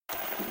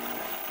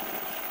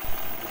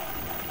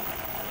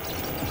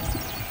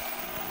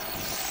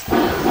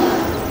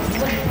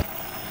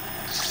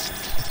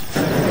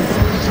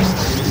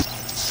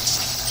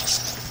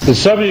The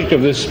subject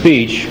of this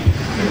speech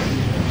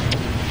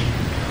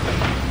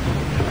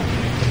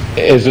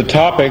is a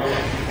topic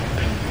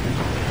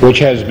which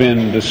has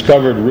been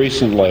discovered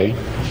recently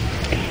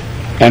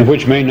and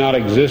which may not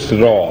exist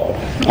at all.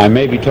 I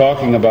may be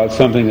talking about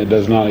something that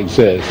does not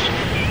exist.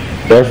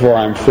 Therefore,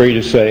 I'm free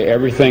to say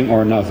everything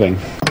or nothing.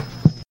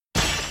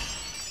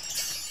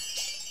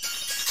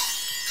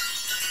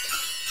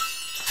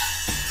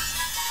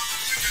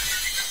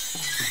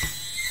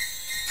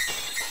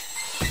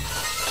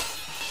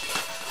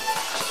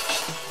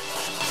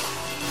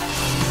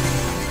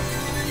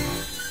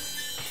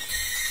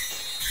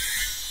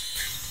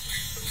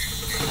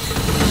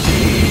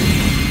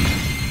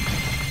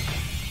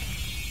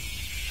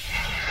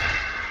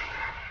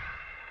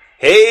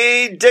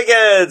 Hey,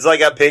 dickheads!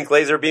 Like a pink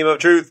laser beam of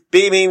truth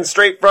beaming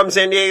straight from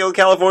San Diego,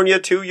 California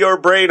to your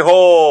brain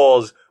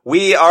holes.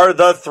 We are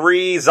the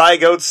three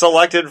zygotes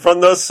selected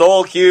from the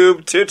Soul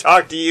Cube to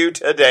talk to you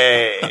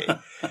today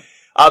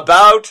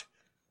about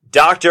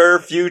Dr.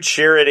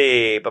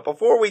 Futurity. But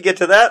before we get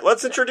to that,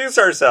 let's introduce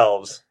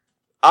ourselves.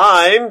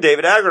 I'm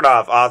David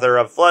Agranoff, author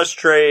of Flesh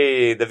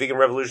Trade, The Vegan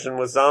Revolution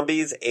with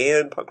Zombies,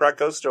 and Punk Rock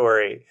Ghost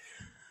Story.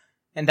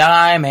 And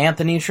I'm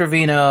Anthony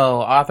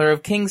Trevino, author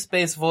of King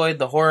Space Void,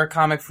 the horror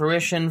comic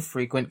fruition,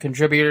 frequent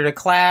contributor to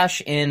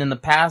Clash, and in the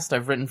past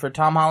I've written for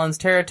Tom Holland's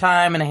Terror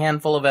Time and a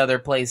handful of other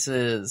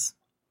places.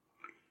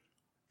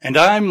 And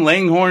I'm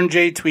Langhorn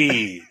J.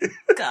 Tweed.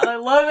 God, I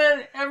love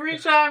it. Every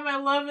time I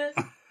love it.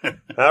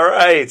 All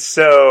right,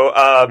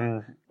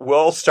 so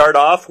we'll start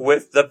off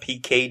with the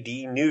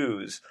PKD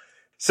news.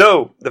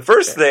 So, the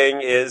first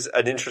thing is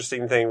an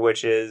interesting thing,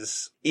 which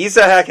is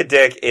Isa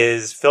Hackett-Dick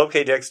is Philip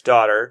K. Dick's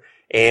daughter,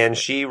 and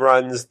she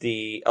runs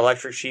the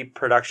Electric Sheep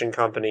production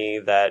company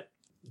that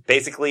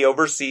basically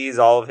oversees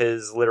all of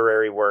his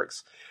literary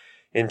works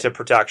into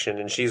production.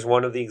 And she's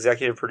one of the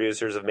executive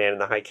producers of Man in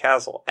the High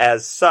Castle.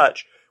 As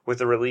such, with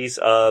the release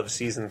of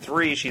season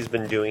 3, she's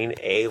been doing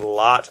a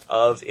lot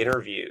of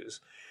interviews.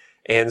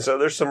 And so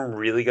there's some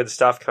really good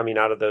stuff coming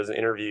out of those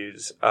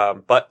interviews.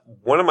 But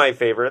one of my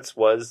favorites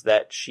was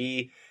that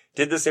she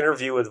did this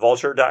interview with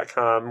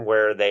Vulture.com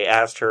where they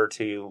asked her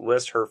to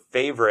list her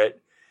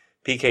favorite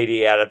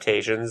PKD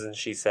adaptations, and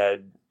she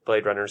said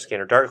Blade Runner and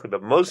Scanner Darkly.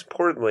 But most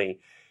importantly,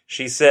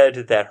 she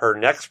said that her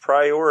next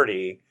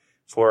priority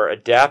for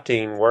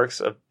adapting works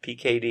of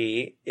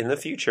PKD in the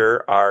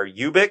future are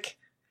Ubik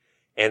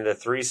and the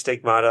Three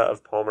Stigmata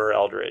of Palmer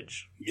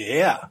Eldritch.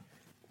 Yeah.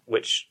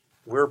 Which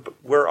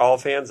we're all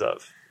fans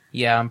of.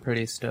 Yeah, I'm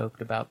pretty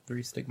stoked about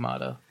Three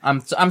Stigmata.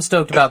 I'm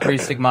stoked about Three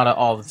Stigmata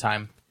all the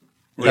time.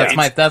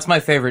 Right. That's my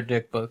favorite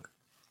Dick book.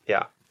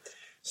 Yeah.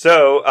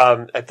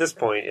 So, at this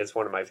point, it's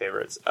one of my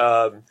favorites.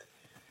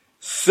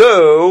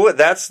 So,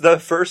 that's the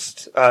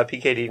first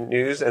PKD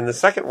news, and the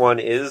second one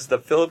is the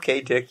Philip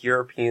K. Dick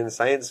European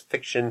Science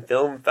Fiction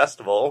Film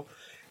Festival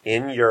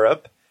in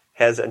Europe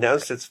has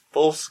announced its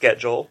full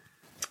schedule,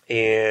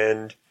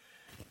 and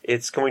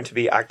it's going to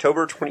be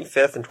October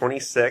 25th and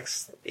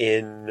 26th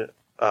in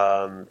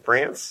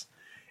France,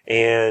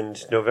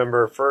 and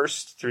November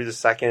 1st through the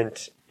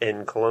 2nd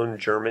in Cologne,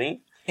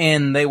 Germany.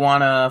 And they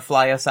want to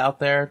fly us out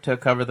there to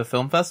cover the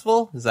film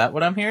festival? Is that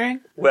what I'm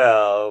hearing?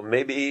 Well,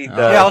 maybe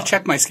Yeah, I'll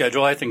check my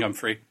schedule. I think I'm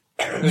free.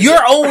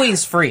 You're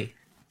always free.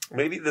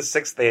 Maybe the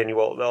 6th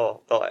annual,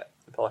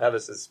 they'll have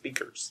us as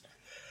speakers.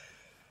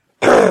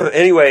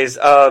 Anyways,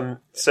 and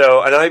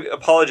I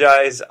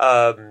apologize,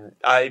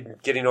 I'm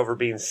getting over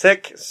being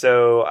sick,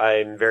 so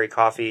I'm very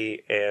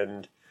coffee,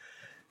 and...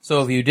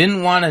 So if you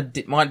didn't want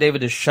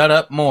David to shut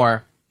up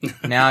more,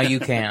 now you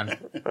can.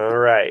 All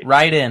right.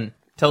 Write in.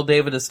 Tell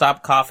David to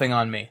stop coughing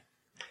on me.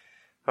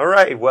 All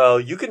right, well,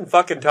 you can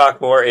fucking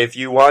talk more if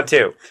you want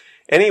to.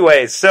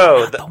 Anyway,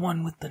 so... Not the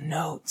one with the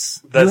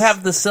notes. You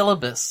have the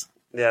syllabus.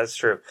 Yeah, that's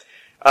true.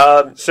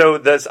 I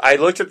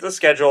looked at the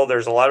schedule.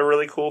 There's a lot of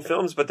really cool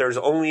films, but there's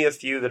only a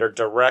few that are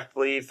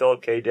directly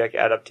Philip K. Dick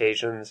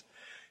adaptations,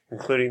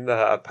 including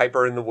the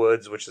Piper in the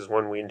Woods, which is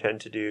one we intend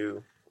to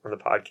do on the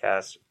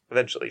podcast,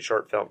 eventually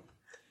short film.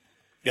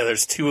 Yeah,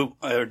 there's two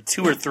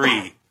or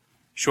three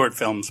short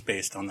films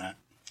based on that.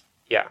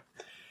 Yeah.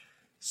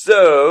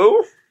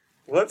 So,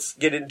 let's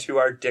get into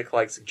our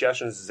Dick-like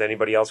suggestions. Does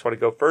anybody else want to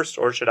go first,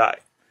 or should I?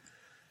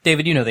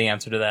 David, you know the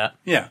answer to that.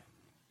 Yeah.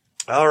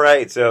 All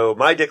right, so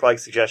my Dick-like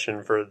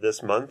suggestion for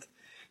this month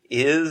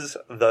is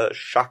The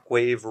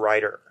Shockwave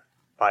Rider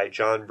by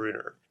John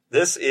Brunner.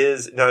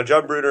 Now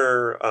John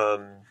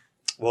Brunner,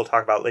 we'll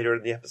talk about later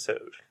in the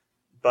episode,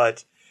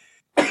 but,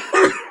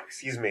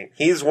 excuse me,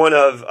 he's one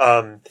of,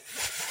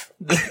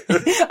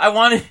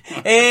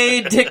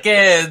 Hey,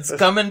 dickheads,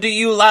 coming to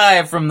you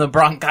live from the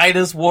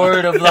bronchitis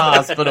ward of the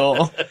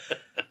hospital.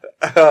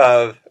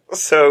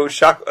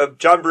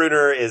 John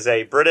Brunner is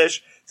a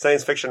British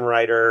science fiction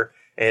writer,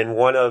 and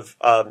one of,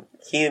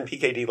 he and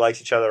PKD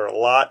liked each other a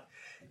lot.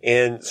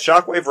 And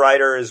Shockwave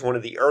Rider is one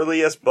of the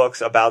earliest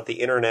books about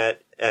the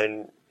internet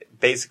and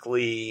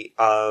basically,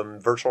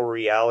 virtual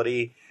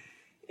reality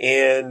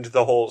and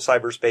the whole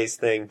cyberspace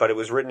thing, but it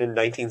was written in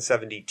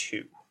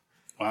 1972.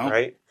 Wow.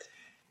 Right?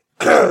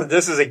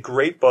 This is a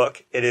great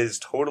book. It is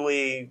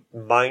totally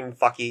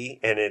mind-fucky,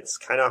 and it's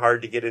kind of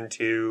hard to get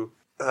into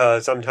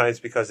sometimes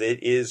because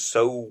it is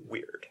so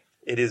weird.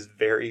 It is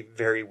very,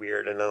 very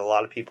weird, and a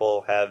lot of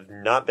people have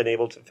not been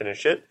able to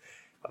finish it.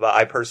 But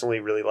I personally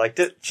really liked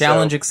it.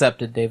 Challenge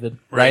accepted, David.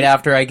 Right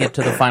after I get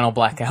to the final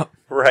blackout.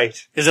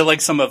 Right. Is it like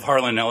some of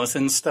Harlan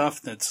Ellison's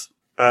stuff that's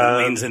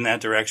leans in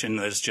that direction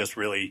that's just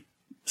really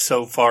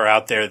so far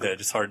out there that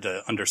it's hard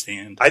to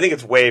understand? I think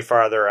it's way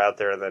farther out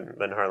there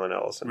than Harlan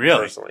Ellison,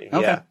 really? Personally.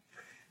 Okay. Yeah.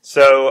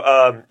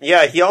 So,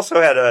 he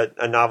also had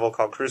a novel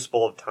called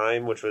Crucible of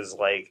Time, which was,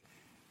 like,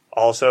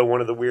 also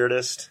one of the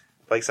weirdest,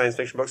 like, science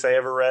fiction books I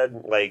ever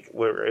read. Like,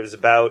 where it was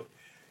about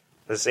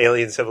this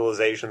alien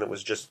civilization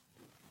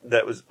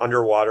that was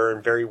underwater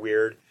and very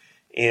weird.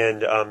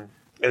 And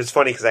it was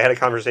funny because I had a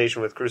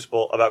conversation with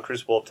Crucible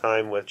of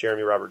Time with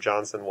Jeremy Robert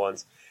Johnson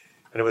once.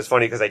 And it was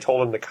funny because I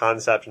told him the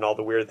concept and all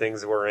the weird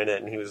things that were in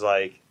it. And he was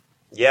like,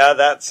 yeah,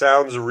 that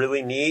sounds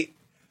really neat,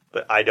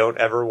 but I don't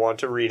ever want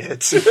to read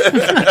it.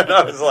 And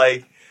I was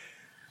like,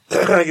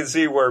 I can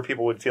see where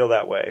people would feel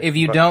that way. If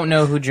you don't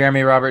know who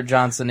Jeremy Robert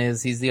Johnson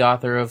is, he's the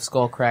author of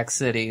Skullcrack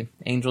City,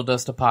 Angel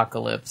Dust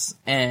Apocalypse,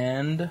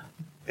 and...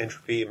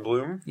 Entropy and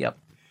Bloom? Yep.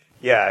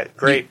 Yeah,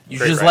 great. You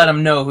great just writer. let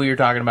him know who you're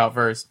talking about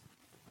first.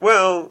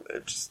 Well,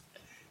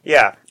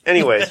 yeah.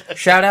 Anyways.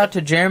 Shout out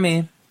to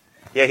Jeremy.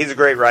 Yeah, he's a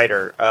great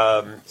writer.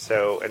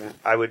 And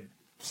I would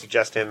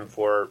suggest him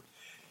for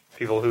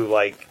people who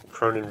like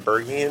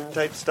Cronenbergian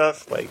type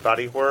stuff, like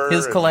body horror.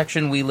 His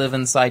collection, We Live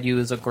Inside You,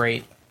 is a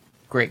great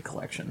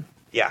collection.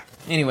 Yeah.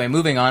 Anyway,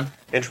 moving on.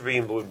 Entropy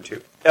and Bloom,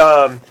 too.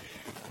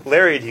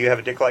 Larry, do you have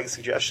a dick-like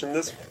suggestion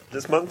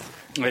this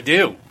month? I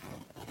do.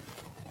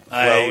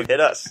 Well, hit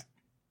us.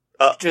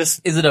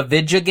 Is it a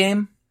vidya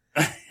game?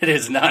 It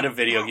is not a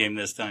video game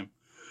this time.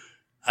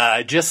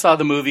 I just saw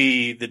the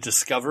movie The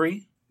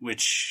Discovery,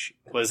 which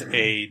was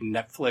a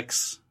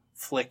Netflix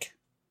flick.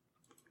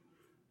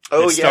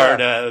 Oh, it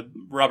starred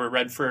Robert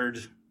Redford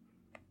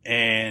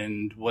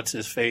and what's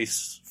his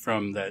face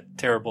from that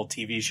terrible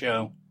TV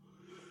show.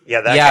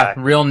 Yeah, that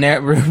guy.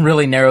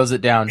 Really narrows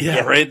it down. Yeah,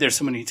 right. There's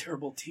so many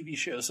terrible TV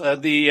shows.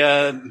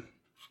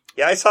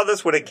 Yeah, I saw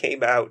this when it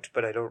came out,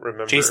 but I don't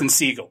remember. Jason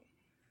Segel.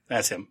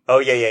 That's him. Oh,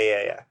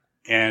 yeah.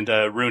 And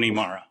Rooney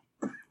Mara.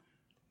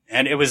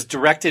 And it was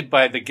directed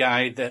by the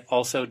guy that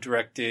also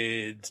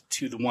directed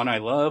To the One I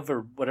Love,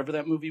 or whatever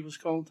that movie was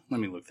called. Let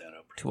me look that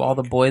up. To All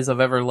the Boys I've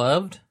Ever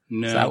Loved?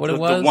 No, Is that what it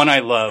was? The One I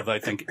Love, I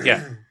think.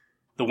 Yeah.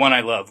 The One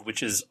I Love,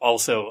 which is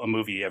also a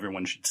movie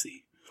everyone should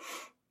see.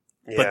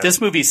 Yeah. But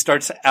this movie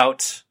starts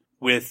out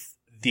with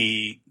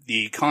the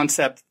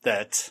concept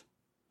that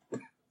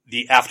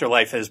the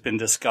afterlife has been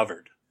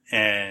discovered.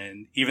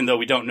 And even though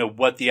we don't know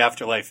what the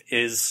afterlife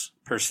is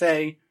per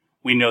se,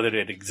 we know that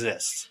it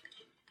exists.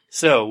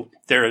 So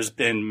there has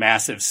been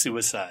massive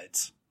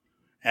suicides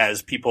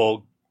as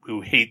people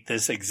who hate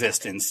this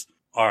existence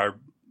are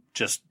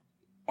just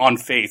on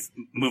faith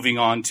moving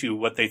on to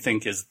what they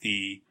think is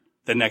the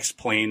next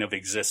plane of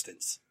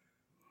existence.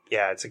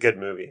 Yeah, it's a good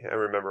movie. I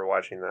remember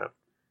watching that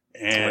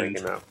when it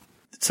came out.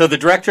 So the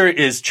director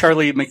is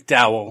Charlie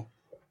McDowell,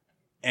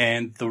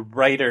 and the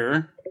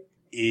writer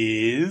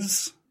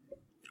is...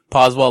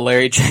 Pause while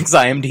Larry checks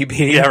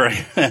IMDb. Yeah,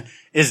 right.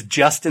 Is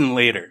Justin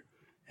Lader.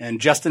 And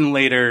Justin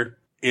Lader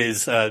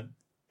is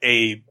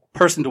a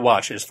person to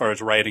watch as far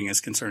as writing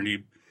is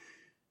concerned.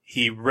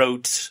 He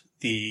wrote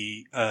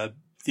the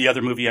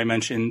other movie I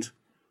mentioned,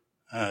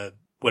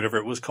 whatever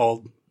it was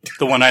called,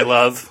 The One I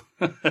Love.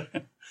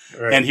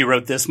 Right. And he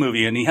wrote this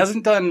movie, and he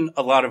hasn't done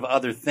a lot of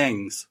other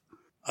things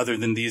other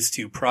than these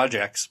two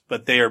projects,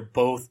 but they are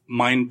both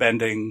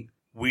mind-bending,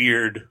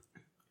 weird.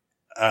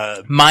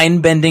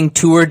 Mind-bending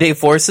tour de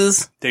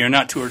forces? They are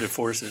not tour de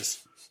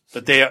forces,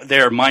 but they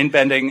are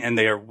mind-bending and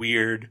they are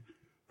weird,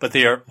 but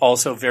they are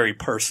also very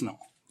personal.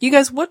 You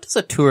guys, what does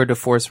a tour de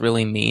force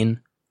really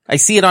mean? I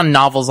see it on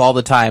novels all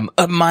the time.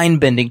 A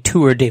mind-bending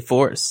tour de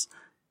force.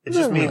 It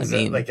just means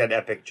like an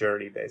epic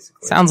journey,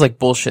 basically. Sounds like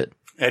bullshit.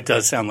 It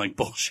does sound like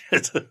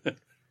bullshit.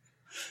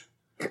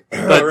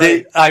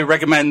 But I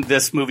recommend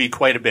this movie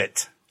quite a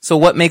bit. So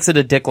what makes it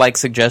a dick-like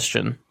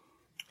suggestion?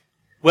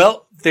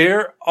 Well,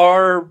 there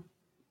are...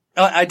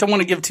 I don't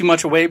want to give too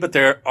much away, but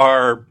there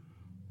are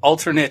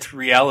alternate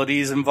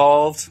realities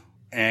involved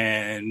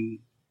and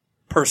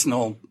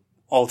personal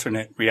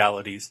alternate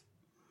realities.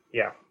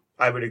 Yeah,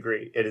 I would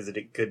agree. It is a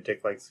good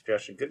dick-like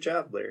suggestion. Good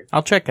job, Larry.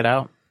 I'll check it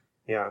out.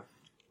 Yeah.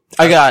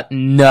 I got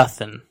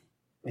nothing.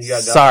 You got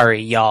nothing?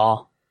 Sorry,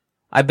 y'all.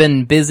 I've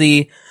been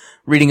busy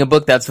reading a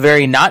book that's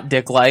very not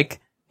dick-like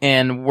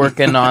and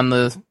working on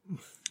the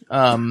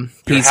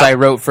piece I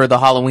wrote for the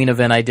Halloween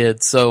event I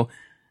did, so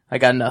I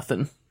got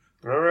nothing.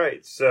 All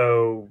right,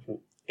 so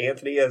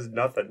Anthony has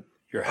nothing.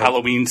 Your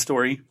Halloween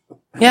story?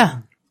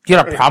 Yeah. You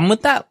got a problem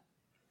with that?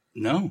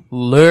 No.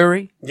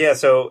 Larry? Yeah,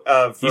 so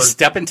for You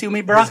stepping to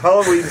me, bro? his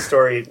Halloween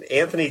story,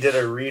 Anthony did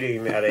a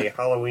reading at a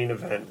Halloween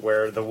event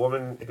where the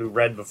woman who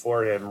read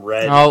before him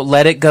read Oh,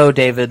 let it go,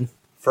 David.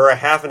 for a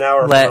half an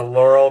hour from a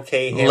Laurel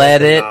K.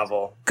 Let Hamilton it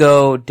novel.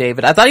 go,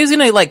 David. I thought he was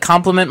going to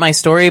compliment my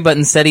story, but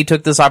instead he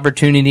took this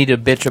opportunity to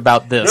bitch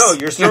about this. No,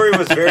 your story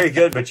was very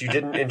good, but you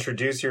didn't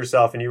introduce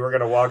yourself, and you were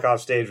going to walk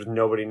off stage with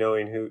nobody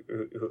knowing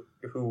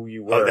who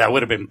you were. Oh, that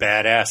would have been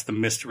badass. The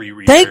mystery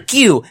reader.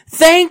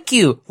 Thank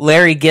you.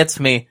 Larry gets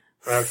me.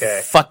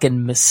 Okay.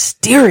 Fucking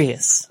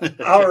mysterious.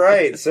 All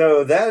right,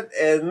 so that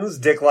ends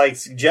Dick-like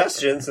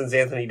suggestions since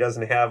Anthony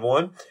doesn't have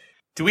one.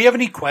 Do we have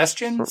any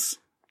questions?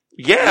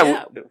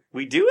 Yeah.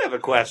 We do have a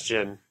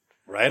question.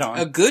 Right on.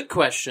 A good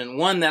question.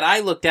 One that I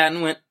looked at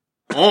and went,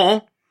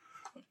 oh.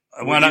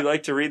 Would you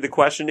like to read the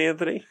question,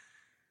 Anthony?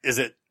 Is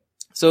it?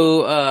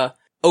 So,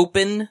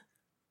 open.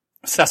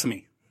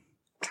 Sesame.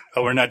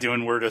 Oh, we're not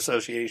doing word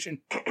association.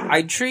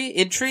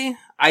 Idtree,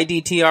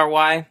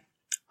 IDTRY.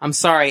 I'm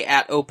sorry,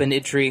 at Open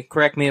Idtree.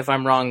 Correct me if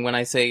I'm wrong when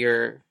I say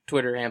your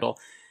Twitter handle.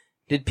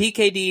 Did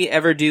PKD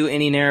ever do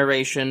any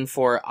narration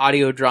for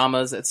audio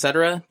dramas,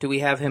 etc.? Do we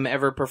have him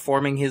ever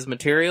performing his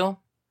material?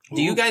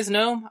 Do you guys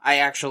know? I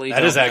actually don't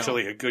know. That is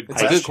actually a good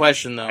question. It's a good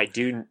question, though.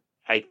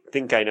 I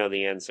think I know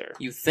the answer.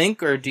 You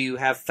think, or do you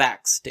have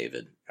facts,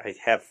 David?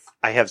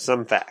 I have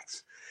some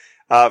facts.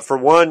 For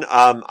one,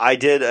 I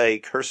did a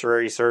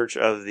cursory search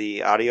of the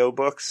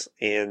audiobooks,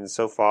 and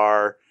so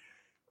far,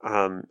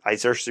 I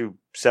searched through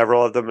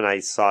several of them, and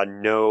I saw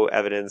no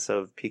evidence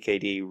of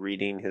PKD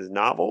reading his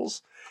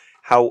novels.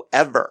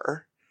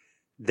 However,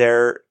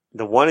 the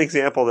one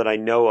example that I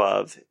know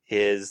of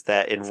is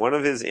that in one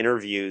of his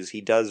interviews, he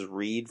does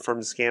read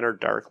from Scanner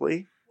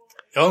Darkly.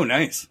 Oh,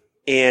 nice.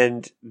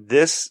 And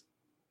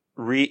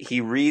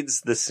he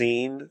reads the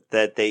scene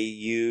that they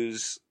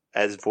use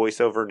as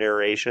voiceover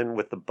narration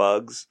with the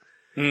bugs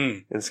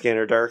in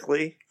Scanner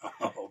Darkly.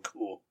 Oh,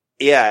 cool.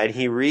 Yeah, and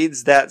he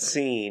reads that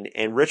scene,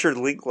 and Richard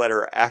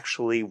Linklater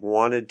actually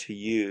wanted to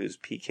use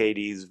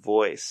PKD's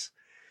voice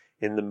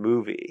in the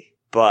movie,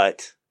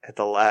 but at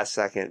the last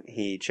second,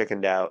 he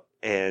chickened out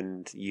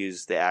and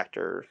used the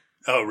actor.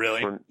 Oh,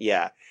 really?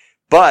 Yeah.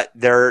 But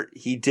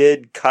he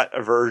did cut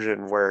a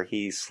version where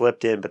he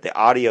slipped in, but the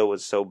audio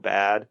was so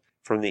bad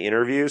from the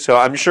interview. So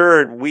I'm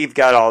sure we've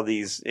got all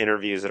these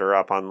interviews that are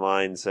up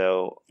online,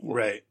 so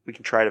right. We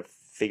can try to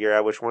figure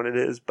out which one it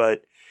is.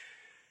 But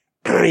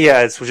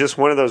yeah, it's just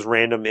one of those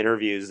random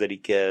interviews that he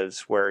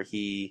gives where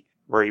he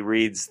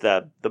reads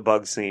the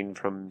bug scene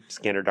from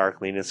Scanner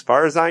Darkly. And as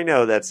far as I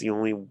know, that's the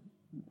only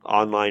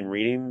online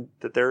reading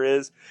that there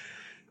is.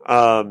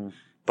 But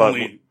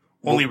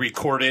only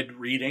recorded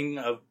reading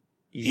of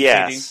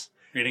yes.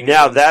 Reading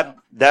now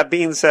that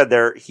being said,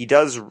 he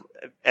does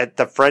at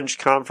the French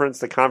conference,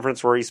 the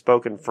conference where he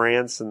spoke in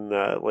France in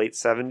the late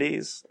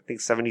 70s, I think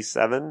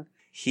 77.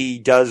 He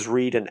does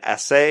read an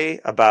essay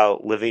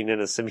about living in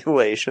a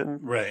simulation,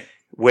 right?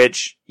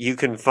 Which you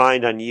can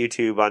find on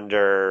YouTube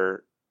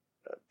under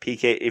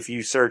PK. If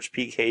you search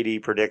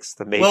PKD predicts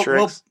the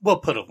Matrix, we'll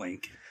put a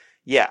link.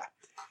 Yeah,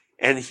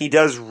 and he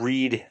does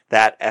read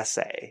that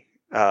essay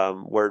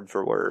word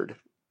for word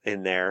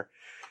in there,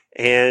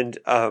 and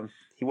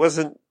he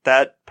wasn't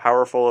that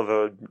powerful of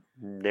a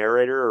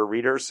narrator or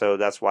reader, so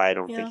that's why I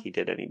don't think he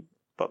did any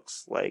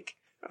books. Like,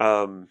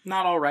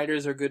 not all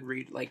writers are good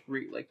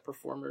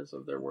performers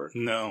of their work.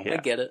 No, I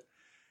get it.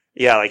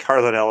 Yeah, like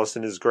Harlan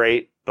Ellison is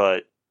great,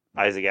 but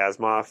Isaac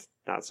Asimov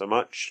not so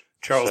much.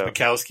 Charles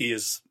Bukowski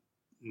is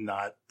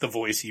not the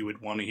voice you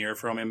would want to hear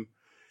from him.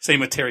 Same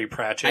with Terry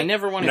Pratchett. I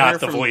never want to hear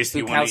from voice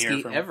you want to hear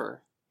from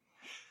ever.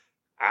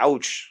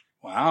 Ouch!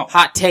 Wow,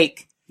 hot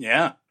take.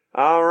 Yeah.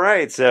 All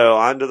right, so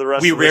on to the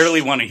rest. We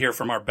rarely want to hear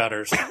from our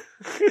betters.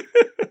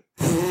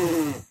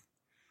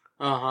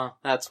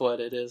 That's what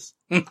it is.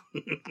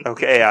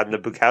 Okay, on the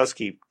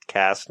Bukowski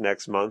cast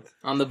next month.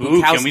 On the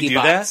Bukowski can we do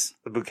box.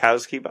 The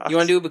Bukowski box. You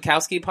want to do a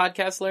Bukowski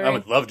podcast, Larry? I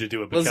would love to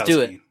do a Bukowski. Let's do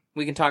it.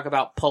 We can talk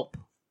about pulp.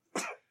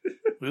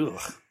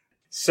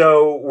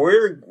 So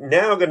we're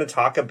now going to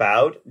talk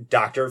about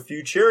Dr.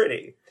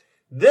 Futurity.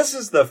 This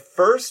is the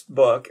first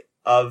book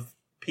of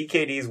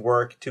PKD's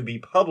work to be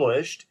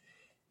published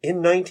in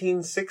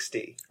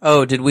 1960.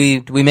 Oh, did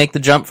we make the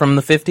jump from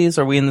the 50s?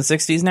 Are we in the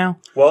 60s now?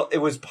 Well, it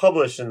was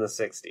published in the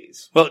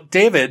 60s. Well,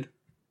 David,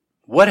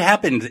 what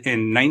happened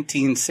in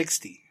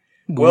 1960?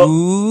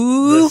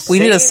 Well, we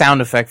need a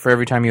sound effect for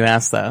every time you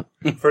ask that.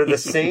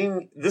 This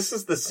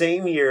is the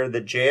same year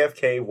that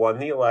JFK won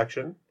the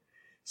election.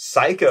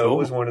 Psycho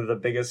was one of the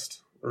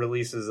biggest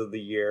releases of the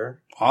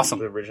year. Awesome.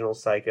 The original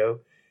Psycho.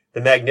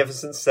 The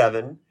Magnificent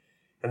Seven.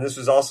 And this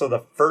was also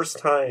the first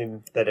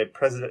time that a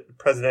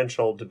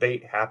presidential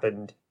debate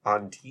happened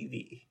on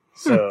TV.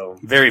 So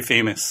very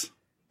famous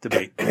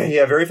debate.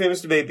 Yeah, very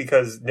famous debate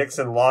because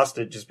Nixon lost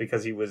it just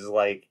because he was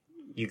like,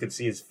 you could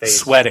see his face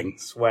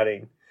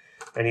sweating,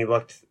 and he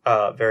looked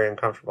very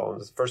uncomfortable. It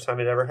was the first time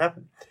it ever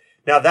happened.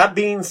 Now, that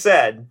being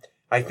said,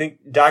 I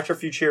think Dr.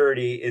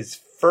 Futurity is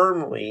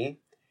firmly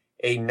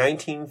a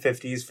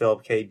 1950s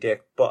Philip K.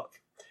 Dick book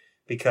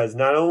because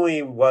not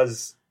only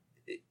was,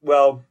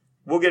 well,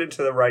 we'll get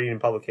into the writing and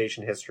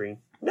publication history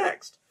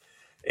next.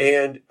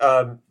 And,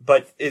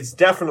 but it's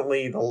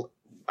definitely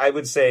I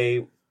would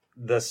say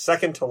the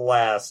second to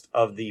last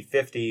of the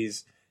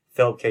 50s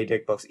Philip K.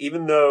 Dick books.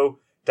 Even though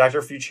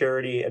Dr.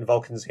 Futurity and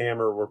Vulcan's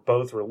Hammer were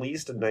both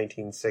released in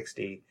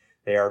 1960,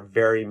 they are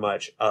very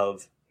much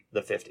of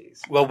the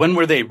 50s. Well, when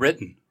were they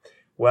written?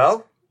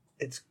 Well,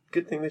 it's a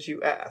good thing that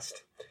you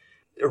asked.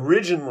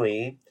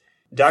 Originally,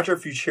 Dr.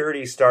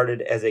 Futurity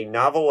started as a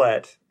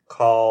novelette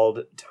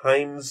called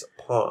Time's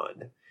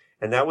Pawn.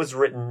 And that was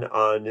written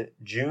on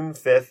June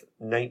 5th,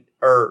 written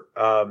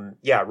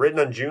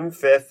on June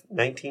 5th,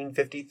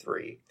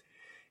 1953.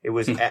 It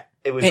was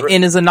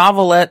and is a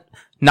novelette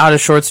not a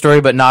short story,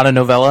 but not a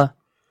novella?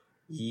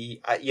 Yeah,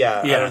 I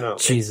don't know.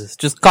 Jesus,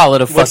 just call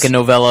it a fucking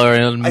novella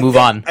or move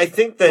on. I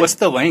think that... What's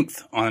the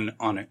length on it?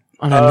 On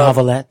a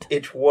novelette?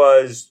 It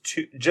was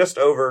just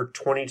over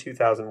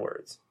 22,000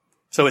 words.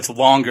 So it's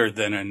longer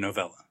than a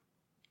novella.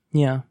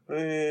 Yeah.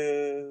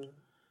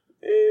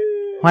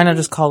 Why not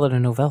just call it a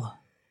novella?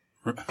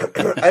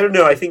 I don't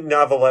know. I think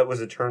novelette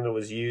was a term that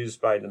was used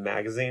by the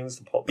magazines,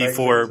 the pulp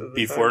magazines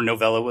before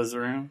novella was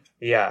around?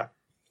 Yeah.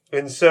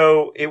 And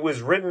so it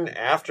was written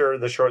after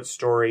the short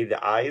story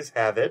The Eyes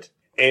Have It,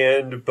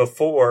 and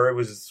before, it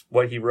was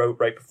what he wrote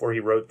right before he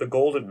wrote The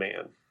Golden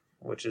Man,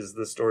 which is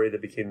the story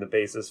that became the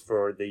basis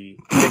for the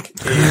Nick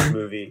Cage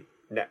movie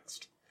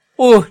Next.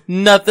 Ooh,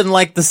 nothing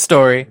like the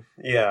story.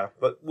 Yeah,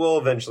 but we'll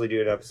eventually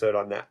do an episode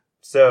on that.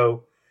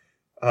 So,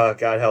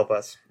 God help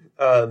us.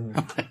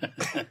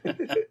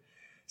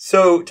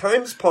 So,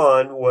 Time's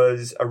Pawn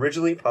was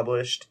originally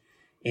published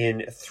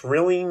in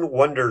Thrilling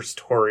Wonder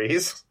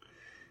Stories.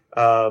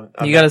 You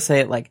gotta say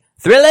it like,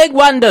 Thrilling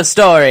Wonder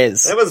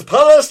Stories! It was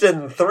published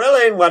in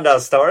Thrilling Wonder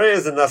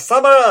Stories in the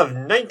summer of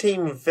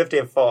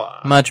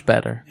 1954. Much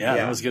better. Yeah,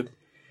 that was good.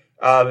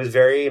 It was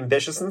very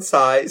ambitious in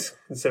size,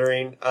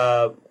 considering,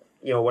 what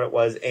it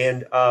was.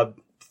 And,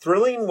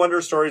 Thrilling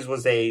Wonder Stories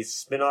was a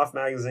spin-off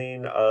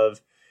magazine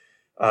of,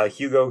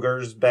 Hugo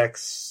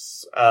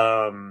Gernsback's,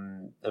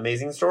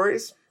 Amazing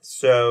Stories.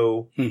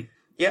 So,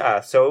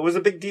 so it was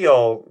a big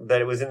deal that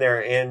it was in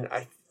there. And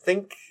I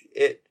think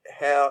it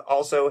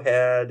also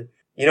had,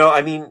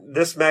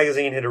 this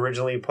magazine had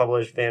originally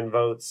published Van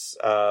Vogt's,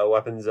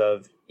 Weapons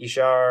of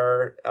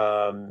Ishar,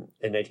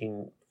 in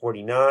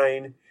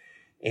 1949.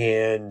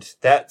 And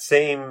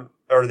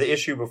the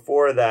issue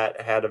before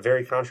that had a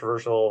very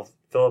controversial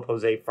Philip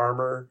Jose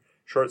Farmer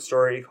short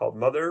story called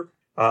Mother.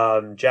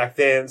 Jack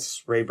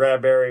Vance, Ray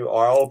Bradbury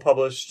are all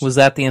published. Was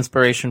that the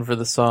inspiration for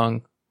the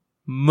song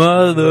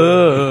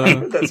Mother? I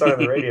heard that song on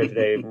the radio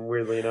today,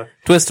 weirdly enough.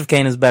 Twist of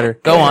Cain is better.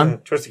 Go on.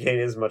 Twist of Cain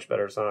is a much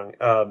better song.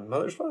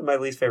 Mother's probably my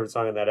least favorite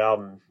song on that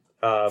album,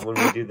 when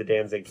we do the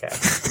Danzig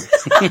cast.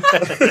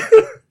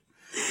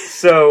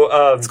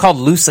 So, it's called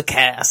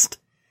Lucicast.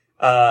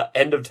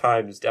 End of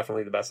Time is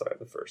definitely the best song on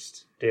the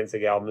first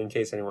Danzig album, in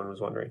case anyone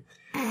was wondering.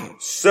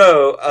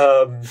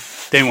 So,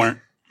 they weren't.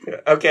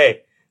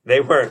 Okay,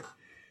 they weren't.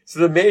 So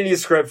the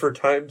manuscript for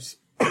Times,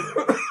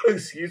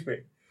 excuse me.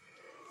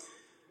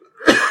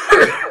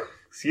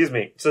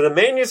 So the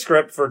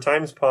manuscript for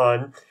Time's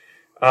Pawn,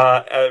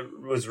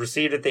 was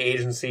received at the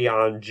agency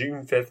on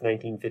June 5th,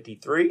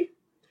 1953.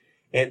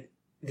 And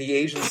the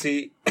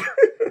agency...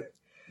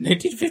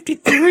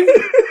 1953?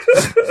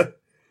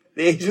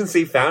 The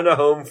agency found a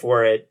home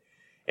for it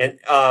and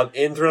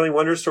in Thrilling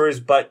Wonder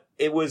Stories, but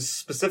it was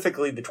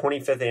specifically the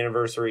 25th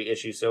anniversary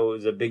issue, so it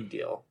was a big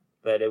deal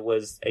that it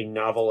was a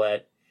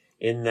novelette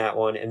in that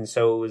one. And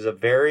so it was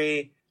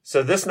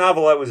so this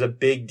novelette was a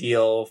big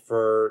deal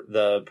for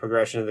the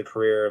progression of the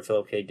career of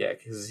Philip K.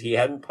 Dick, because he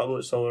hadn't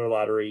published Solar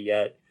Lottery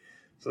yet.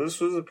 So this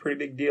was a pretty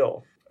big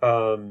deal.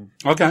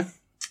 Okay.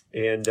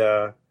 And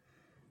so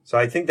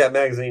I think that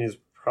magazine is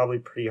probably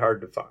pretty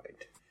hard to find.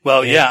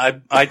 Well, yeah,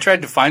 I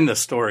tried to find the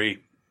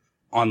story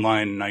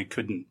online and I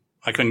couldn't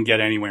get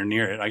anywhere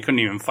near it. I couldn't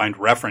even find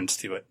reference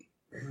to it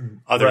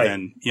other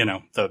than,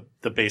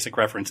 the basic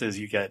references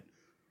you get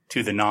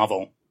to the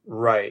novel.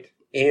 Right.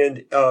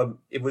 And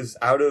it was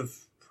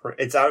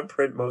it's out of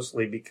print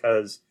mostly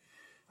because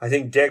I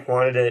think Dick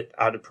wanted it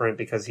out of print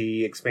because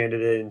he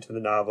expanded it into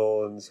the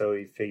novel, and so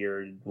he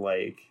figured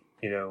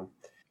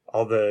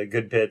all the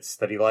good bits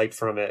that he liked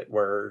from it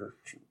were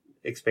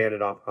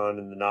expanded upon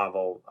in the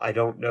novel. I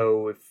don't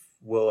know if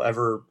we'll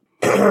ever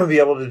be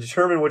able to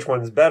determine which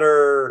one's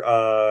better,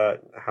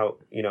 how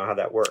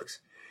that works.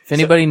 If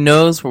anybody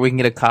knows where we can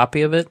get a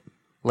copy of it,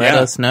 let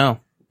us know.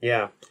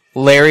 Yeah.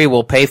 Larry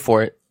will pay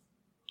for it.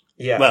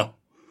 Yeah. Well,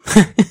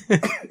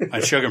 my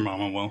sugar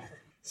mama will.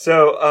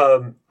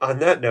 So, on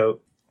that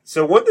note,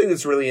 one thing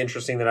that's really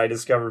interesting that I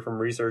discovered from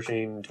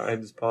researching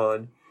Time's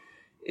Pawn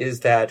is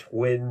that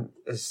when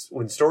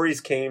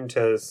stories came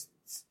to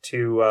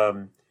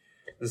the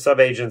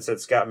sub-agents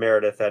at Scott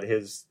Meredith at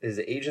his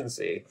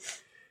agency,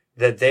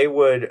 that they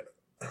would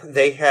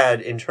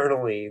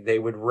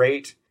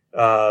rate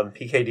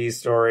PKD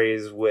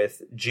stories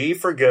with G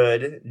for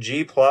good,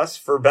 G plus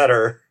for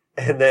better,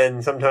 and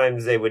then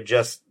sometimes they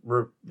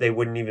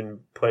wouldn't even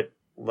put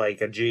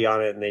like a G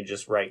on it and they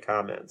just write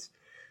comments.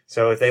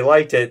 So if they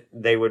liked it,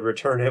 they would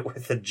return it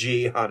with a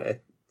G on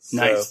it.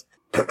 Nice.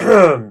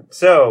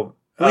 So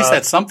at least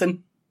that's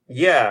something.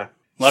 Yeah.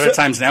 A lot of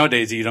times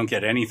nowadays you don't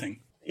get anything.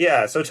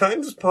 Yeah, so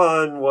Times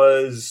Pawn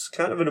was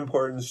kind of an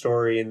important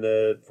story in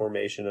the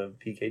formation of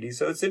PKD,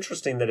 so it's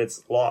interesting that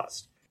it's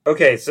lost.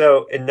 Okay,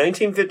 so in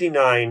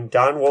 1959,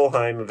 Don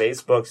Wollheim of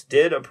Ace Books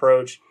did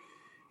approach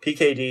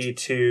PKD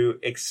to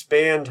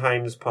expand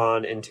Times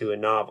Pawn into a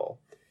novel.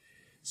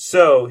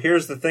 So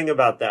here's the thing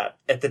about that.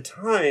 At the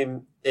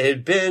time, it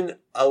had been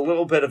a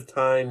little bit of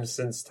time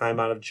since Time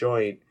Out of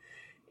Joint,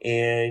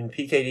 and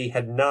PKD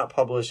had not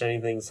published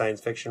anything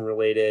science fiction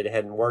related,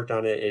 hadn't worked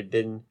on it. It had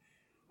been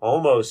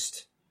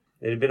almost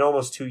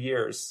 2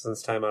 years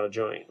since Time Out of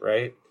Joint,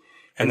 right?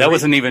 And that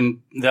wasn't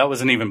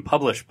even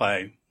published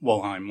by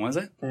Wollheim, was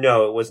it?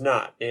 No, it was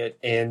not.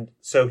 And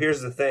so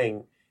here's the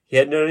thing. He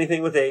hadn't done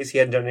anything with Ace. He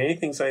hadn't done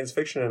anything science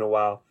fiction in a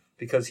while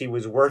because he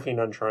was working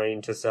on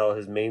trying to sell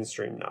his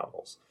mainstream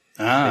novels.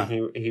 Ah.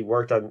 And he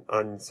worked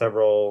on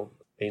several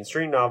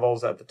mainstream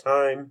novels at the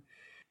time.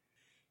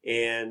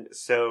 And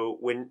so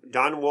when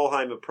Don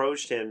Wollheim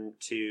approached him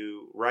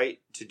to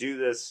do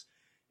this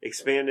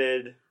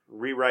expanded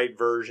rewrite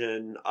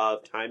version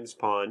of Times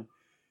Pawn,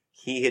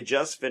 he had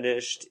just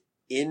finished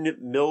In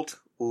Milt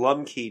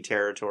Lumkey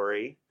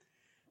Territory,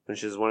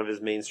 which is one of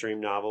his mainstream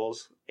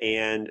novels,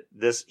 and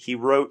he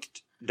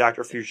wrote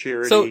Dr.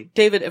 Futurity. So,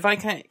 David, if I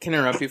can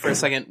interrupt you for a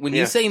second, when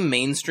Yeah. you say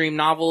mainstream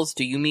novels,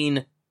 do you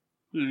mean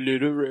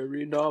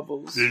literary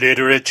novels?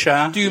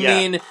 Literature? Do you Yeah.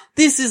 mean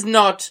this is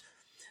not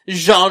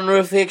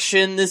genre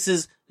fiction, this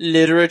is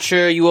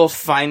literature? You will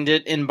find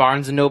it in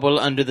Barnes & Noble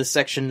under the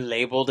section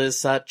labeled as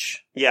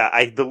such? Yeah,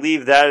 I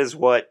believe that is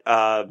what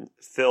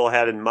Phil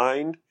had in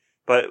mind,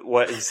 but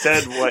what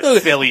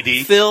Philly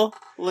D. Phil,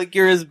 like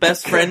you're his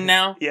best friend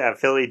now? yeah,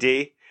 Philly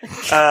D.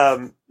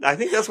 I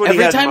think that's what he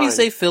Every had in time you mind.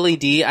 say Philly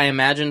D, I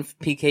imagine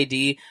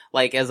PKD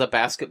like as a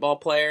basketball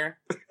player.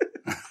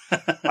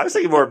 I was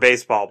thinking more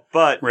baseball,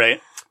 but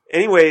Right.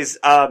 anyways,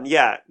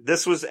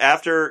 this was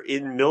after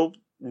In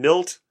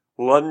Milt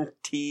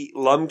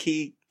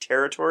Lumkey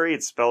Territory.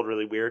 It's spelled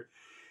really weird.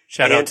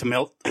 Shout out to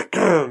Milt.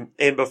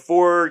 And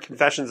before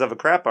Confessions of a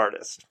Crap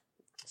Artist.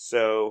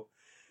 So,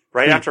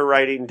 right after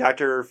writing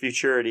Dr.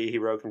 Futurity, he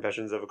wrote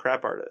Confessions of a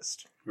Crap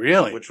Artist,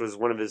 Really? which was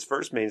one of his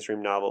first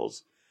mainstream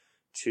novels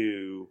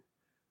to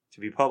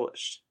be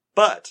published.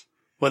 But,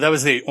 Well, that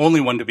was the only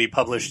one to be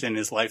published in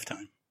his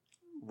lifetime.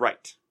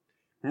 right.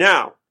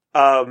 Now,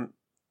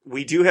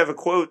 we do have a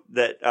quote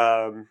that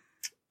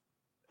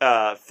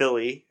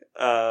Philly,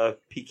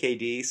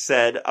 PKD,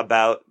 said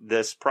about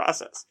this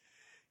process.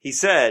 He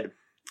said,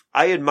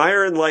 "I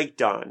admire and like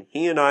Don.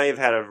 He and I have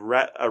had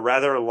a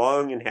rather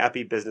long and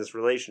happy business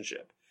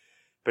relationship.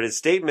 But his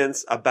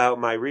statements about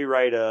my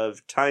rewrite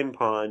of Time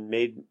Pawn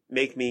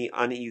make me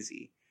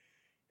uneasy.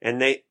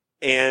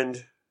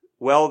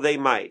 Well, they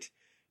might.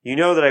 You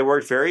know that I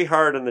worked very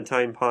hard on the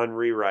Time Pawn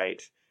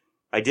rewrite.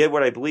 I did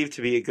what I believed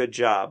to be a good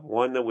job,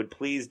 one that would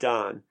please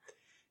Don.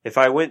 If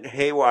I went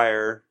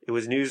haywire, it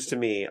was news to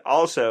me.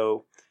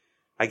 Also,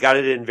 I got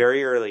it in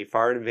very early,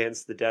 far in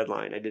advance of the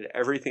deadline. I did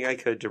everything I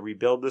could to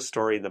rebuild the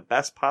story in the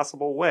best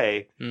possible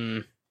way.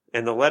 And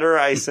the letter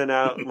I sent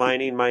out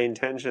outlining my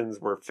intentions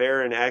were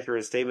fair and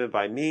accurate statement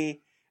by me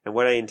and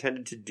what I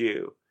intended to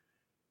do.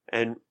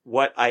 And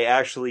what I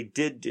actually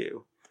did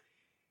do.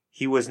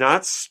 He was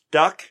not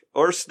stuck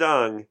or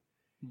stung.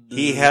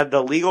 He had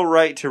the legal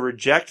right to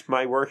reject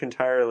my work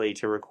entirely,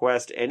 to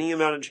request any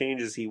amount of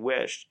changes he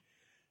wished.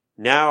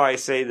 Now I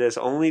say this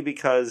only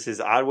because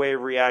his odd way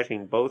of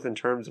reacting, both in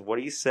terms of what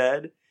he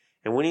said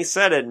and when he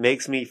said it,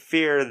 makes me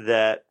fear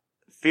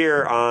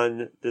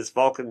on this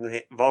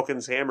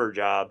Vulcan's hammer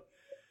job.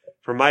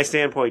 From my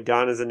standpoint,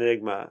 Don is an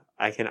enigma.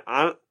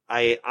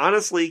 I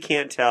honestly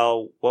can't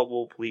tell what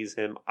will please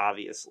him,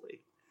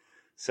 obviously."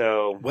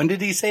 So When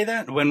did he say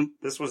that? When?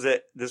 this was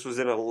it. This was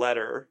in a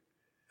letter.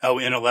 Oh,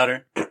 in a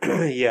letter?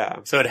 Yeah.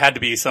 So it had to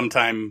be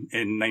sometime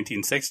in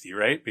 1960,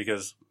 right?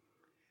 Because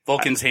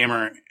Vulcan's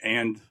Hammer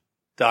and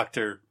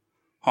Dr.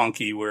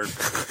 Honky were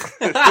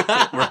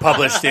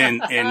published in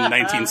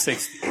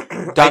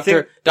 1960.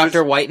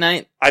 Dr. White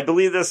Knight? I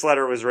believe this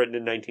letter was written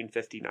in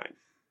 1959.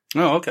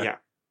 Oh, okay. Yeah.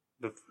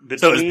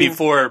 So it was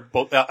before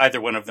either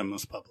one of them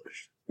was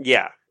published.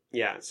 Yeah.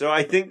 Yeah. So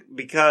I think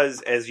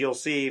because, as you'll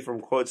see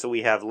from quotes that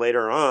we have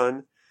later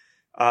on,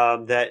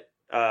 that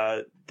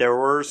there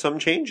were some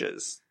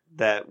changes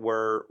that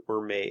were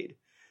made.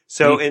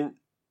 So in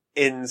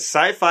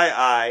Sci-Fi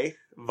Eye,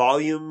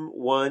 Volume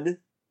 1,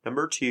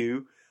 Number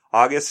 2,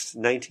 August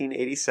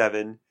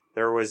 1987,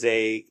 there was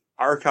a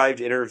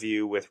archived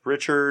interview with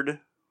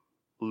Richard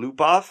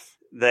Lupoff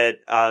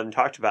that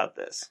talked about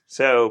this.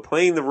 So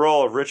playing the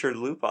role of Richard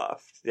Lupoff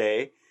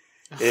today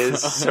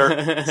is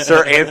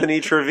Sir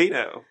Anthony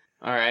Trevino.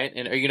 All right.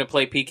 And are you going to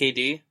play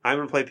PKD? I'm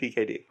going to play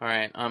PKD. All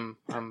right. I'm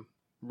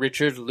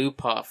Richard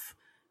Lupoff,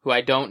 who I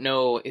don't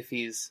know if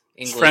he's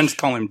English. His friends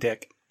call him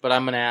Dick. But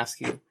I'm going to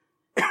ask you.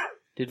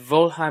 Did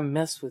Wollheim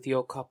mess with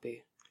your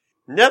copy?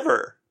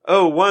 Never.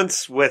 Oh,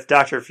 once with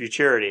Dr.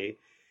 Futurity.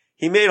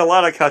 He made a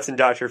lot of cuts in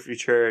Dr.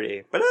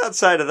 Futurity, but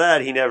outside of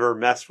that, he never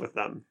messed with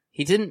them.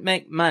 He didn't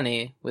make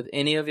money with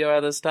any of your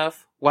other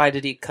stuff? Why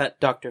did he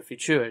cut Dr.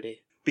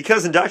 Futurity?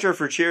 Because in Dr.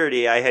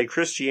 Futurity, I had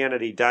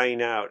Christianity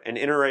dying out and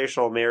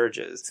interracial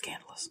marriages.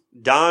 Scandalous.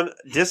 Don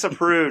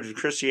disapproved of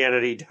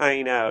Christianity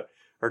dying out,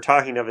 or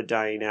talking of it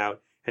dying out,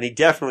 and he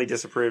definitely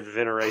disapproved of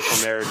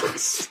interracial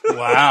marriages.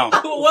 Wow.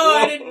 Whoa,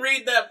 I didn't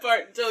read that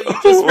part until you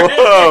just read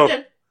Whoa.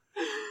 it.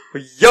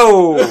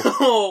 Yo!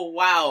 Oh,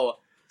 wow.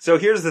 So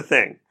here's the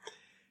thing.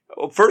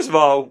 Well, first of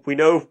all, we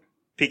know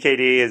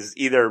PKD is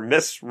either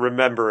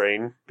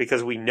misremembering,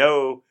 because we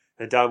know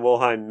that Don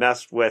Wollheim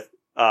messed with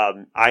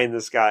Eye in the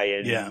Sky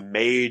in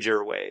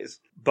major ways.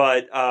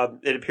 But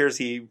it appears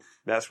he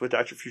messed with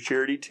Dr.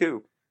 Futurity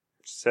too.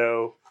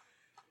 So,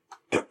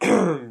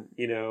 there's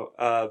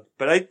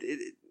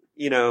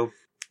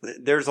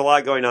a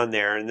lot going on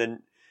there. And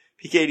then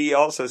PKD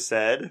also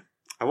said,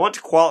 I want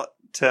to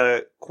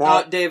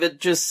David,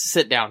 just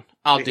sit down.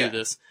 I'll do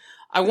this.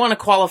 I want to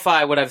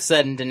qualify what I've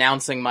said in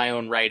denouncing my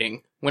own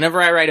writing. Whenever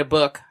I write a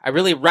book, I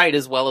really write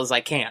as well as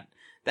I can.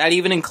 That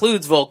even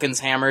includes Vulcan's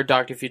Hammer,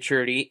 Dr.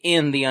 Futurity,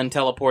 and The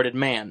Unteleported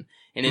Man.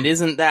 And it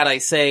isn't that I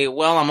say,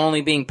 well, I'm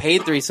only being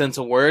paid 3 cents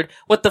a word.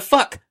 What the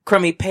fuck?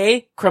 Crummy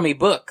pay, crummy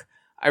book.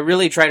 I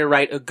really try to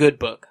write a good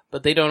book,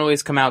 but they don't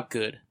always come out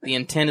good. The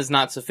intent is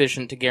not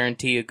sufficient to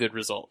guarantee a good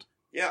result.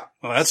 Yeah.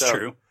 Well, that's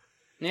true.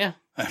 Yeah.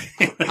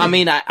 I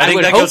mean, I think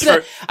would that hope goes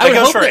that... that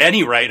goes for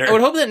any writer. I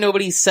would hope that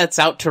nobody sets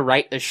out to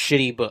write a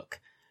shitty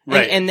book.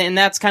 Right. And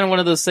that's kind of one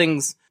of those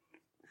things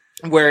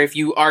where if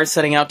you are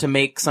setting out to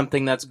make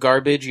something that's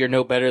garbage, you're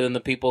no better than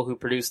the people who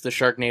produce the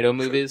Sharknado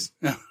movies.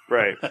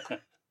 Right.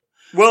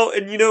 Well,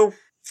 and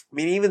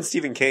even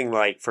Stephen King,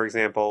 for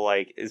example,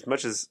 as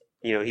much as,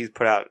 he's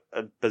put out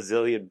a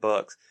bazillion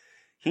books,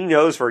 he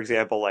knows, for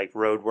example,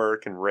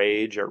 Roadwork and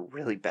Rage are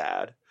really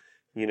bad,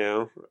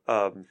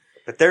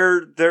 but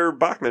they're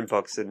Bachman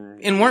books.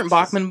 And weren't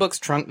Bachman books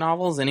trunk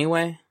novels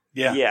anyway?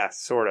 Yeah. Yeah,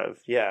 sort of,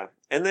 yeah.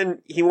 And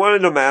then he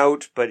wanted them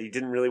out, but he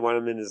didn't really want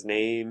them in his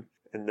name.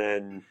 And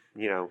then,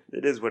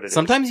 it is what it is.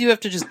 Sometimes you have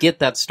to just get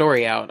that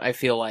story out, I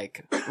feel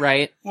like,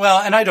 right? Well,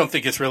 and I don't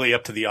think it's really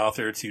up to the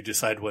author to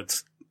decide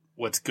what's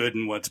good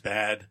and what's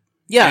bad.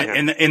 Yeah.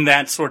 In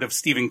that sort of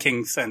Stephen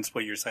King sense,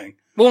 what you're saying.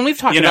 Well, and we've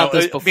talked about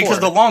this before. Because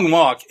The Long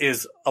Walk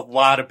is a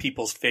lot of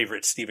people's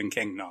favorite Stephen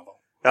King novel.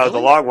 Oh, Really? The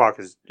Long Walk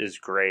is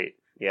great.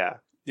 Yeah.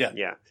 Yeah.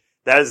 Yeah.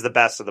 That is the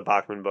best of the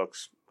Bachman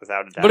books,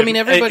 without a doubt. But I mean,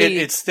 everybody...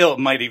 It still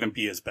might even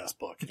be his best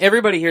book.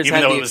 Everybody here's even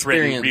had though the it was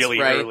written experience, really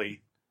right?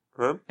 early.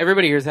 Huh?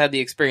 Everybody here's had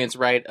the experience,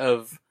 right,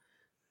 of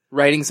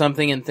writing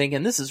something and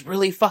thinking, this is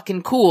really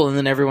fucking cool, and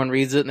then everyone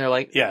reads it and they're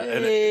like, Yeah,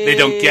 and they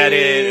don't get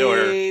it, or...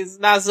 It's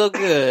not so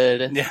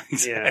good. Yeah,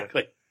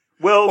 exactly.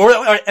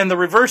 Well, and the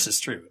reverse is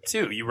true,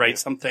 too. You write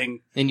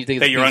something And you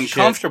think that it's you're a piece of shit.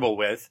 uncomfortable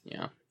with,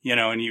 Yeah.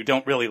 and you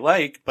don't really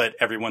like, but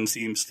everyone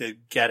seems to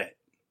get it.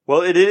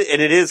 well, it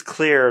is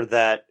clear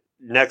that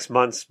next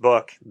month's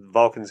book,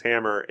 Vulcan's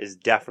Hammer, is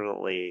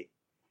definitely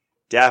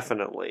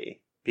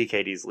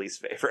PKD's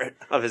least favorite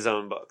of his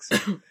own books.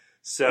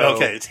 So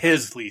Okay, it's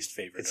his least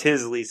favorite. it's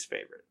his least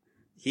favorite.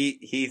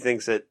 He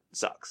thinks it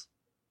sucks.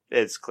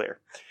 It's clear.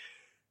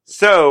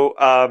 So,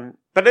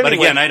 but anyway, But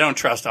again, I don't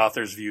trust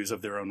authors' views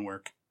of their own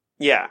work.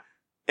 yeah,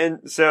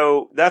 and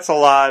so that's a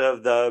lot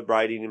of the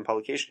writing and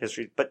publication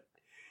history. But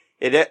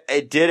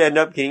it did end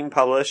up getting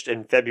published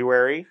in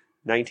February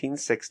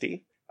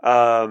 1960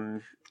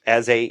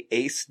 as a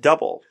Ace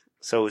Double.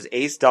 So it was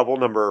Ace Double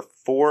number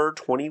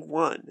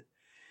 421.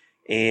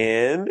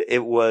 And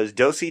it was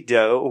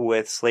Do-Si-Do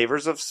with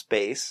Slavers of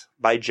Space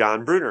by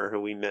John Brunner,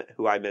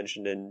 who I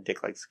mentioned in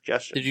Dick Like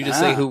Suggestions. Did you just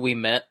say who we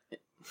met?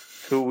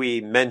 Who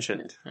we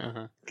mentioned.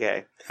 Uh-huh.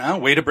 Okay. Oh,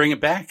 way to bring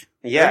it back.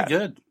 Yeah. Very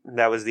good.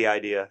 That was the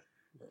idea.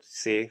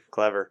 See?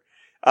 Clever.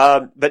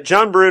 But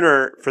John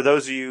Brunner, for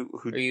those of you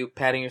who... Are you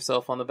patting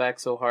yourself on the back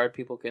so hard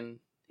people can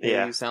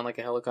hear you sound like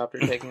a helicopter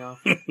taking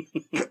off?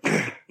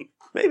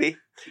 Maybe.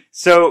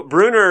 So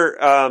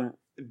Brunner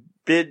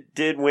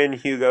did win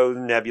Hugo,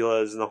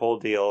 Nebulas, and the whole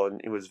deal, and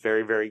it was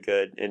very, very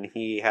good. And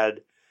he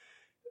had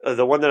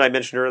the one that I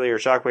mentioned earlier,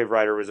 Shockwave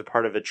Rider, was a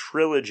part of a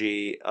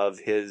trilogy of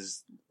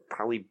his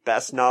probably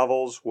best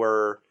novels,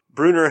 where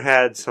Brunner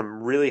had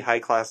some really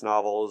high-class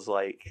novels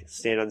like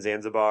Stand on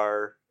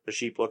Zanzibar, The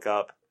Sheep Look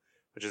Up,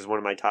 which is one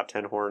of my top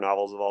 10 horror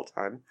novels of all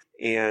time,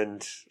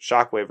 and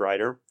Shockwave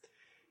Rider.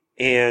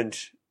 And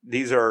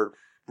these are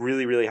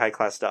really, really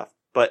high-class stuff.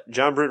 But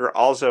John Brunner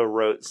also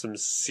wrote some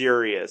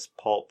serious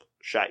pulp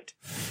shite.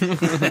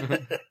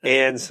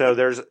 And so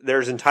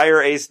there's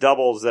entire Ace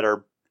Doubles that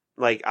are,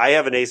 I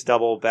have an Ace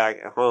Double back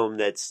at home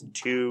that's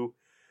 2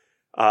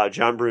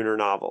 John Brunner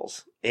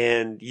novels.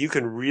 And you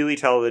can really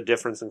tell the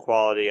difference in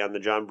quality on the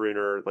John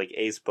Brunner,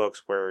 Ace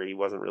books where he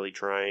wasn't really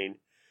trying.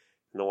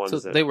 And the ones So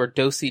they were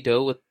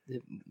Do-Si-Do with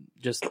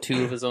just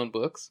 2 of his own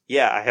books?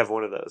 Yeah, I have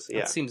one of those, yeah.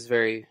 That seems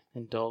very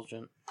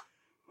indulgent.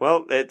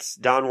 Well, it's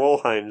Don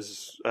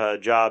Wollheim's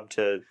job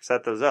to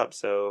set those up,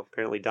 so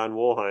apparently Don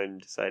Wollheim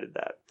decided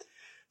that.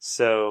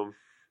 So,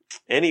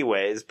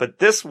 anyways, but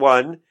this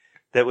one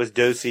that was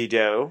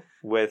Do-Si-Do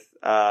with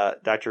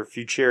Dr.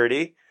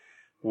 Futurity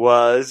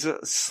was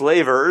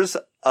Slavers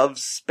of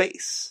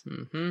Space.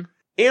 Mm-hmm.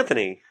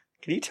 Anthony,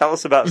 Can you tell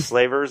us about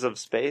Slavers of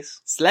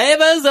Space?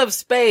 Slavers of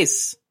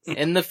space!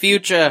 In the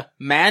future,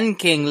 Man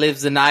King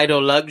lives in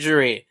idle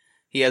luxury.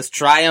 He has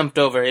triumphed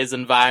over his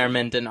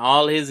environment and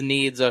all his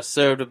needs are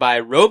served by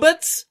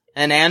robots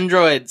and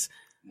androids.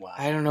 Wow.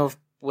 I don't know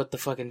what the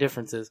fucking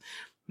difference is.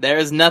 There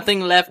is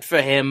nothing left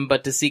for him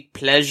but to seek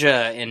pleasure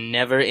in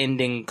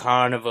never-ending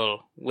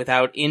carnival,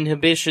 without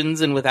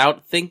inhibitions and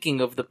without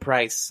thinking of the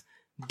price.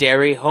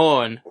 Derry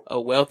Horn, a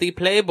wealthy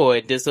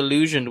playboy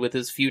disillusioned with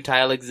his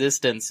futile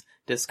existence,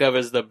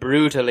 discovers the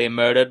brutally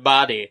murdered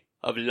body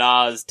of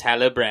Lars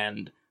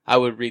Talleyrand. I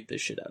would read the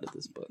shit out of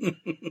this book.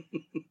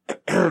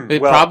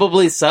 It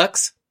probably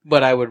sucks,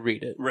 but I would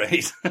read it.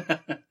 Right.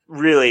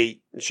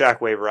 Really,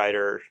 Shockwave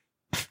Rider.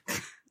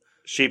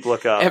 Sheep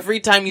look up. Every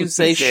time you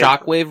say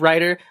Shockwave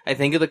Rider, I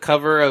think of the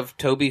cover of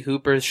Toby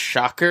Hooper's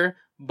Shocker,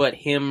 but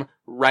him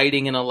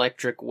riding an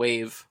electric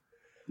wave.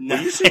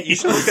 Well, you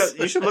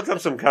should look up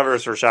some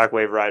covers for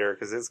Shockwave Rider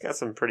because it's got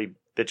some pretty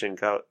bitchin'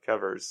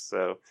 covers.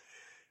 So,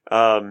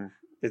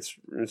 it's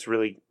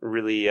really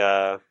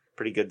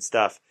pretty good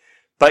stuff.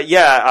 But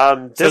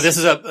yeah,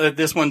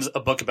 this one's a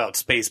book about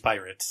space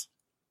pirates.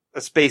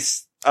 A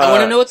space. I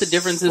want to know what the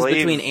difference is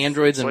between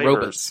androids and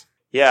robots.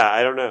 Yeah,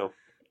 I don't know.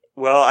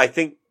 Well, I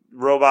think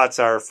robots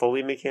are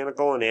fully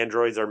mechanical and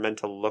androids are meant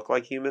to look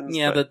like humans.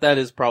 Yeah, that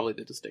is probably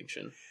the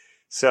distinction.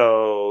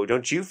 So,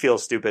 don't you feel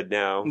stupid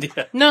now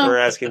No. for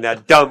asking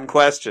that dumb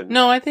question?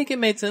 No, I think it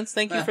made sense.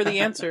 Thank you for the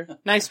answer.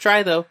 Nice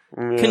try, though.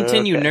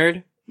 Continue,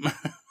 nerd.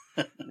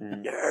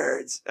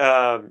 Nerds.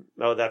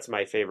 Oh, that's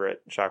my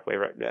favorite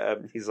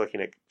Shockwave. He's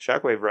looking at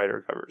Shockwave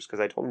Rider covers because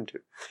I told him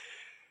to.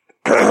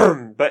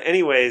 But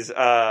anyways,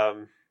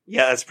 yeah,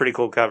 that's a pretty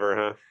cool cover,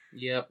 huh?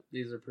 Yep,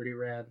 these are pretty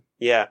rad.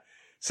 Yeah.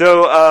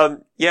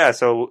 So,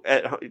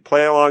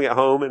 play along at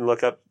home and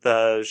look up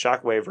the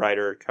Shockwave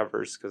Rider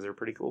covers because they're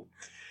pretty cool.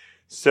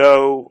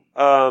 So,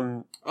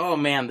 oh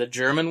man, the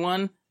German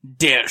one,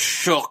 Der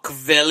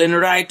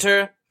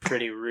Schockwellenreiter,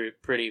 pretty rad.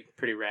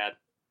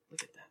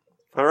 Look at that.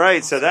 All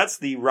right, so that's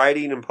the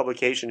writing and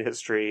publication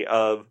history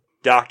of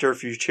Dr.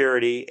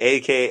 Futurity,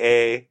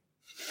 a.k.a.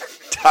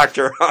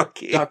 Dr.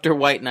 Honky. Dr.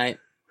 White Knight.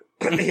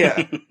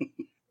 Yeah.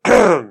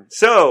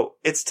 So,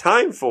 it's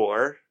time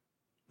for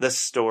the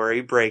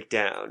story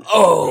breakdown.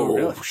 Oh,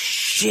 really?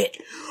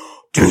 Shit.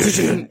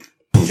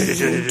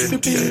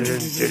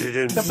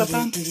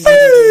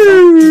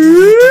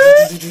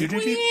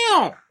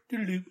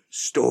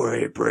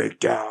 Story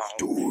breakdown.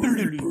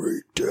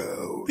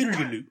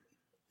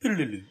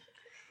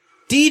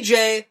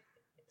 DJ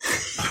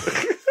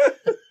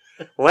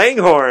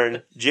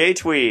Langhorn, J.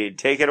 Tweed,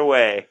 take it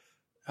away.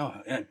 Oh,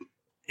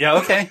 yeah,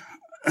 okay.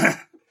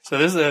 So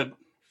this is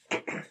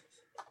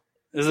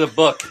a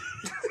book.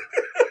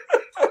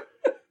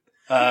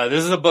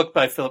 This is a book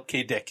by Philip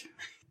K. Dick.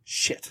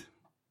 Shit.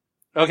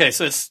 Okay,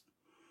 so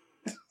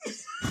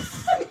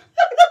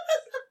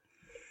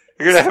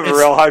You're gonna have a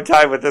real hard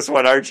time with this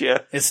one, aren't you?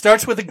 it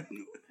starts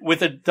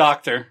with a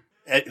doctor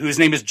whose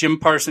name is Jim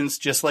Parsons,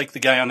 just like the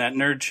guy on that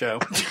nerd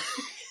show.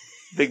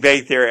 Big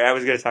Bang Theory. I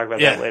was gonna talk about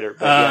that later.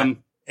 But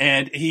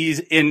And he's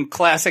in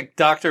classic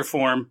doctor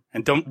form,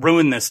 and don't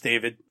ruin this,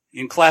 David.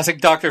 In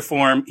classic doctor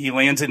form, he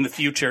lands in the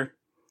future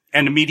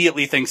and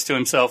immediately thinks to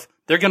himself,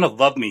 they're gonna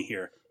love me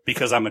here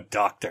because I'm a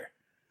doctor.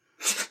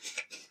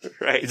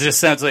 Right. It just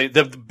sounds like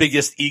the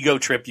biggest ego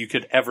trip you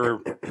could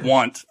ever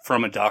want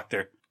from a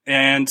doctor.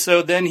 And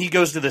so then he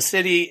goes to the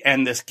city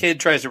and this kid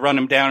tries to run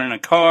him down in a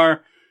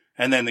car.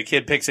 And then the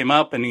kid picks him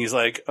up and he's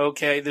like,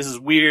 okay, this is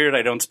weird.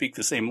 I don't speak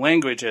the same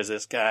language as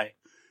this guy.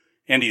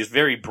 And he's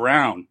very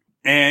brown.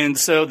 And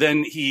so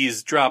then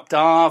he's dropped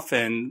off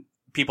and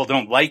people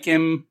don't like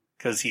him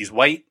because he's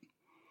white.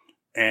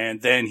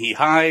 And then he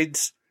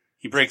hides.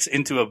 He breaks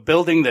into a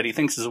building that he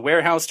thinks is a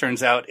warehouse.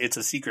 Turns out it's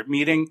a secret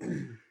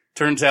meeting.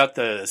 Turns out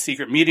the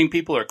secret meeting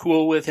people are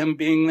cool with him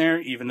being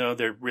there, even though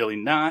they're really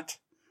not.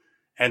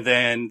 And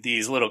then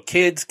these little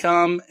kids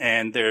come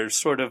and they're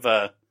sort of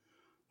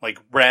like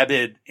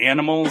rabid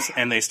animals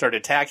and they start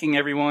attacking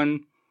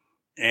everyone.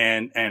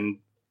 And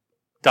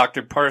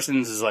Dr.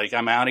 Parsons is like,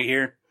 I'm out of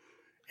here.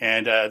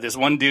 And this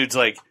one dude's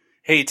like,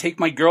 hey, take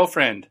my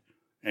girlfriend.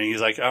 And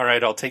he's like, all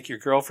right, I'll take your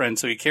girlfriend.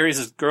 So he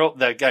carries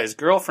that guy's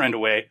girlfriend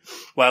away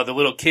while the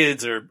little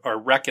kids are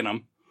wrecking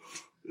him,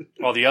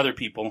 all the other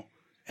people.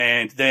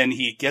 And then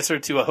he gets her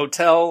to a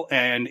hotel,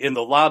 and in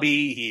the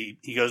lobby,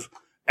 he goes,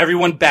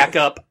 everyone back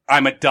up,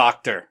 I'm a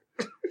doctor.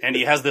 And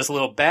he has this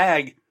little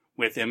bag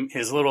with him,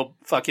 his little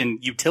fucking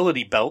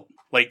utility belt,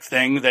 like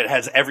thing that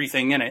has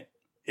everything in it.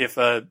 It's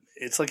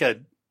like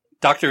a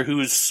Doctor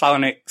Who's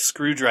sonic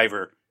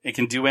screwdriver. It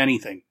can do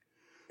anything.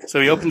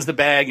 So he opens the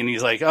bag, and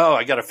he's like, oh,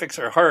 I gotta fix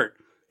her heart.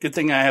 Good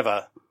thing I have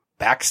a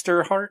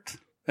Baxter heart?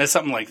 That's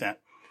something like that.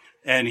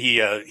 And he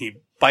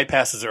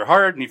bypasses her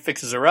heart, and he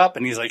fixes her up,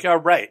 and he's like, all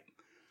right.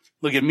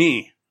 Look at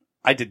me.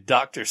 I did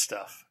doctor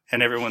stuff.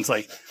 And everyone's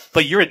like,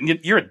 but you're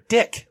a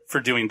dick for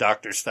doing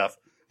doctor stuff.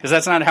 Because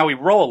that's not how we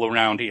roll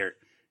around here.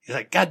 He's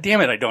like, God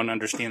damn it, I don't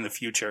understand the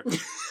future. And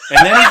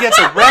then he gets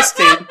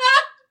arrested.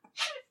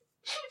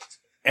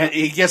 And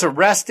he gets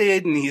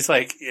arrested, and he's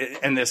like,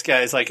 and this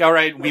guy's like, all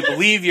right, we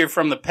believe you're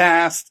from the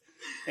past,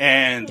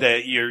 and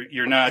that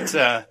you're not,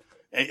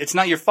 it's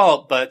not your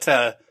fault, but,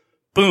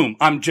 boom,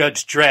 I'm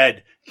Judge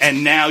Dredd,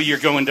 and now you're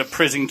going to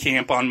prison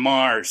camp on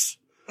Mars.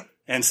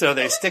 And so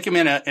they stick him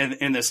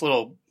in this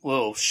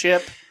little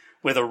ship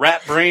with a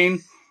rat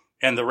brain,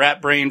 and the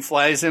rat brain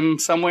flies him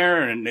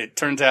somewhere, and it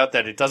turns out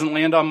that it doesn't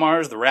land on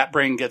Mars. The rat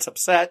brain gets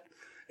upset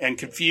and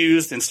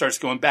confused and starts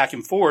going back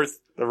and forth.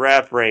 The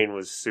rat brain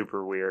was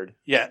super weird.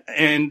 Yeah,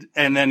 and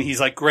then he's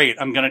like, great,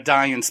 I'm going to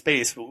die in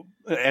space,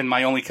 and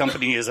my only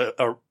company is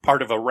a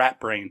part of a rat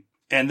brain.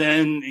 And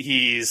then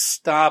he's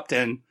stopped,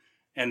 and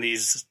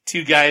these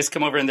two guys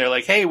come over, and they're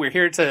like, hey, we're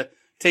here to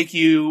take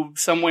you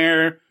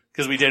somewhere,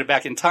 because we did a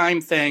back in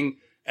time thing.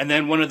 And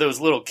then one of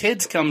those little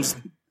kids comes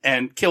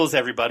and kills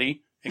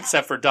everybody,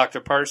 except for Dr.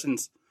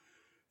 Parsons.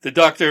 The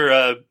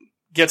doctor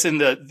gets in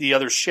the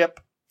other ship,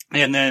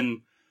 and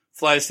then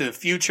flies to the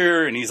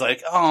future, and he's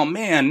like, oh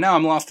man, now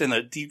I'm lost in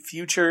the deep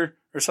future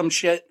or some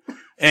shit.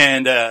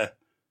 And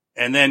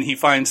then he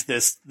finds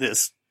this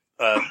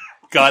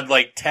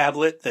godlike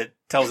tablet that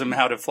tells him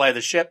how to fly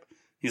the ship.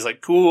 He's like,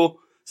 cool.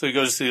 So he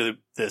goes to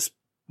this,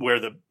 where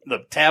the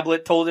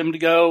tablet told him to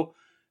go.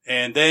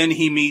 And then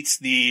he meets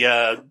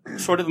the,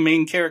 sort of the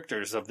main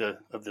characters of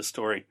the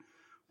story,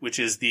 which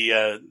is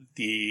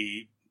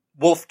the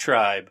Wolf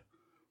Tribe,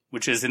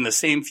 which is in the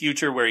same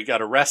future where he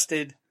got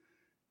arrested.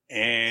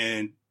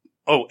 And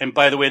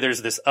by the way,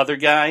 there's this other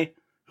guy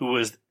who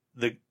was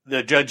the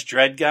Judge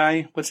Dredd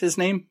guy. What's his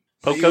name?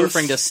 Are you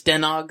referring to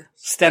Stenog?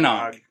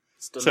 Stenog.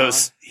 So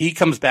he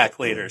comes back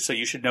later, so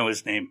you should know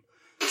his name.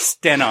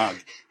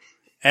 Stenog.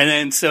 And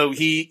then so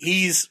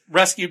he's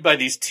rescued by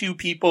these two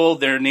people.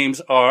 Their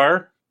names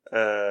are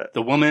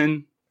the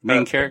woman,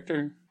 main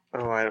character.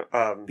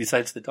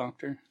 Besides the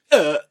doctor.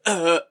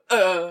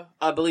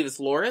 I believe it's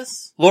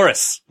Loris.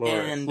 Loris.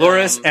 And,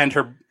 Loris and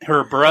her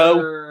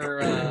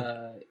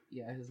bro.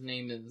 His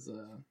name is,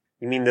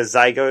 You mean the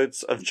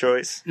zygotes of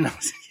choice? No,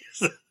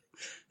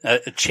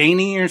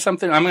 Cheney or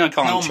something? I'm going to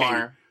call him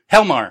Cheney.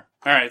 Helmar.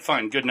 All right,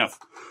 fine. Good enough.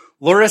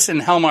 Loris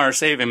and Helmar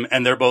save him,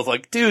 and they're both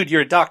like, dude,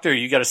 you're a doctor.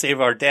 You got to save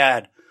our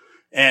dad.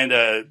 And,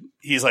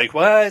 he's like,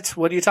 what?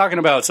 What are you talking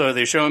about? So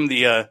they show him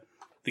the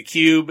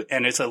cube,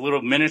 and it's a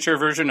little miniature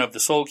version of the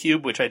Soul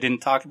Cube, which I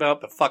didn't talk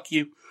about, but fuck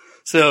you.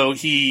 So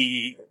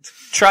he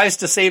tries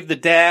to save the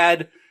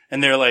dad,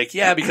 and they're like,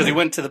 yeah, because he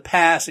went to the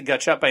past and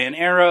got shot by an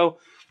arrow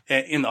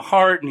in the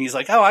heart, and he's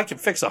like, oh, I can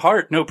fix a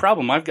heart, no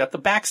problem. I've got the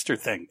Baxter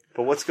thing.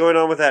 But what's going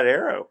on with that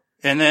arrow?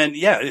 And then,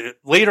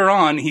 later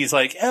on, he's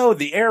like, oh,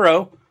 the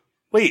arrow,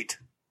 wait,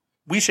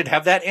 we should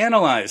have that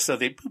analyzed. So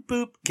they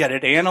boop, get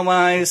it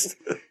analyzed.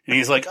 And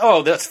he's like,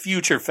 oh, that's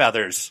future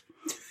feathers.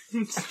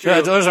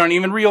 Those aren't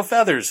even real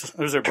feathers.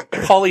 Those are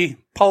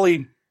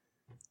polyplastic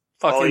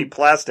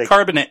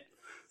carbonate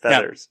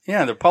feathers.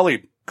 Yeah, they're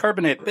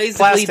polycarbonate Basically,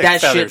 plastic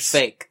that feathers. shit's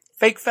fake.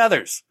 Fake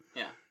feathers.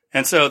 Yeah.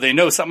 And so they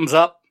know something's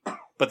up,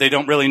 but they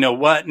don't really know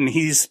what. And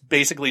he's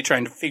basically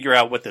trying to figure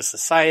out what the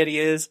society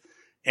is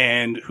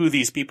and who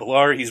these people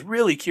are. He's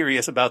really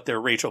curious about their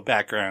racial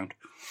background,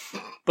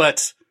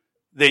 but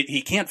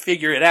he can't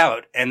figure it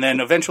out. And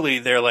then eventually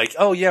they're like,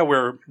 oh yeah,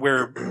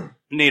 we're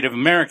Native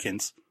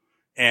Americans.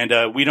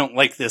 And, we don't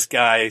like this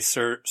guy,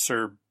 Sir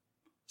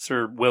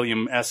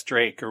William S.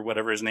 Drake or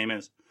whatever his name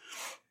is.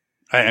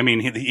 I mean,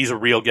 he's a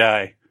real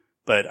guy,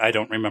 but I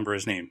don't remember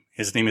his name.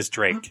 His name is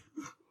Drake.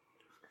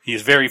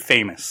 He's very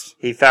famous.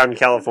 He found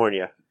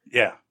California.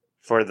 Yeah.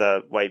 For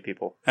the white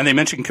people. And they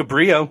mentioned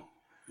Cabrillo,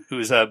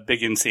 who's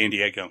big in San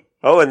Diego.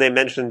 Oh, and they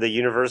mentioned the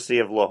University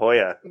of La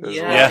Jolla.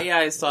 Yeah,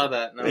 I saw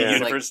that. The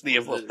University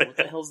of La Jolla. What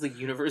the hell's the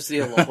University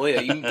of La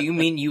Jolla? You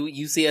mean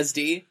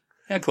UCSD?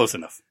 Yeah, close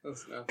enough.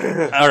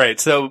 All right,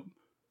 so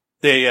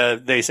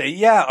they say,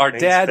 yeah, our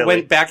dad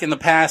went back in the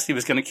past. He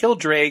was going to kill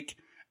Drake,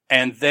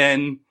 and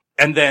then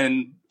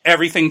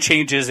everything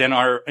changes in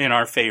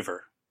our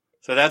favor.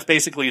 So that's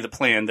basically the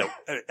plan. That,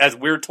 as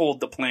we're told,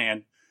 the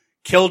plan: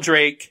 kill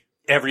Drake,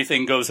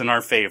 everything goes in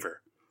our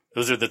favor.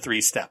 Those are the 3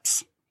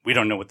 steps. We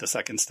don't know what the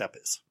second step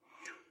is.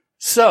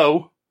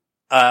 So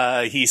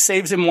he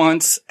saves him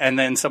once, and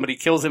then somebody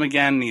kills him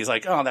again. And he's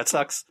like, "Oh, that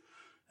sucks."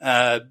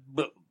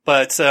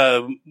 But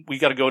we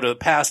got to go to the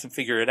past and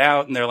figure it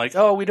out. And they're like,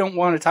 "Oh, we don't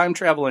want to time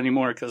travel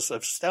anymore because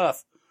of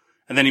stuff."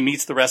 And then he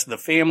meets the rest of the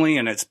family,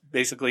 and it's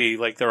basically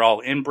like they're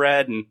all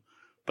inbred,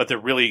 but they're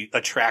really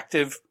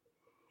attractive.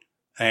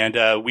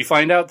 And we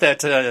find out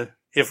that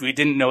if we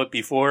didn't know it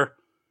before,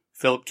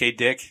 Philip K.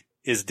 Dick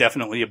is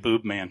definitely a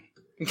boob man.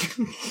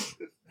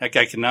 That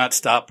guy cannot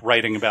stop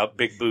writing about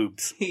big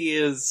boobs. He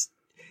is.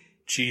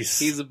 Jeez.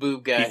 He's a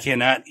boob guy.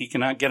 He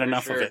cannot get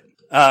enough of it.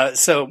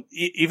 So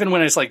even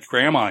when it's like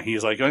grandma,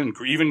 he's like,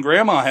 even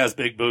grandma has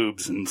big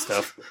boobs and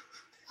stuff.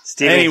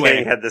 Stephen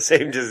King had the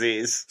same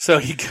disease. So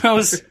he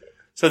goes,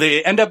 so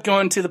they end up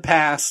going to the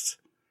past,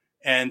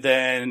 and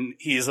then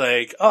he's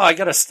like, oh, I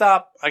gotta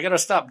stop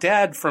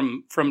dad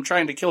from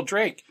trying to kill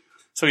Drake.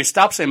 So he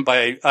stops him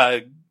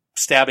by,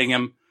 stabbing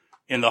him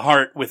in the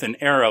heart with an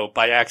arrow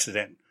by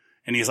accident.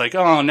 And he's like,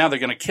 oh, now they're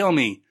gonna kill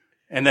me.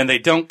 And then they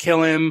don't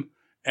kill him.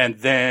 And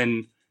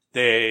then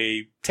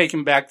they take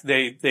him back.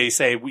 They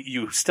say,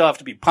 you still have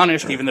to be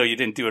punished even though you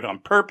didn't do it on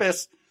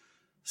purpose.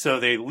 So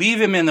they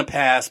leave him in the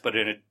past, but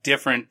in a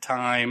different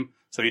time,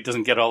 so he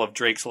doesn't get all of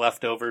Drake's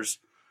leftovers.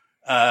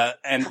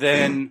 And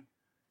then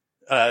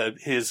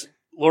his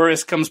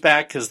Loris comes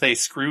back because they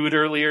screwed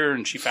earlier,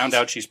 and she found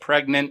out she's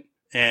pregnant.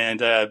 And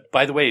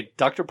by the way,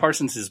 Dr.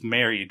 Parsons is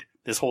married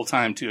this whole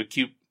time to a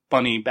cute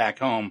bunny back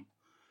home,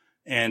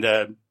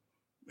 and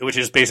which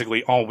is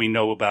basically all we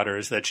know about her,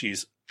 is that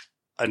she's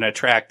an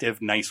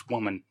attractive, nice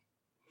woman,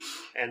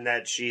 and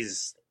that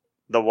she's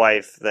the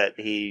wife that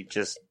he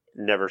just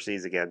never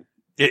sees again.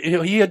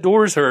 He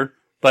adores her,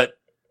 but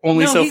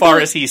only so far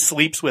as he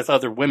sleeps with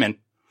other women.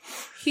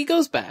 He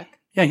goes back.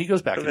 Yeah, he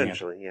goes back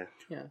eventually.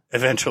 Yeah.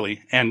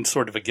 Eventually, and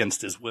sort of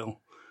against his will.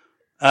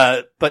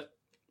 But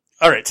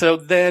all right, so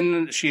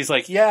then she's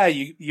like, "Yeah,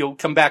 you'll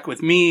come back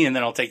with me, and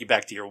then I'll take you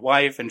back to your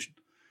wife." And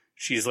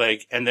she's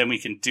like, "And then we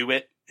can do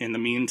it in the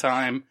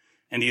meantime."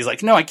 And he's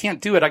like, "No, I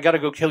can't do it. I got to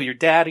go kill your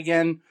dad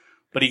again."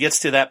 But he gets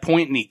to that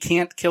point, and he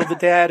can't kill the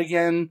dad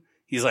again.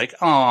 He's like,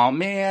 "Oh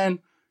man,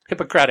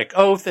 Hippocratic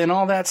oath and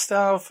all that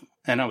stuff.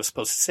 And I was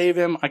supposed to save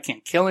him. I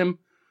can't kill him."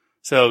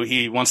 So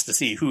he wants to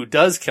see who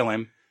does kill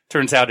him.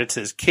 Turns out it's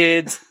his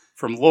kids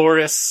from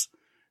Loris.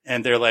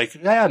 And they're like,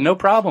 "Yeah, no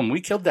problem.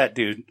 We killed that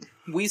dude.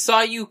 We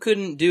saw you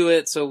couldn't do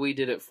it, so we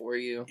did it for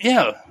you."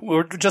 Yeah,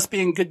 we're just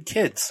being good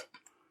kids."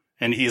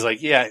 And he's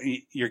like, "Yeah,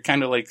 you're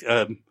kind of like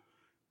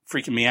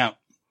freaking me out."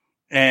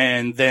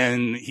 And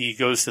then he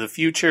goes to the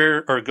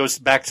future, or goes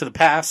back to the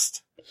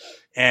past,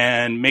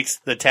 and makes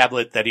the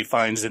tablet that he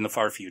finds in the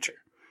far future.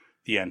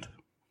 The end.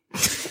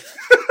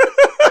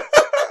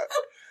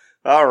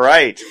 All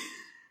right.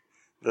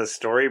 The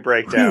story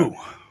breakdown. Whew.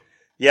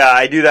 Yeah,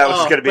 I knew that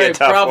was going to be a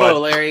tough bravo,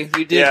 one. Larry.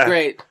 You did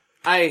great.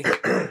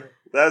 That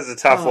was a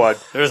tough one.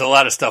 There's a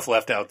lot of stuff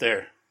left out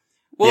there.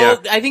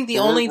 Well, I think the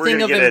only We're thing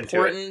gonna of get into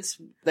importance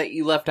that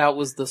you left out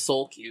was the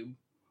Soul Cube.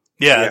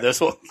 Yeah, this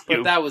whole But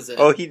cube. that was it.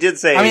 Oh, he did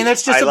say, I mean,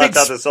 that's just I a left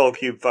big out the soul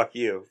cube, fuck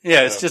you.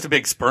 Yeah, it's just a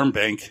big sperm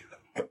bank.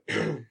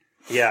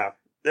 Yeah.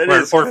 That Or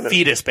is kind of-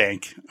 fetus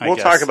bank, I We'll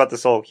guess. talk about the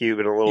soul cube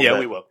in a little bit. Yeah,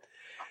 we will.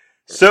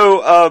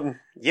 So,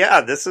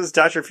 this is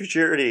Dr.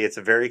 Futurity. It's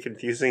a very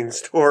confusing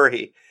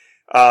story.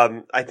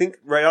 I think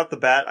right off the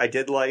bat, I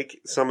did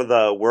like some of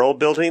the world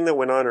building that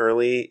went on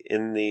early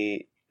in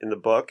the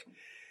book.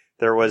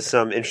 There was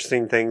some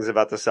interesting things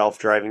about the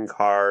self-driving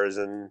cars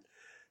and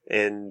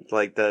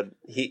like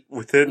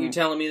You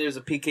telling me there's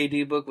a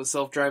PKD book with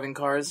self-driving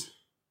cars?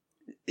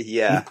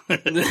 Yeah,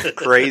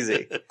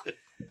 crazy.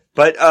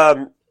 But,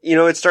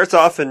 it starts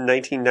off in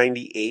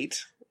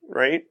 1998,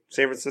 right?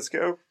 San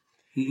Francisco.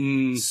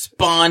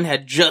 Spawn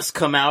had just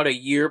come out a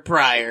year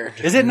prior.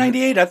 Is it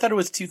 98? I thought it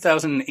was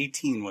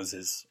 2018 was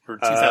his, or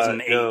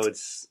 2008. No,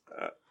 it's,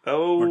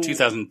 or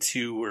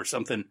 2002 or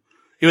something.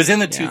 It was in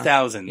the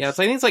 2000s. Yeah,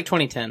 so I think it's like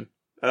 2010.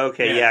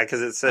 Okay, yeah,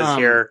 because it says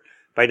here,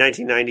 by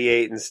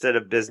 1998, instead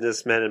of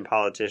businessmen and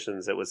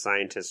politicians, it was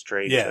scientists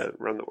trained to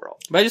run the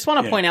world. But I just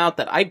want to point out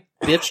that I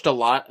bitched a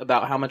lot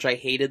about how much I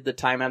hated the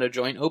Time Out of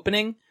Joint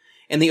opening,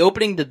 and the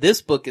opening to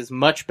this book is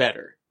much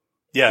better.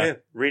 Yeah,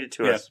 read it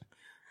to us.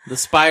 The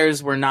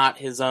spires were not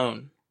his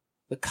own.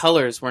 The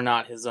colors were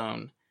not his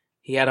own.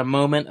 He had a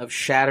moment of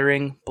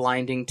shattering,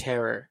 blinding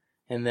terror,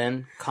 and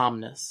then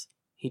calmness.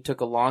 He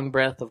took a long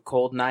breath of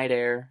cold night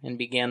air and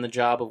began the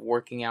job of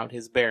working out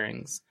his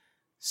bearings.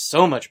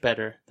 So much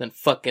better than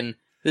fucking...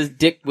 This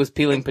dick was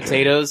peeling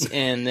potatoes,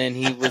 and then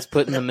he was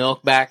putting the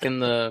milk back in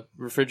the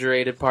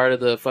refrigerated part of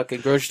the fucking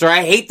grocery store.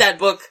 I hate that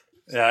book!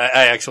 Yeah,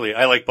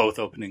 I like both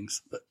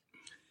openings. But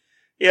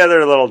Yeah,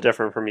 they're a little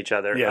different from each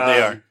other. yeah,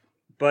 they are.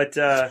 But,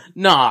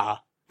 Nah,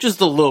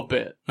 just a little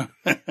bit.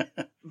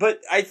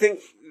 but I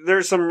think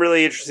there's some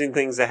really interesting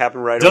things that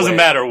happen right away. Doesn't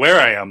matter where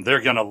I am,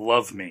 they're gonna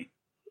love me.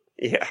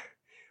 Yeah.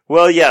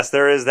 Well, yes,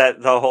 there is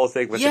the whole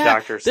thing with the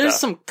doctor stuff. There's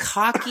some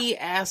cocky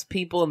ass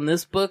people in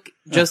this book,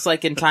 just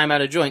like in Time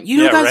Out of Joint. You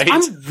know, guys, right?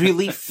 I'm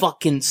really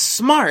fucking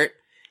smart,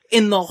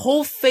 and the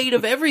whole fate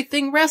of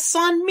everything rests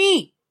on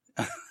me.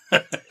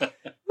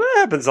 That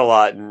happens a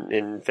lot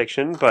in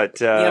fiction, but...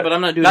 yeah, but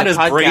I'm not doing not a as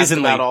podcast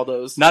brazenly about all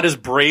those. Not as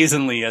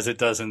brazenly as it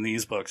does in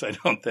these books, I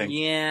don't think.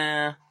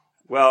 Yeah.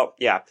 Well,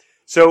 yeah.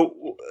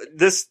 So,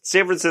 this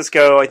San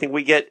Francisco, I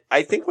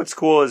think what's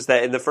cool is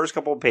that in the first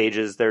couple of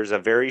pages, there's a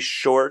very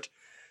short,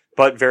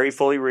 but very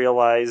fully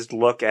realized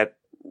look at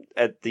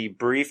the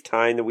brief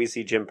time that we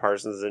see Jim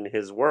Parsons in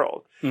his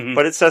world. Mm-hmm.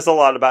 But it says a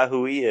lot about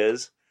who he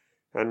is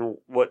and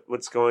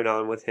what's going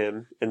on with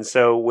him. And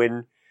so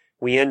when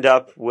we end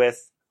up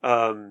with,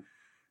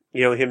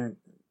 him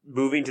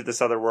moving to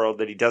this other world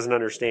that he doesn't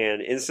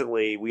understand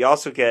instantly, we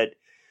also get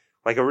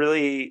like a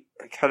really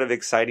kind of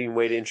exciting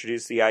way to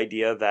introduce the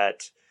idea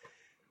that,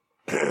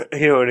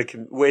 in a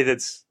way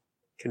that's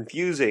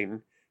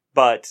confusing,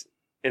 but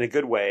in a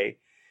good way,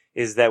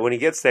 is that when he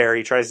gets there,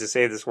 he tries to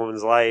save this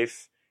woman's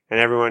life, and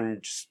everyone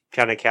just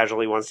kind of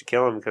casually wants to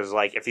kill him because,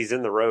 like, if he's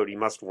in the road, he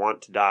must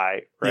want to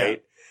die,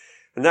 right?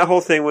 Yeah. And that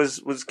whole thing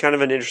was kind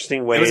of an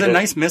interesting way. It was a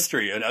nice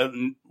mystery,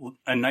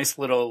 a nice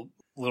little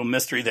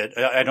mystery that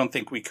I don't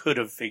think we could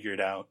have figured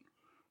out.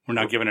 we're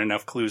not given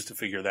enough clues to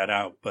figure that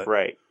out. But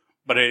Right.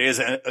 but it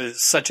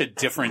is such a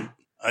different,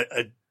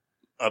 a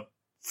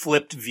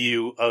flipped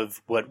view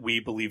of what we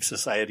believe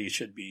society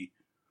should be.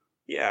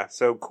 Yeah,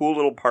 so cool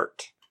little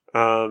part.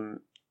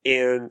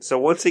 And so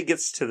once he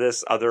gets to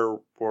this other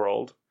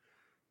world,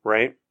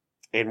 right,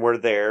 and we're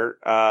there,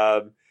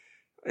 I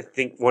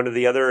think one of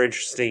the other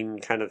interesting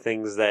kind of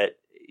things that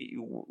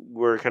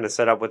we're kind of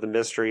set up with a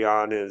mystery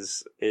on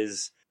is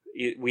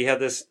we have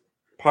this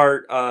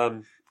part,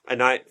 and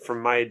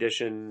from my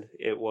edition,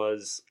 it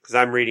was, because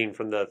I'm reading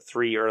from the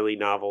 3 early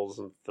novels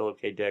of Philip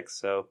K. Dick,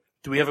 so.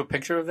 Do we have a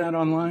picture of that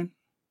online?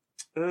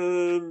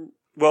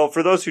 Well,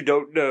 for those who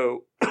don't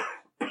know,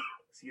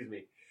 excuse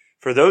me,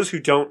 for those who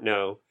don't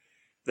know,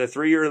 the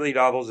 3 early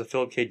novels of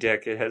Philip K.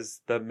 Dick, it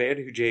has The Man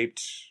Who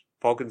Japed,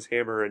 Vulcan's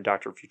Hammer, and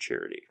Dr.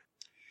 Futurity.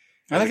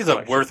 I think it's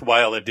a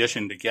worthwhile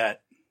addition to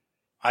get.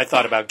 I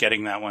thought about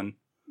getting that one.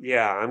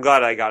 Yeah, I'm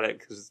glad I got it,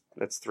 because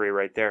that's 3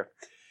 right there.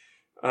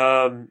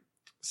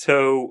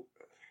 So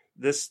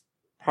this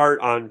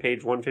part on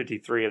page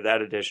 153 of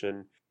that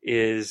edition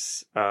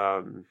is,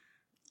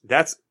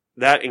 that's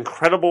that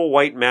incredible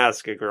white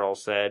mask, a girl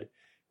said.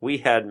 We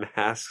had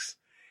masks.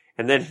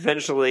 And then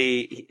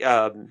eventually,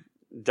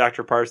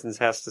 Dr. Parsons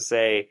has to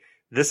say,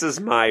 this is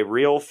my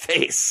real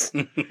face.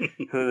 And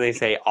then they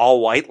say,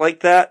 all white like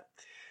that?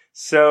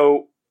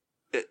 So,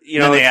 and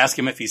then they ask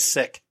him if he's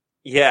sick.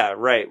 Yeah,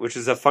 right. Which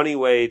is a funny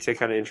way to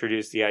kind of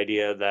introduce the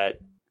idea that,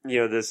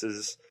 this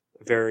is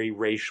a very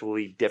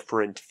racially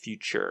different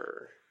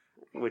future.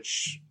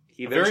 Which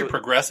he very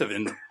progressive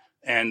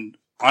and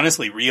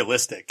honestly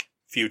realistic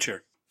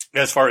future.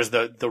 As far as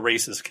the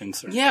race is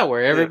concerned. Yeah,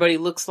 where everybody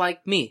looks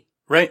like me.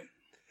 Right.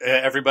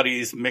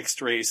 Everybody's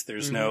mixed race. There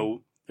is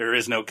no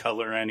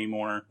color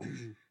anymore.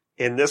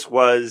 And this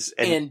was...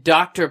 And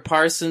Dr.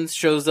 Parsons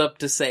shows up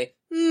to say,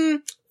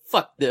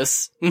 fuck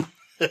this.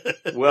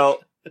 Well,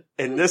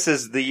 and this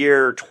is the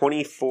year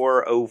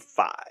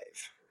 2405,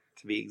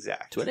 to be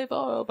exact.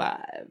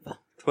 2405.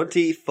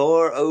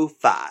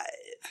 2405.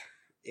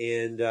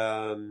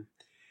 And,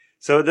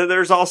 so then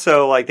there's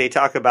also, they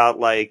talk about,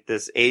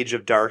 this Age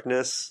of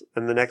Darkness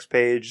in the next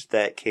page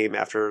that came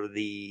after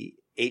the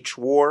H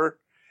War,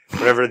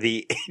 whatever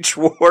the H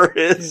War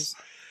is.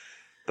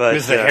 But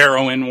it's the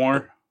heroin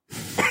war.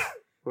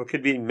 Well, it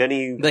could be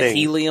many The things.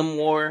 helium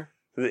war.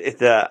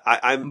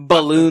 I'm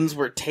Balloons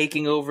were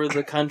taking over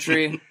the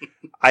country.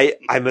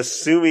 I'm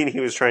assuming he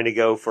was trying to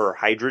go for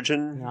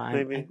hydrogen,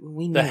 maybe?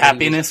 The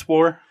happiness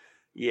war?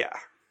 Yeah.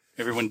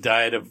 Everyone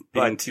died of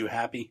being too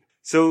happy.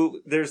 So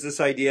there's this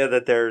idea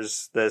that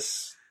there's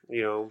this,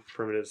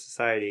 primitive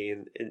society,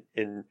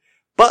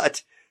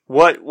 but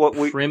what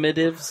we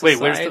primitive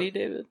society,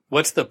 David?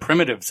 What's the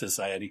primitive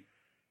society?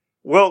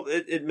 Well,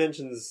 it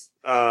mentions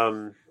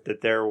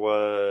that there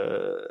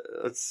was.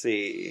 Let's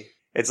see.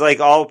 It's like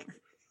all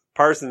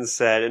Parsons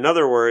said. In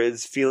other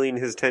words, feeling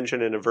his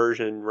tension and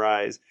aversion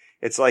rise.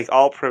 It's like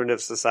all primitive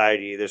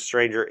society. The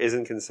stranger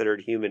isn't considered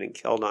human and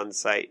killed on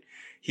sight.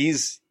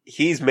 He's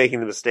making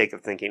the mistake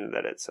of thinking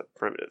that it's a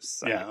primitive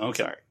society. Yeah,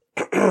 okay.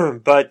 Sorry.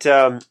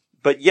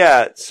 But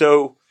yeah,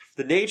 so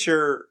the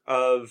nature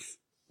of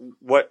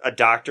what a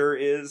doctor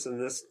is in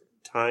this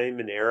time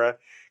and era,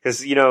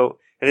 because, and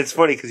it's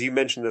funny because you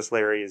mentioned this,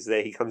 Larry, is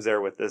that he comes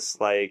there with this,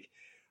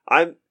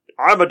 I'm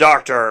a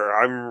doctor.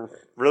 I'm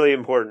really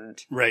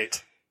important.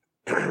 Right.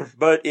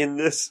 But in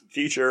this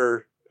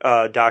future,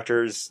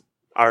 doctors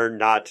are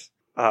not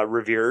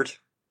revered.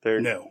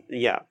 No.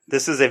 Yeah.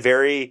 This is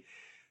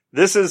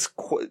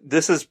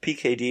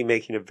PKD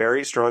making a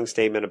very strong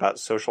statement about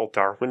social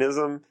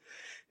Darwinism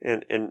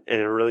in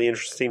a really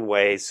interesting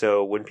way.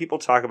 So when people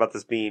talk about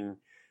this being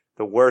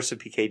the worst of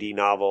PKD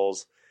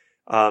novels,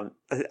 I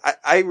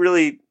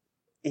really,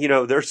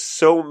 there's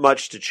so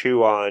much to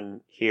chew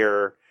on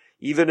here.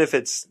 Even if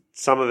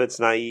some of it's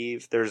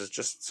naive, there's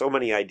just so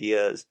many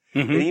ideas.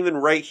 Mm-hmm. And even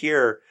right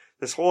here,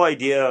 this whole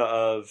idea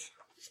of,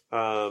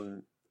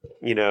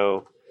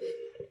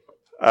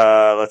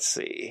 let's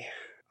see.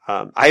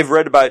 I have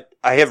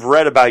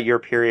read about your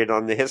period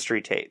on the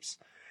history tapes.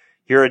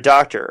 You're a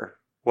doctor.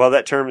 Well,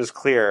 that term is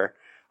clear.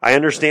 I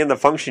understand the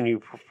function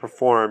you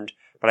performed,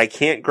 but I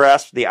can't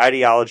grasp the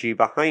ideology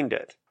behind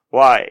it.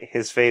 Why?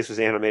 His face was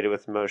animated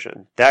with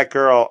emotion. That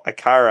girl,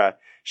 Akara,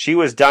 she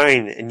was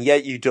dying, and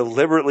yet you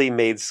deliberately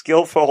made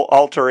skillful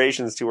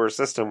alterations to her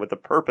system with the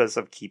purpose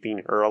of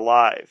keeping her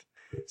alive.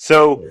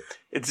 So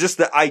it's just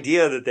the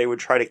idea that they would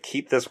try to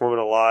keep this woman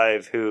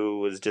alive who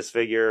was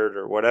disfigured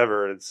or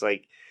whatever. It's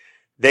like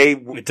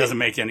it doesn't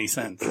make any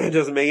sense. It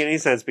doesn't make any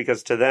sense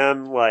because to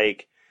them,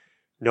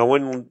 no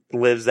one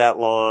lives that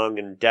long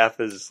and death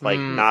is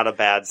not a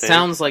bad thing.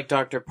 Sounds like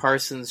Dr.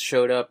 Parsons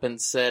showed up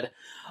and said,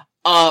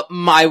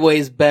 my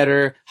way's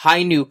better.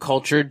 Hi, new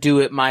culture. Do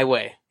it my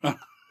way.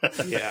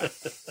 Yeah,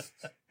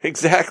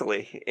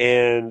 exactly.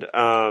 And,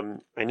 I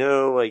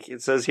know,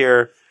 it says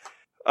here,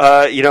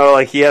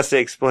 he has to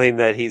explain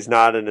that he's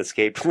not an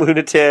escaped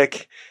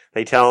lunatic.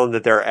 They tell him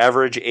that their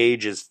average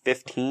age is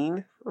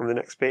 15 on the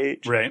next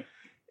page. Right.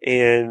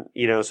 And,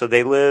 so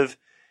they live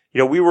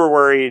we were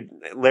worried,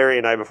 Larry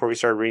and I, before we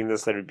started reading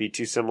this, that it would be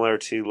too similar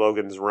to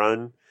Logan's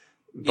Run.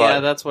 But, Yeah,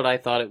 that's what I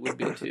thought it would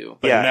be too.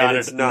 But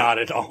yeah, not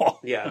at all.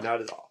 Yeah,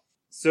 not at all.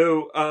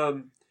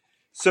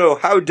 So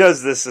how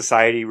does this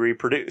society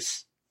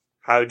reproduce?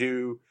 How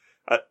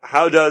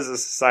does a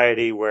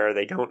society where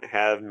they don't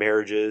have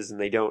marriages and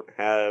they don't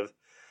have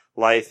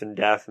life and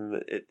death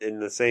in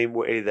the same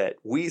way that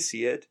we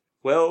see it?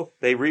 Well,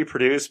 they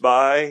reproduce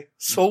by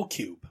Soul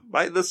Cube.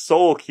 By the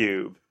Soul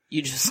Cube.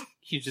 You just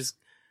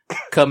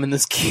come in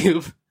this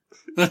cube.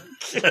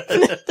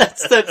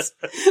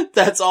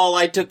 That's all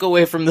I took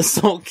away from the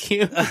Soul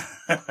Cube.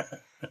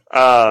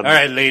 All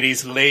right,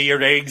 ladies, lay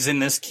your eggs in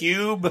this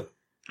cube.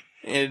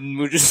 And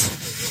we're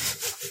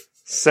just...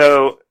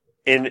 So,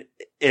 in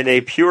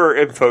a pure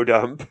info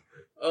dump...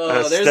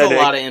 there's a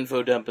lot of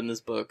info dump in this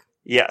book.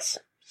 Yes.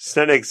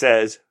 Stennig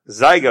says,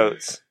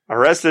 zygotes,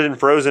 arrested and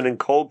frozen in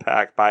cold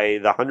pack by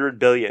the 100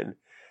 billion.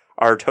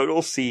 Our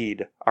total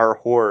seed, our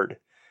horde.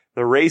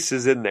 The race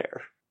is in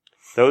there.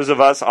 Those of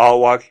us all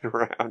walking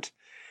around.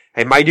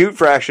 A minute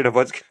fraction of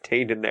what's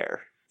contained in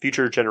there.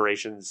 Future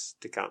generations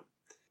to come.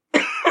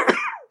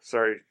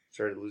 Sorry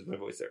to lose my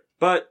voice there.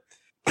 But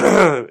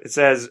it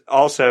says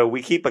also,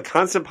 we keep a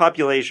constant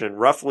population,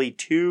 roughly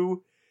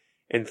 2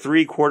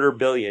 3/4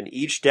 billion.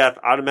 Each death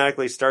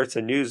automatically starts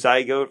a new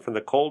zygote from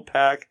the cold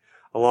pack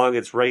along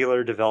its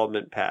regular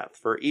development path.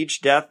 For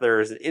each death, there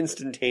is an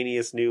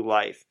instantaneous new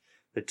life.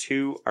 The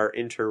two are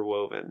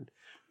interwoven.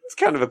 It's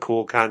kind of a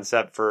cool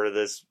concept for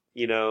this,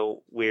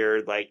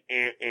 weird, like,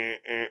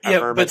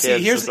 affirmative but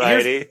see,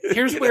 society.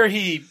 Here's where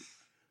he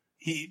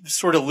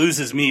sort of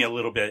loses me a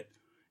little bit,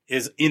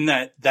 is in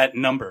that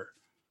number.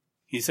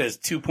 He says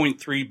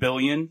 2.3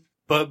 billion,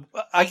 but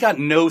I got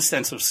no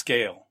sense of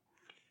scale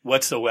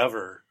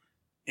whatsoever.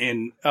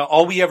 In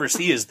all we ever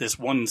see is this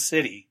one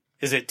city.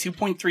 Is it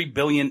 2.3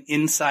 billion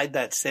inside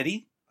that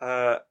city?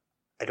 I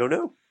don't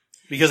know.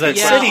 Because that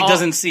city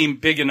doesn't seem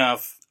big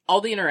enough.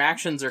 All the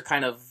interactions are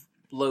kind of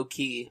low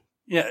key.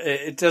 Yeah,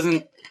 it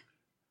doesn't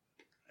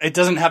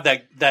have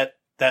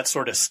that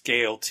sort of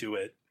scale to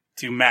it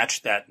to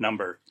match that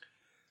number.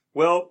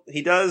 Well,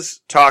 he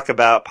does talk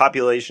about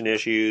population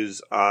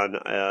issues on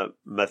a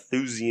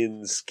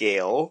Malthusian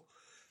scale.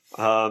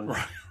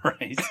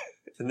 Right.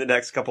 In the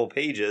next couple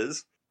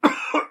pages.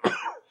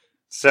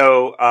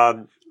 So,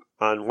 on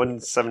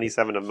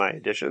 177 of my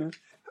edition,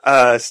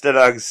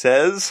 Stedog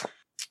says,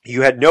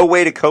 you had no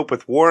way to cope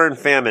with war and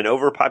famine,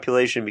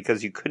 overpopulation,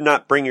 because you could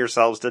not bring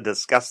yourselves to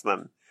discuss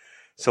them.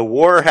 So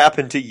war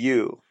happened to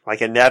you, like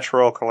a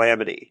natural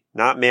calamity,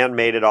 not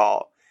man-made at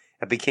all.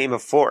 It became a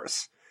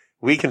force.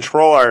 We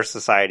control our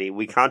society.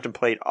 We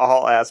contemplate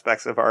all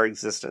aspects of our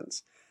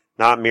existence,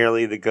 not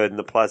merely the good and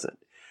the pleasant.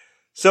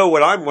 So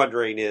what I'm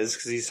wondering is,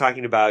 because he's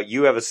talking about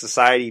you have a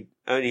society,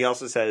 and he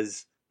also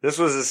says, this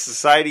was a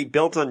society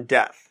built on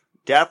death.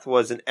 Death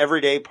was an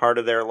everyday part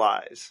of their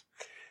lives.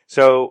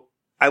 So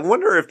I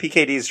wonder if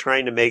PKD is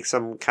trying to make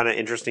some kind of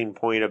interesting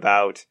point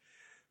about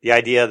the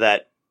idea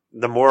that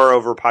the more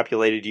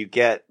overpopulated you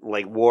get,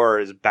 like, war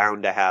is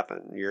bound to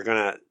happen. You're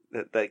gonna,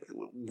 like,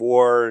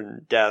 war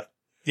and death.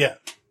 Yeah.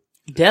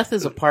 Death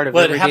is a part of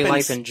everyday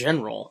life in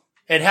general.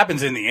 It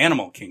happens in the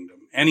animal kingdom.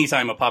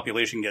 Anytime a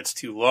population gets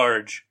too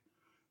large,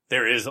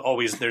 there's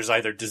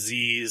either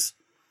disease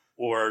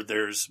or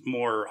there's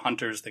more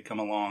hunters that come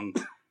along.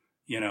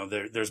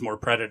 There's more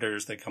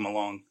predators that come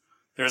along.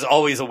 There's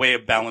always a way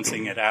of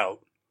balancing it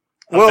out.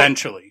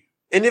 Eventually.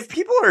 And if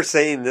people are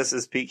saying this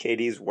is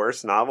PKD's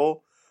worst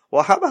novel,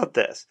 well, how about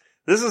this?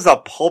 This is a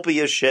pulpy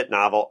as shit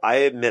novel. I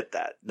admit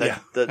that.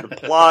 The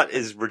plot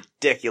is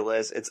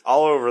ridiculous. It's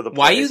all over the place.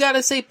 Why you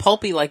gotta say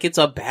pulpy like it's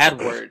a bad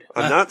word?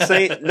 I'm not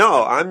saying...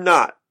 No, I'm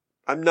not.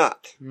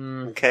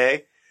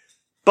 Okay?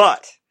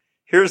 But,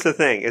 here's the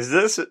thing.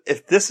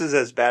 If this is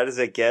as bad as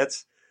it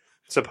gets,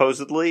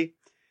 supposedly,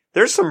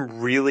 there's some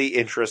really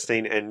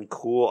interesting and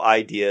cool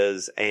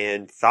ideas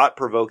and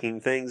thought-provoking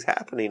things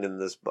happening in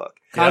this book.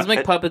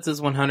 Cosmic Puppets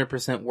is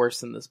 100% worse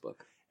than this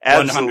book.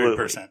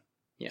 Absolutely. 100%.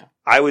 Yeah.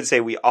 I would say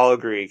we all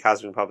agree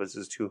Cosmic Puppets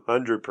is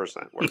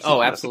 200% worse.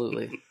 Oh,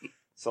 absolutely.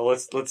 So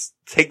let's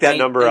take that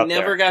number up there. I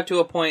never got to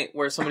a point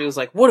where somebody was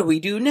like, what do we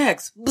do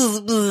next?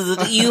 Bzz,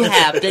 bzz, you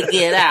have to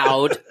get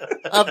out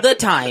of the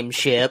time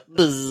ship.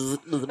 Bzz,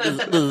 bzz,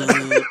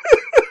 bzz,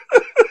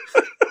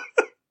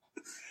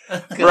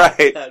 bzz.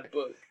 Right.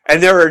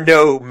 And there are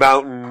no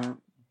mountain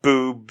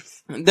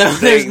boobs. No,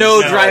 there's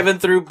no driving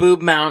through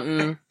Boob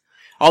Mountain.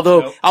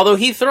 Although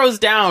he throws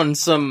down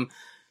some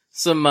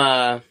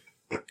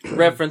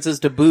references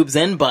to boobs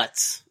and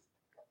butts.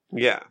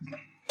 Yeah.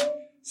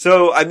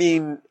 So, I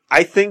mean,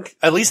 I think...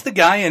 At least the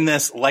guy in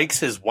this likes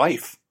his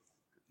wife.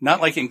 Not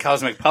like in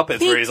Cosmic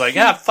Puppets where he's like,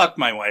 fuck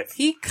my wife.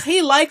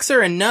 He likes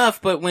her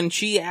enough, but when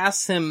she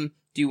asks him,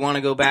 do you want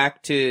to go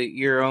back to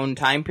your own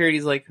time period?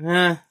 He's like,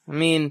 I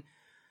mean...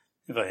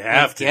 If I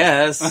have to.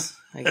 Yes.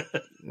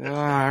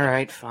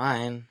 Alright,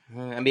 fine.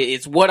 I mean,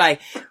 it's what I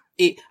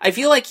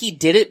feel like he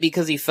did it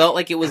because he felt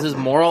like it was his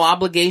moral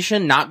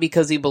obligation, not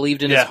because he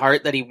believed in his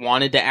heart that he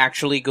wanted to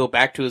actually go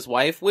back to his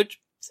wife, which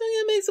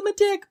makes him a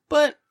dick,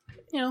 but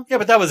Yeah. Yeah,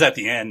 but that was at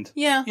the end.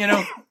 Yeah. You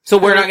know? So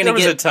we're not going There to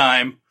was get a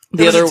time. the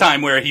There was other- a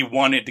time where he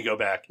wanted to go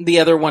back. the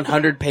other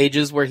 100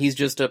 pages where he's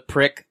just a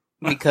prick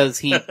because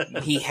he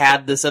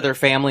had this other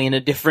family in a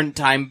different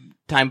time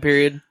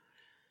period.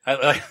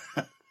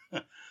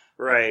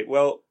 Right.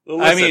 Well, I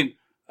listen. mean,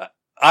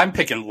 I'm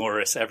picking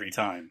Loris every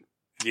time,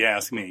 if you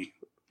ask me.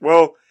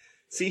 Well,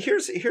 see,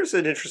 here's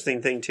an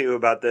interesting thing too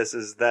about this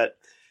is that,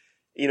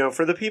 you know,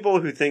 for the people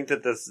who think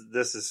that this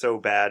is so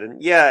bad,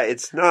 and yeah,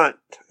 it's not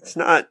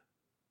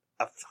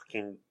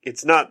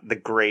the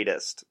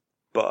greatest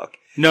book.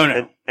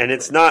 No. And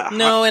it's not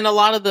No, and a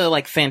lot of the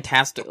like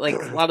fantastic, like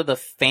a lot of the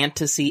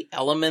fantasy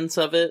elements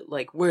of it,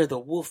 like we're the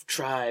wolf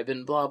tribe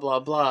and blah blah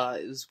blah,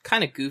 is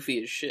kind of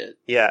goofy as shit.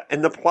 Yeah,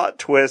 and the plot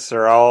twists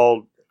are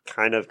all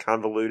kind of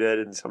convoluted,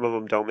 and some of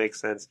them don't make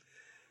sense.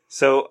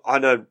 So,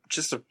 on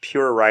just a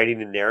pure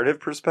writing and narrative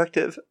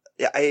perspective,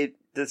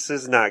 this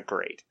is not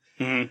great.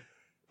 Mm-hmm.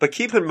 But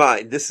keep in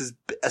mind, this is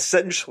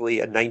essentially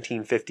a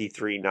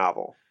 1953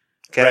 novel.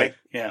 Okay, Right,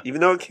 yeah.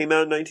 Even though it came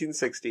out in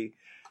 1960,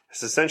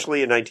 it's essentially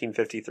a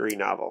 1953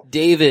 novel.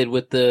 David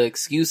with the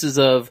excuses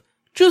of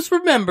just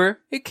remember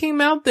it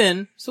came out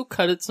then, so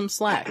cut it some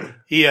slack.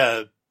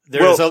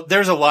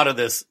 There's a lot of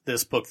this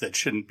book that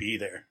shouldn't be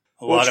there.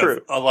 A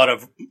lot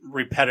of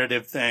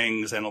repetitive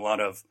things and a lot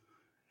of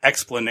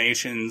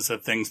explanations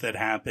of things that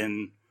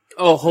happen.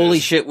 Oh, holy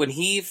shit! When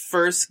he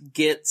first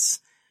gets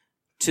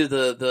to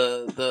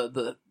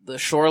the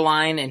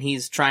shoreline and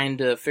he's trying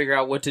to figure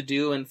out what to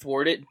do and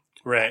thwart it,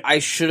 Right. I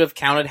should have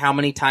counted how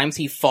many times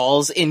he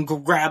falls and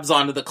grabs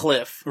onto the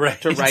cliff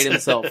to right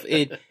himself.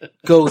 It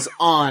goes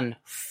on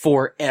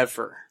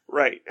forever.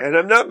 Right, and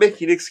I'm not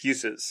making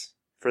excuses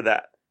for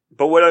that.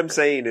 But what I'm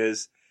saying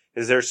is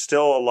there's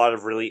still a lot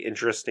of really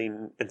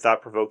interesting and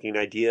thought-provoking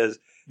ideas.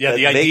 Yeah,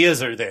 the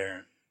ideas are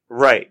there.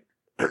 Right.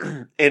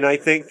 And I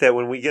think that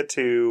when we get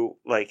to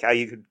like how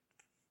you could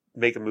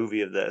make a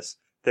movie of this,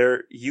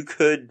 you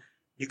could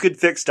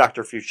fix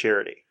Dr.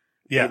 Futurity.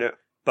 Yeah. You know?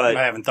 But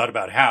I haven't thought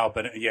about how,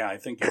 but yeah, I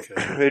think you could.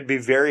 It'd be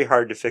very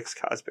hard to fix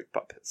cosmic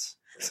puppets.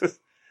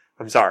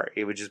 I'm sorry,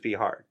 it would just be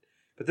hard.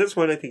 But this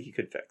one I think you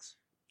could fix.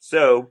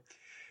 So,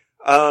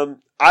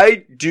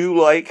 I do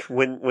like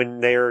when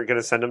they're going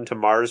to send him to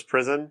Mars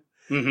prison,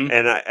 Mm-hmm.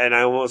 and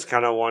I almost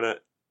kind of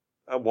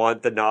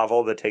want the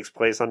novel that takes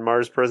place on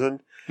Mars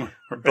prison,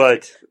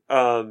 Right.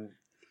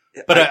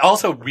 but I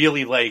also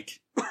really like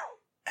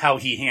how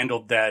he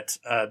handled that,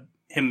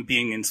 him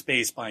being in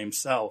space by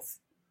himself.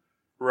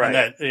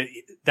 right, And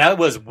that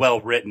was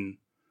well written.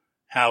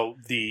 How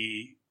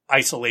the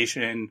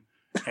isolation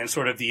and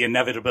sort of the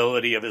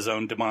inevitability of his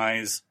own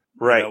demise,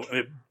 right. you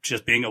know,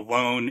 just being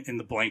alone in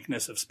the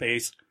blankness of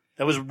space.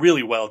 That was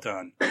really well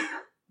done.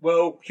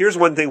 Well, here's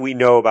one thing we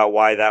know about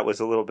why that was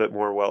a little bit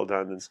more well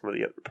done than some of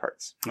the other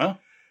parts. Well,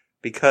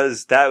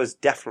 Because that was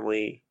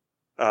definitely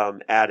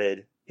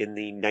added in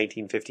the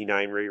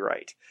 1959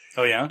 rewrite.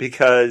 oh yeah,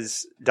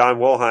 Because Don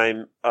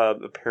Wollheim,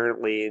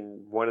 apparently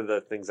in one of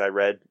the things I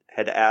read,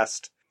 had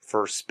asked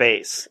for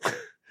space.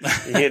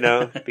 You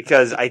know,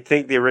 because I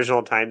think the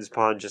original Time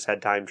Spawn just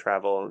had time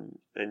travel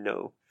and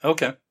no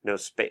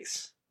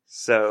space.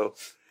 So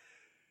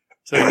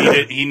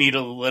he needed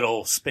a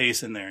little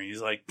space in there.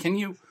 He's like, can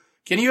you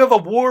have a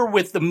war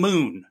with the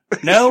moon?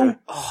 No?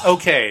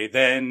 Okay,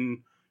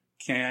 then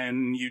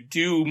can you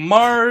do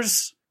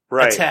Mars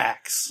right.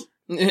 attacks?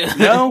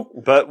 No?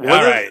 But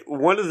Right.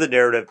 one of the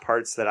narrative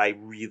parts that I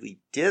really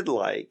did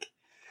like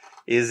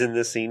is in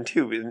this scene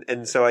too.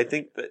 And so I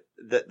think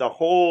that the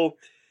whole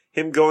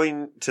him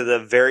going to the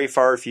very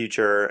far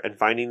future and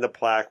finding the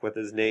plaque with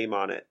his name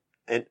on it,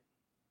 and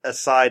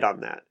aside on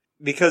that,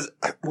 because,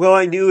 well,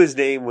 I knew his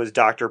name was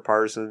Dr.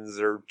 Parsons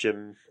or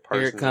Jim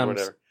Here it Parsons or comes.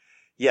 whatever.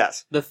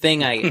 Yes. The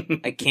thing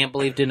I can't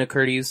believe didn't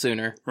occur to you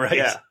sooner. Right.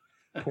 Yeah.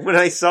 When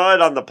I saw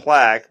it on the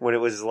plaque, when it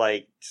was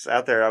like just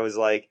out there, I was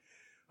like,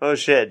 oh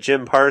shit,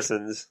 Jim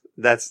Parsons.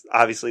 That's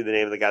obviously the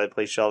name of the guy that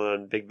plays Sheldon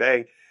on Big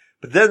Bang.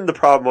 But then the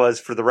problem was,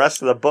 for the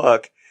rest of the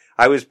book,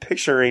 I was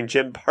picturing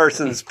Jim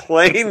Parsons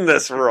playing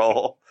this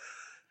role.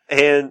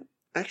 And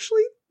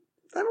actually,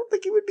 I don't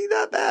think he would be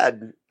that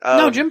bad.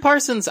 No, Jim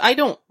Parsons, I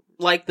don't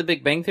like The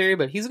Big Bang Theory,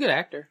 but he's a good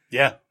actor.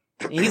 Yeah.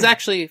 He's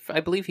actually,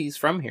 I believe he's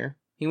from here.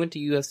 He went to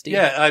USD.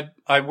 Yeah,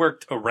 I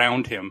worked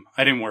around him.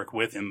 I didn't work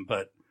with him,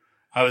 but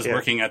I was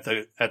working at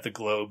the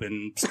Globe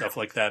and stuff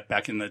like that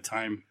back in the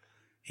time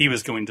he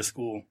was going to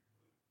school.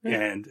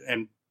 Yeah.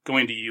 And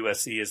going to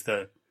USC is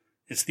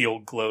it's the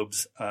old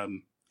Globe's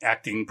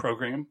acting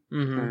program.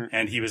 Mm-hmm.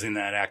 And he was in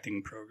that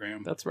acting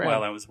program. That's right.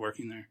 While I was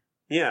working there.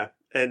 Yeah.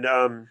 And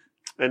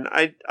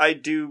I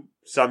do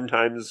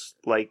sometimes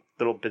like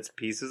little bits and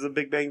pieces of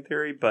Big Bang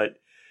Theory, but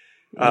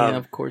Yeah,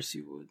 of course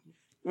you would.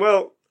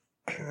 well,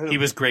 He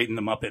was great in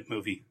the Muppet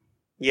movie.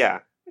 yeah,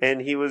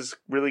 and he was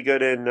really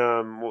good in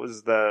what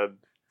was I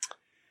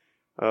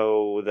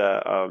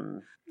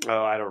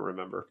don't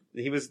remember.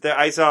 He was there.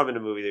 I saw him in a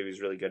movie that he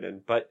was really good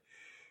in, but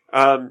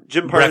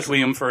Jim Parsons.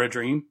 Requiem for a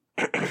Dream.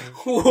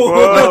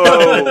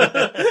 Whoa!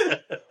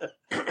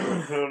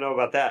 I don't know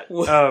about that.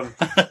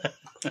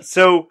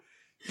 So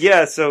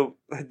Yeah, so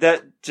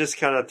that just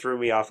kind of threw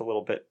me off a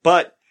little bit.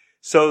 But,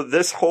 so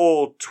this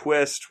whole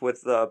twist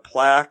with the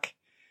plaque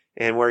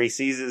and where he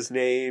sees his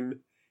name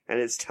and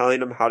it's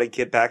telling him how to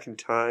get back in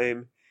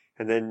time,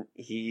 and then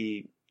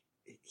he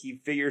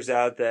figures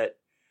out that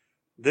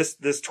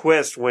this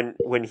twist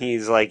when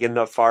he's like in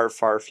the far,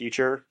 far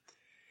future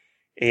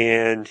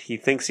and he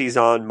thinks he's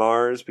on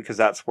Mars because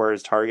that's where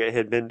his target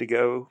had been to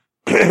go.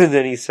 And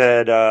then he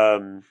said,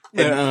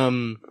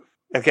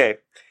 okay.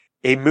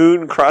 A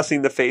moon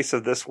crossing the face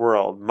of this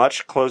world,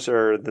 much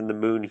closer than the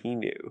moon he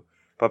knew,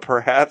 but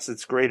perhaps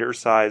its greater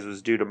size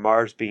was due to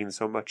Mars being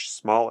so much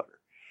smaller.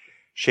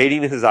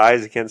 Shading his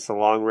eyes against the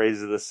long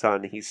rays of the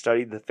sun, he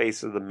studied the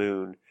face of the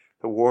moon,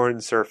 the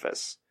worn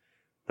surface.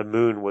 The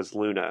moon was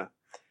Luna.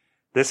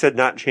 This had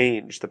not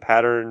changed. The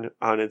pattern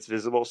on its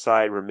visible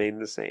side remained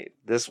the same.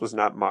 This was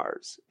not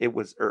Mars. It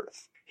was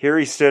Earth. Here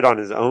he stood on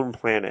his own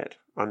planet,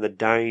 on the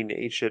dying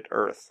ancient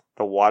Earth,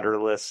 the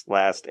waterless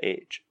last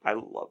age. I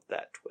love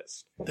that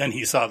twist. Then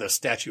he saw the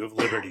Statue of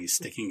Liberty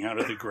sticking out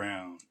of the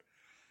ground.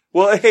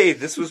 Well, hey,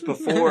 this was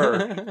before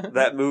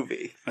that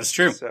movie. That's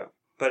true. So,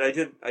 but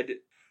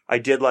I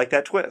did like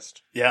that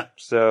twist. Yeah.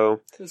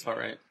 So It's all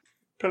right.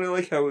 kind of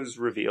like how it was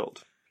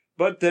revealed.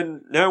 But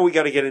then now we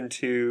got to get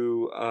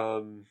into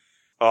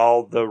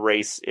all the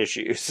race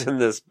issues in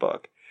this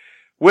book,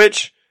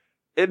 which,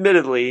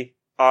 admittedly,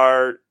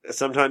 are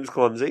sometimes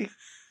clumsy.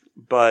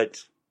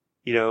 But,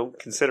 you know,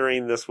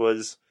 considering this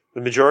was,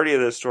 the majority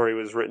of this story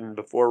was written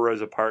before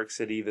Rosa Parks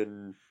had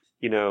even,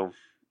 you know...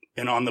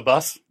 Been on the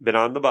bus? Been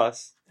on the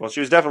bus. Well, she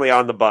was definitely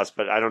on the bus,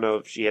 but I don't know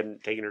if she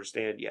hadn't taken her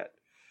stand yet.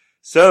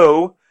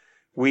 So,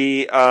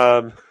 we...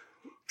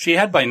 She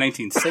had by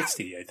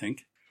 1960, I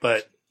think,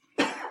 but...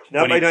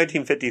 Not by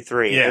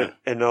 1953. Yeah.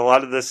 And a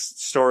lot of this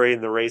story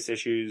and the race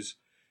issues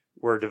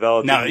were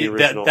developed in the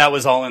original. That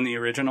was all in the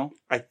original?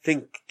 I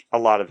think a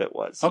lot of it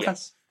was, okay.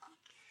 Yes.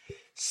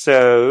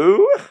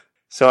 So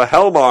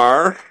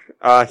Helmar,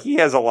 he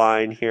has a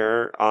line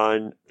here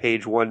on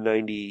page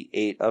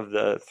 198 of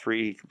the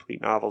 3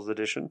 complete novels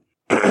edition.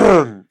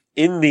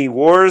 In the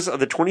wars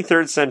of the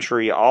 23rd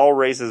century, all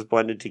races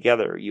blended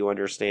together, you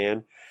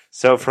understand.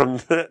 So from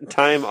that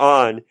time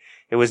on,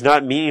 it was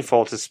not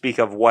meaningful to speak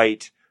of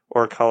white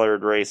or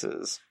colored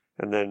races.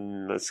 And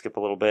then let's skip a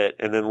little bit.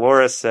 And then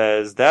Loris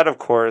says, that, of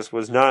course,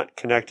 was not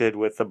connected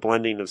with the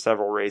blending of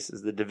several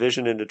races. The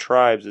division into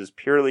tribes is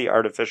purely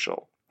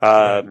artificial.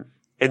 And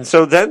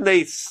so then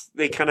they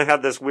kind of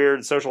have this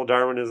weird social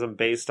Darwinism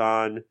based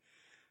on,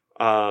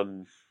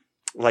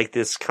 like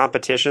this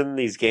competition,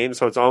 these games.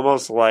 So it's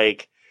almost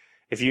like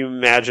if you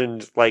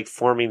imagined like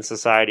forming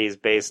societies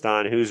based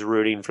on who's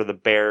rooting for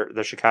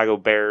the Chicago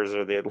Bears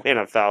or the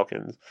Atlanta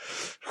Falcons,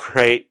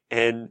 right?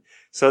 And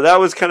so that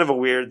was kind of a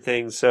weird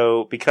thing.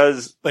 So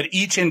but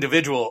each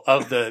individual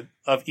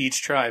of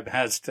each tribe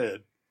has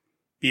to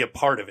be a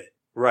part of it.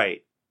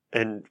 Right.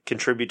 And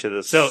contribute to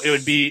this. So it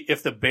would be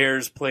if the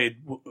Bears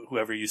played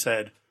whoever you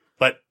said,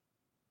 but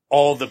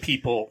all the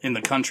people in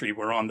the country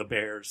were on the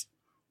Bears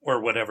or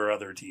whatever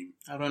other team.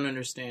 I don't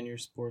understand your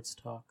sports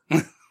talk.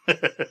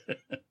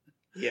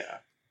 Yeah.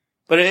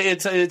 But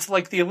it's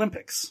like the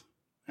Olympics.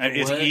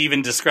 He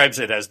even describes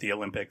it as the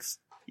Olympics.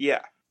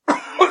 Yeah.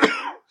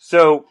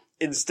 So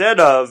instead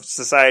of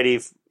society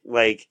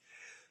like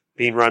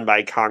being run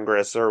by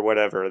Congress or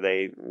whatever,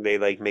 they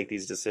like make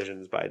these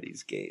decisions by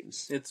these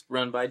games. It's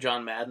run by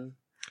John Madden.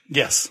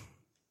 Yes.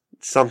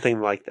 Something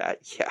like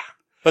that. Yeah.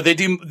 But they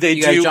do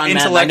John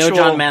intellectual. Madden. I know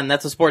John Madden.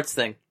 That's a sports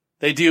thing.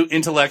 They do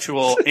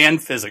intellectual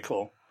and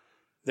physical.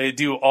 They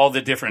do all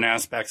the different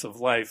aspects of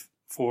life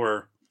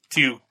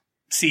to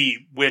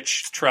see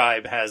which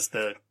tribe has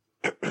the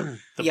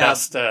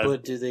best.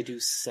 But do they do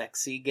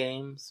sexy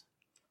games?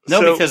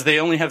 No, because they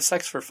only have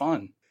sex for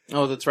fun.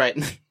 Oh, that's right.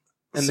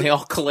 And they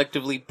all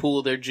collectively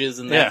pool their jizz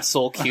in that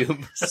soul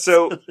cube.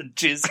 So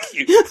jizz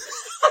cube.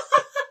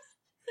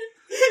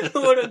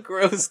 What a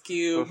gross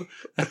cube.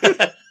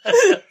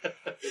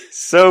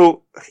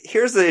 So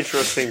here's the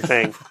interesting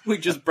thing. We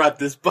just brought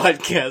this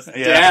podcast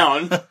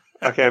down.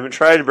 Okay, I'm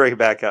trying to break it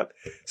back up.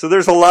 So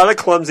there's a lot of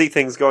clumsy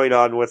things going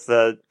on with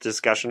the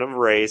discussion of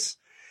race.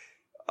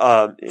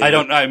 I'm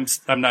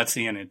not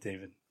seeing it,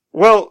 David.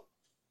 Well,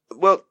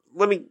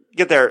 let me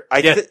get there.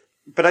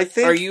 But I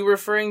think... Are you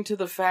referring to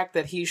the fact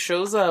that he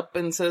shows up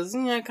and says,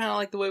 I kind of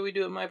like the way we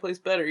do it in my place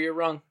better. You're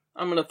wrong.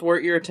 I'm going to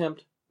thwart your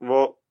attempt.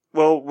 Well,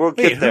 we'll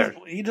get there.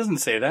 He doesn't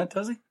say that,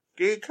 does he?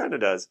 He kind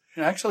of does.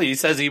 Actually, he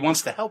says he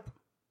wants to help.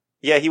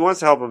 Yeah, he wants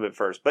to help him at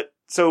first. But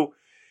so...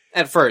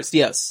 At first,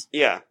 yes.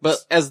 Yeah. But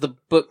as the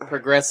book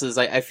progresses,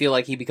 I feel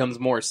like he becomes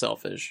more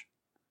selfish.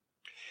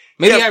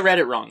 Maybe I read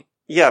it wrong.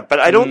 Yeah, but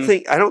I don't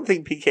think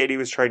PKD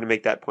was trying to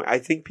make that point. I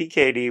think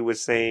PKD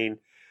was saying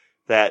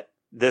that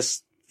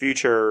this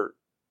future...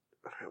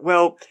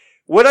 Well,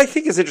 what I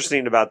think is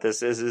interesting about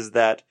this is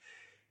that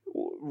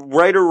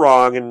right or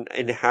wrong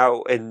and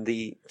how and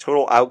the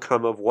total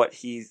outcome of what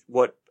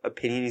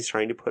opinion he's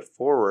trying to put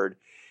forward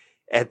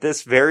at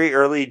this very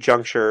early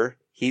juncture,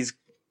 he's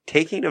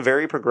taking a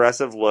very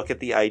progressive look at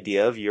the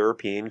idea of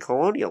European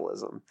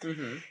colonialism.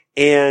 Mm-hmm.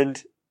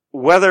 And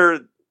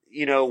whether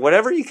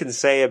whatever you can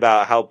say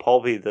about how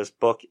pulpy this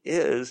book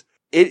is,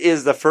 it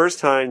is the first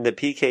time that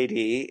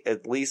PKD,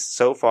 at least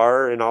so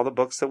far in all the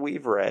books that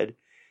we've read,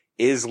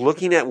 is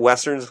looking at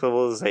Western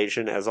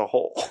civilization as a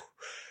whole.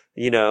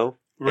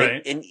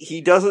 Right. And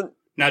he doesn't...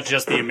 Not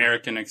just the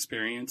American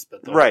experience,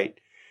 but the Right.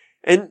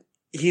 And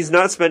he's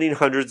not spending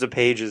hundreds of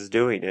pages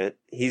doing it.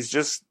 He's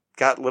just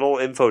got little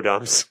info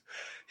dumps,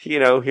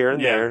 here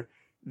and there,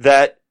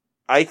 that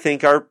I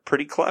think are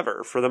pretty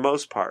clever for the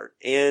most part.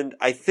 And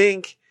I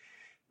think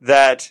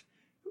that,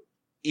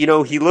 he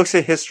looks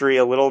at history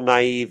a little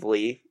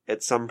naively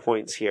at some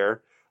points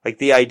here. Like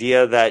the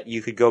idea that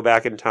you could go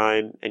back in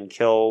time and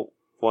kill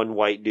one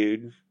white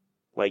dude,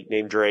 like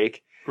named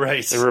Drake,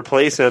 Right. and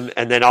replace him,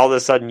 and then all of a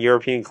sudden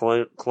European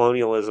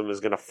colonialism is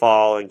going to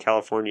fall and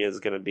California is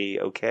going to be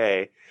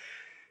okay,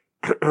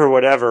 or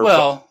whatever.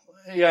 Well,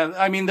 yeah,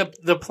 I mean,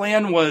 the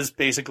plan was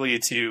basically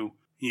to,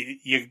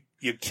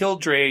 you kill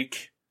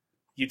Drake,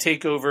 you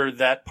take over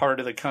that part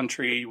of the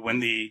country. When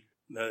the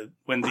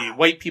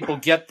white people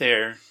get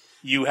there,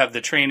 you have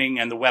the training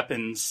and the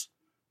weapons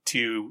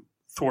to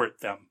thwart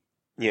them.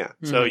 Yeah.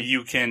 So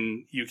you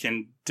can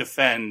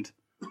defend,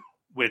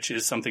 which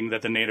is something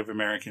that the Native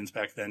Americans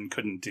back then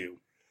couldn't do.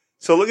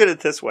 So look at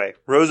it this way.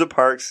 Rosa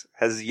Parks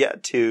has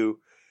yet to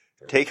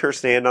take her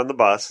stand on the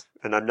bus,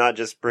 and I'm not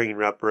just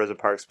bringing up Rosa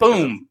Parks.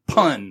 Boom!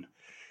 Pun.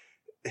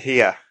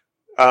 Yeah.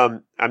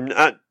 I'm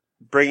not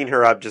bringing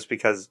her up just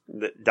because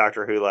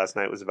Doctor Who last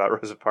night was about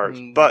Rosa Parks,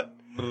 but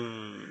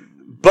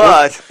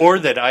Or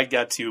that I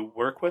got to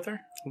work with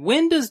her.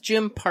 When does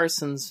Jim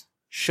Parsons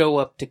show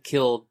up to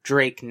kill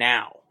Drake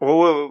now?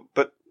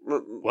 But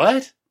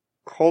What?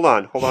 hold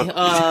on.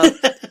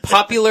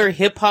 Popular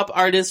hip hop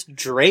artist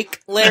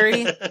Drake,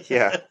 Larry?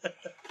 Yeah.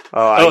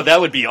 That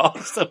would be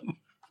awesome.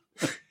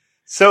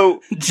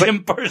 So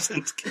Jim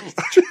Parsons kills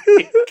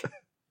Drake.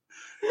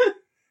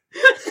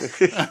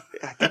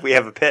 I think we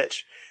have a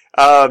pitch.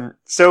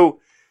 So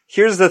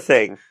here's the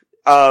thing.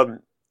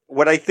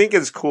 What I think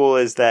is cool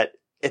is that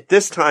at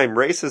this time,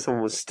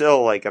 racism was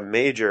still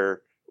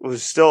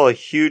was still a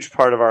huge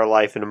part of our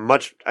life, and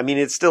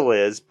it still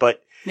is,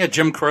 but Yeah,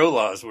 Jim Crow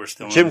laws were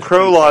still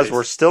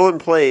in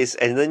place,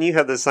 and then you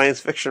have the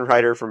science fiction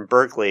writer from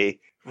Berkeley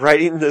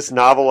writing this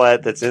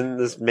novelette that's in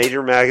this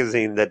major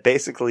magazine that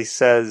basically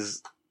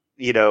says,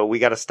 we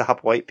got to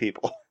stop white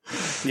people.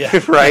 Yeah.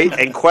 Right?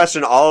 And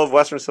question all of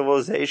Western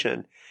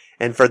civilization.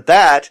 And for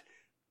that,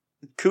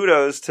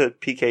 kudos to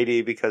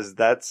PKD, because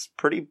that's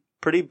pretty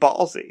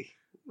ballsy.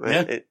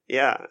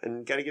 Yeah.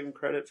 And gotta give him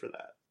credit for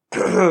that.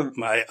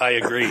 I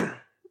agree.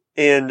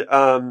 And,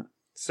 hold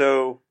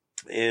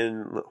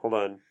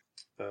on.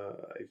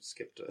 I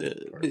skipped a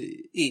part.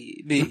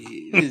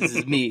 This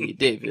is me,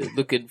 David,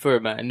 looking for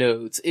my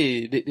notes.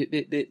 Okay.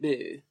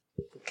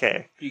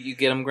 You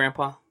get them,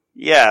 Grandpa?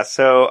 Yeah,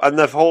 so on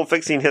the whole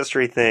fixing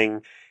history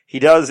thing, he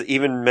does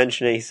even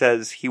mention it. He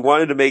says he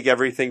wanted to make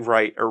everything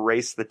right,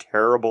 erase the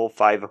terrible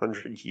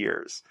 500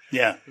 years.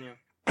 Yeah.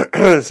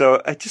 So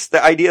just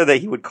the idea that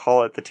he would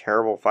call it the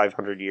terrible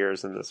 500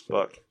 years in this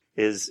book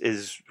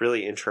is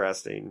really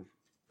interesting,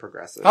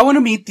 progressive. I want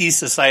to meet these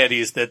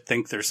societies that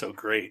think they're so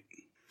great.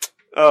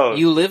 Oh.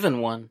 You live in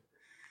one.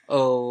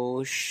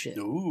 Oh, shit.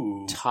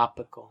 Ooh.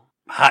 Topical.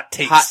 Hot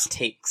takes. Hot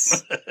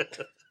takes.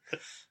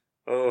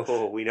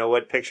 Oh, we know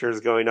what picture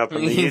is going up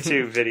in the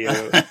YouTube video,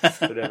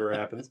 whatever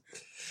happens.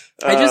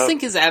 I just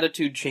think his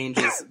attitude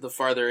changes the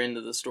farther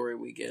into the story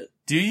we get.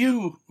 Do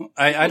you?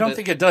 I don't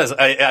think it does.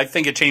 I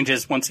think it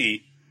changes once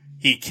he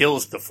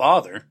kills the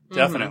father.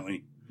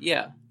 Definitely.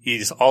 Yeah.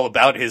 He's all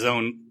about his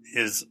own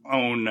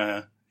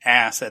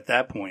ass at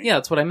that point. Yeah,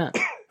 that's what I meant.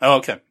 Oh,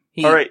 okay.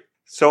 All right.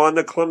 So on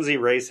the clumsy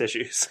race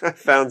issues, I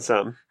found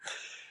some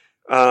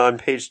on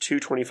page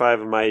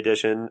 225 of my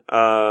edition.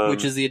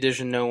 Which is the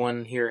edition no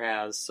one here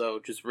has, so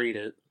just read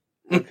it.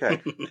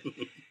 Okay.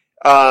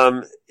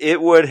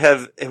 It would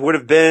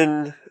have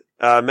been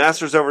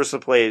masters over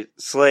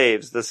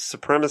slaves, the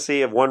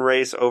supremacy of one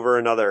race over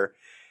another.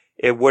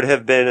 It would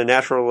have been a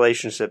natural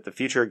relationship, the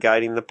future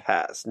guiding the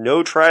past.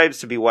 No tribes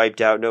to be wiped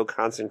out, no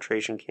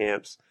concentration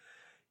camps,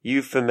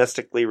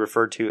 euphemistically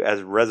referred to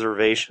as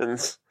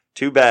reservations.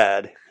 Too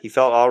bad. He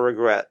felt all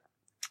regret.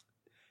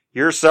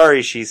 You're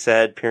sorry, she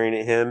said, peering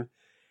at him.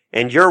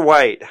 And you're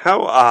white.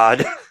 How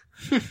odd.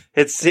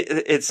 It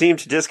seemed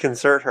to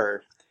disconcert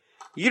her.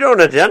 You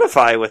don't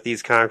identify with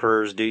these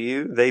conquerors, do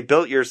you? They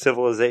built your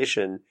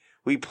civilization.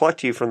 We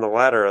plucked you from the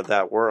ladder of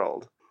that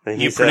world.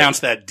 And you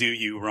pronounced that "do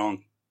you"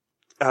 wrong.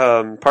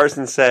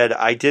 Parsons said,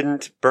 I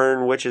didn't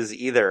burn witches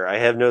either. I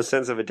have no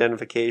sense of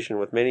identification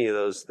with many of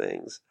those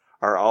things.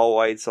 Are all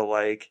whites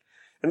alike?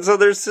 And so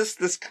there's just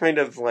this kind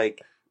of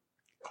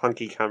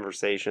clunky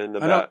conversation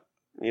about,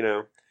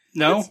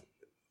 No,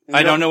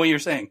 I don't know what you're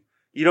saying.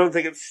 You don't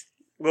think it's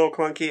a little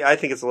clunky? I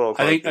think it's a little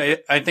clunky.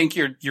 I think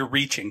you're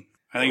reaching.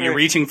 I think you're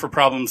reaching for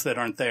problems that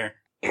aren't there.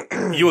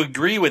 You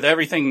agree with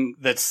everything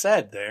that's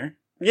said there.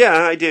 Yeah,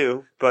 I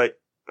do, but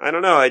I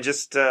don't know. I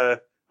just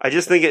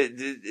think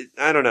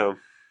I don't know.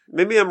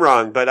 Maybe I'm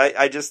wrong, but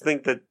I just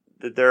think that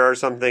there are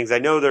some things. I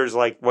know there's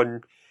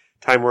one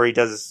time where he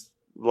does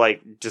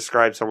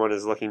describe someone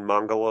as looking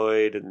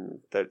mongoloid, and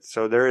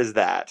so there is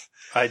that.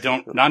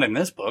 Not in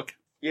this book.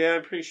 Yeah,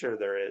 I'm pretty sure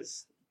there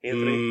is.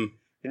 Anthony,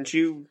 didn't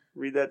you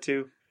read that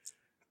too?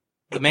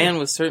 The man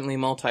was certainly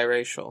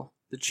multiracial.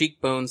 The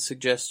cheekbones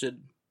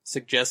suggested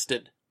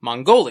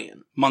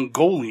Mongolian.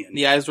 Mongolian.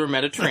 The eyes were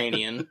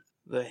Mediterranean.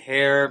 The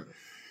hair,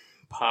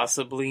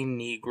 possibly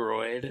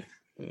Negroid.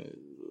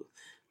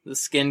 The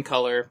skin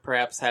color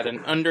perhaps had an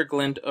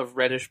underglint of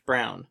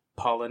reddish-brown.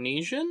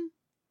 Polynesian?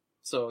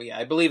 So, yeah,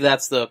 I believe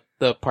that's the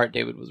part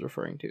David was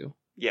referring to.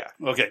 Yeah.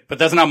 Okay, but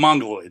that's not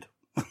Mongoloid.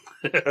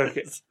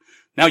 Okay.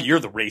 Now you're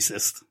the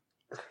racist.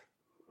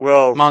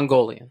 Well,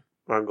 Mongolian.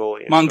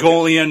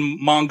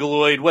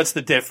 Mongoloid, what's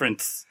the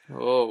difference?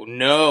 Oh,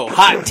 no.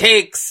 Hot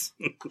takes!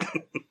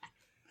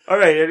 All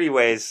right,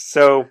 anyways,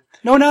 so...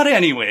 No, not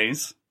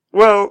anyways.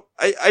 Well,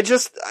 I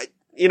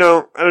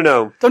don't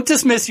know. Don't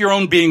dismiss your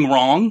own being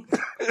wrong.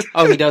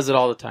 Oh, he does it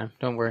all the time.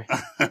 Don't worry.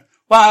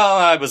 Well,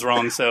 I was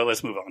wrong, so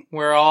let's move on.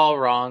 We're all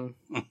wrong.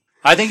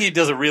 I think he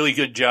does a really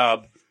good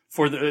job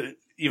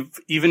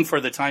even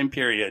for the time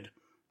period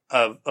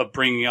of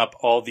bringing up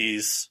all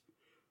these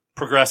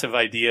progressive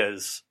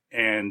ideas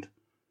and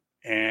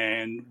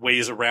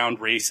ways around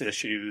race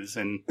issues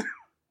and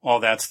all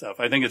that stuff.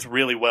 I think it's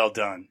really well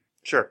done.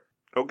 Sure.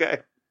 Okay.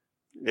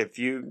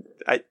 I'm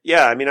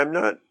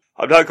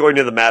not going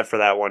to the mat for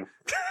that one.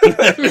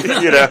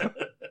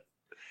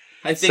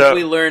 I think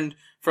we learned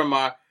from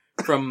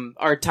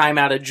our time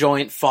out of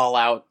joint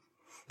fallout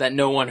that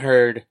no one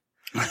heard.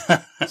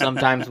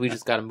 Sometimes we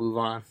just gotta move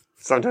on.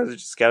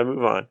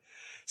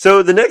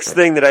 So the next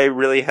thing that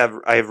I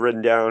have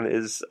written down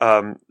is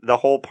the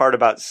whole part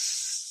about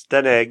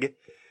Steneg.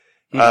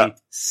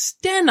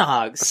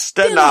 Stenog.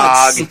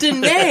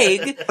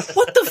 Steneg.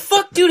 What the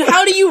fuck, dude?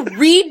 How do you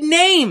read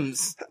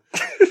names?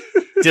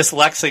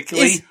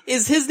 Dyslexically?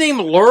 Is his name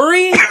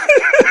Lurie?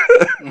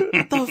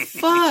 What the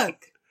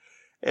fuck?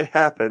 It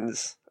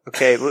happens.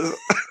 Okay,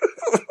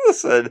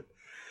 listen.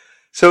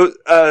 So,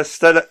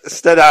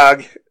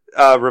 Stenog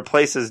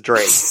replaces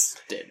Drake.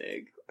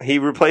 Steneg. He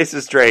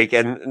replaces Drake,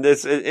 and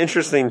this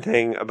interesting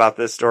thing about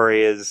this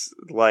story is,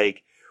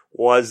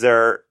 was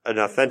there an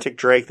authentic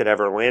Drake that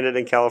ever landed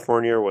in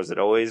California, or was it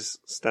always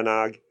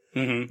Stenog?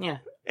 Mm-hmm. Yeah.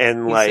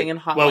 And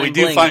we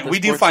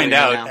do find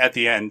out at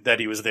the end that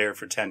he was there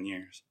for 10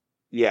 years.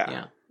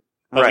 Yeah.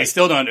 But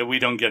we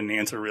don't get an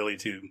answer really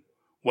to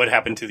what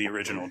happened to the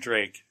original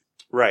Drake.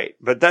 Right.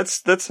 But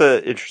that's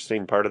an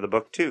interesting part of the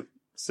book too.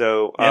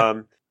 So,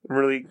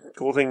 really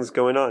cool things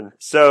going on.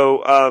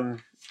 So,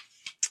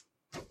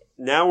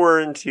 now we're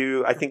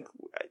into, I think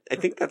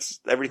that's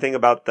everything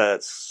about the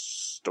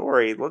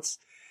story. Let's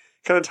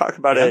kind of talk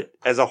about it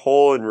as a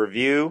whole and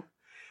review.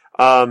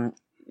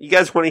 You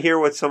guys want to hear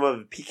what some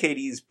of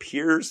PKD's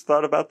peers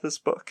thought about this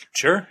book?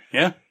 Sure.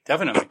 Yeah,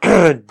 definitely.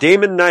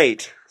 Damon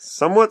Knight,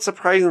 somewhat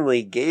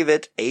surprisingly, gave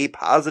it a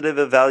positive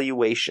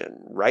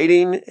evaluation,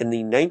 writing in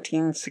the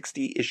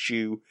 1960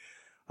 issue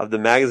of the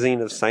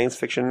magazine of science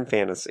fiction and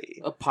fantasy.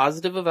 A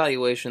positive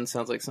evaluation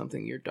sounds like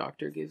something your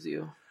doctor gives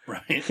you.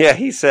 Right. Yeah,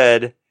 he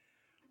said,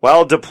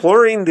 while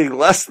deploring the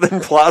less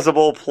than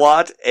plausible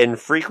plot and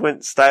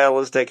frequent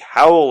stylistic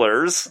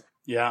howlers,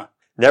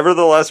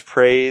 nevertheless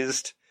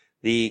praised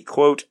the,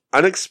 quote,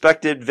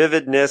 unexpected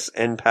vividness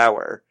and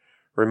power,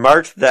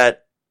 remarked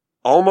that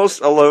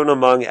almost alone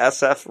among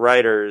SF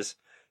writers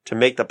to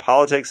make the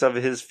politics of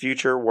his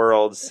future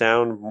world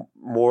sound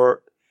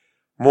more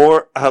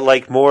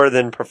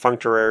than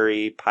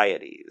perfunctory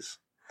pieties.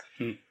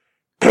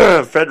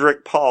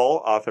 Frederick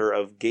Paul, author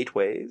of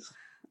Gateways,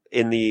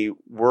 in the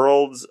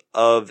Worlds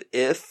of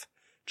If,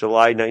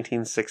 July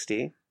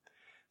 1960,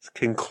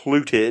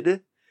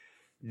 concluded,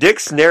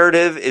 Dick's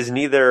narrative is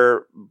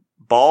neither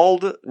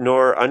bald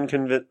nor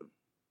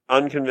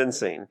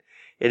unconvincing.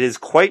 It is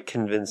quite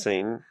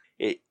convincing.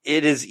 It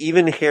is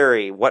even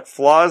hairy. What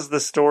flaws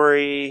the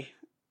story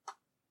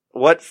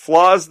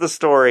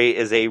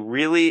is a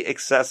really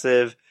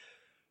excessive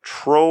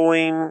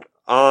trolling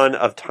on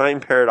of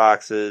time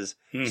paradoxes,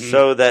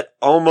 so that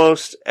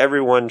almost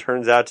everyone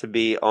turns out to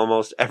be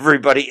almost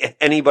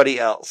anybody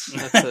else.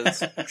 That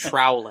says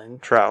troweling.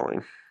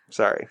 Troweling.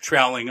 Sorry.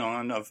 Troweling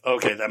on of,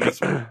 okay, that makes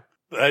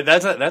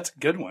that's a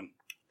good one.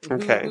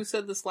 Okay. Who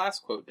said this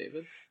last quote,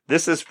 David?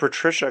 This is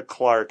Patricia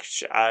Clark.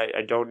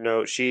 I don't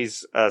know.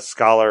 She's a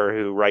scholar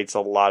who writes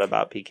a lot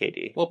about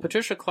PKD. Well,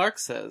 Patricia Clark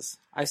says,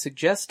 I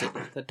suggested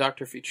that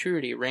Dr.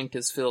 Futurity ranked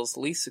as Phil's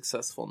least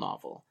successful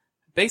novel.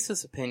 I based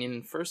this opinion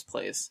in first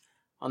place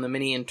on the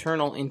many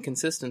internal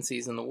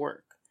inconsistencies in the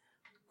work.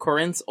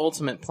 Corinth's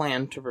ultimate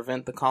plan to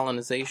prevent the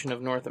colonization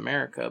of North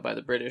America by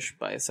the British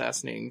by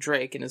assassinating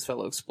Drake and his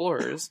fellow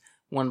explorers,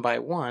 one by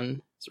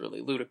one, is really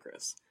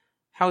ludicrous.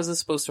 How is this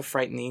supposed to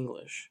frighten the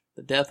English?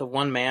 The death of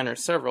one man or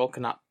several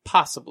cannot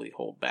possibly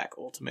hold back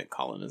ultimate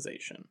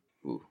colonization.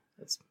 Ooh,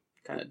 that's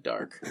kind of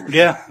dark.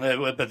 Yeah,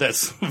 but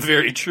that's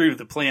very true.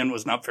 The plan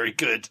was not very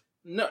good.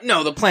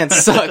 No, the plan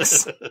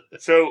sucks.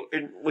 So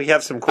we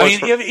have some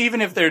quotes.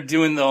 Even if they're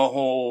doing the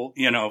whole,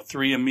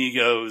 Three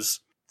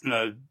Amigos.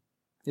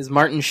 Is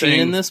Martin Sheen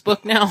in this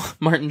book now?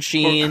 Martin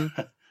Sheen,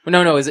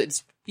 No,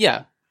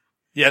 yeah.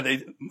 Yeah,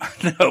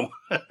 no.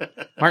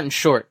 Martin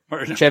Short.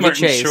 Martin Chevy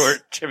Chase.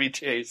 Short, Chevy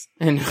Chase.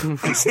 And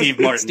Steve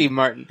Martin. Steve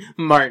Martin.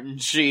 Martin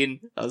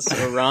Sheen. That was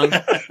so wrong.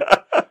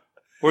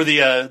 Or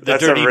the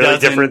That's Dirty a really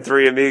Dozen. different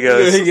Three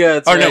Amigos. Yeah,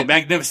 that's Or no, right.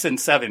 Magnificent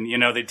Seven.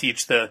 They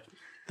teach the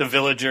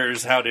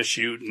villagers how to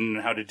shoot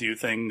and how to do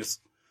things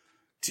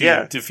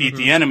to defeat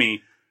the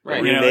enemy.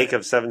 Right. Remake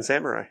of Seven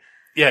Samurai.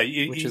 Yeah, Which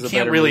you is a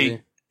can't better really.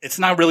 movie. It's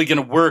not really going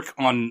to work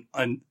on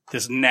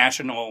this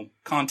national,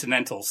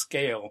 continental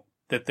scale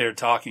that they're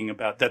talking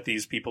about. That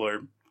these people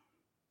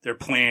their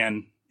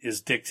plan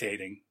is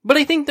dictating. But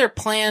I think their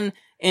plan,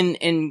 and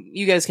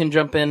you guys can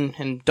jump in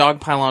and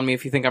dogpile on me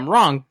if you think I'm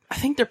wrong, I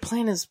think their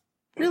plan is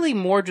really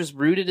more just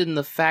rooted in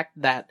the fact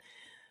that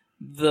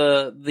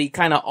the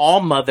kind of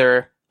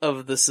all-mother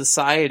of the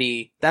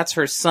society, that's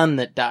her son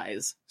that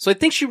dies. So I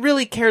think she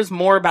really cares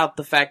more about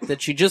the fact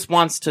that she just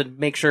wants to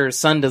make sure her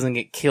son doesn't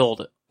get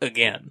killed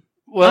again.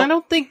 Well, I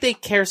don't think they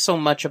care so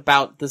much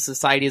about the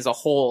society as a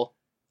whole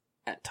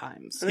at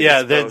times.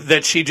 Yeah,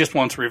 that she just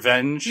wants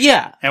revenge.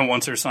 Yeah. And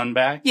wants her son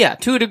back. Yeah,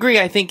 to a degree,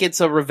 I think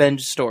it's a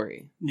revenge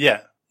story.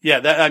 Yeah.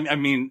 That I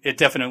mean, it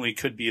definitely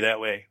could be that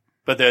way.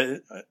 But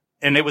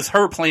and it was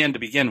her plan to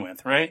begin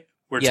with, right?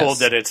 We're Yes. told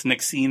that it's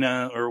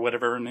Nixina or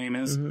whatever her name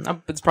is.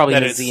 It's probably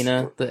That it's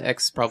Nizina. The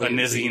ex probably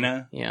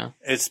Nizina. Yeah.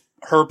 It's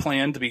her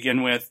plan to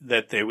begin with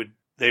that they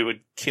would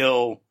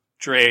kill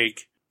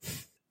Drake,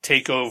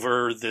 take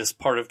over this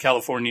part of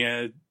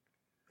California,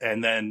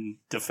 and then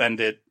defend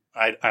it.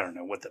 I don't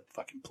know what the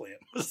fucking plan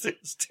was.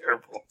 It's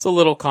terrible. It's a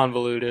little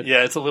convoluted.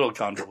 Yeah, it's a little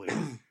convoluted.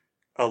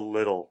 A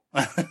little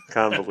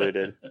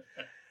convoluted.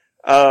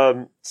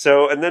 And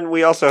then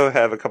we also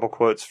have a couple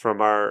quotes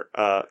from our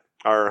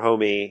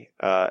homie,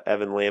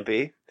 Evan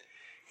Lampy.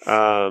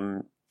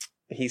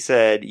 He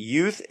said,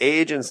 "Youth,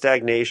 age, and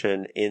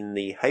stagnation in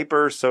the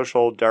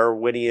hyper-social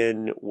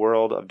Darwinian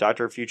world of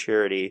Dr.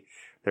 Futurity,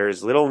 there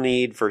is little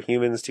need for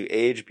humans to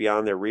age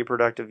beyond their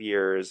reproductive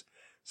years,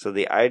 so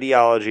the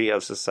ideology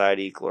of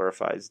society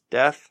glorifies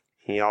death."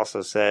 He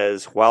also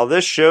says, "While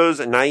this shows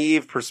a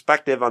naive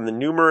perspective on the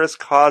numerous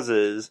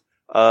causes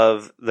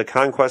of the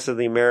conquest of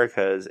the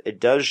Americas, it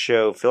does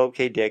show Philip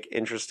K. Dick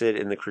interested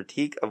in the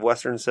critique of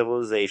Western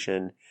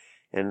civilization,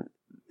 and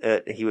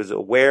he was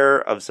aware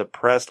of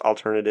suppressed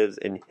alternatives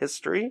in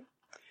history."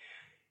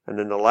 And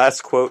then the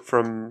last quote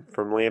from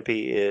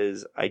Lampy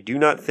is, I do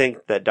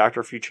think that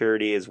Dr.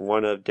 Futurity is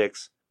one of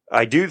Dick's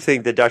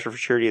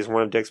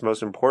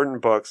most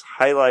important books,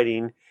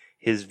 highlighting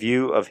his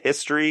view of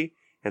history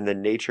and the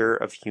nature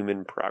of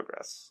human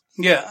progress."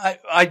 Yeah,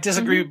 I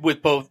disagree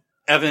with both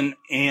Evan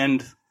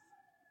and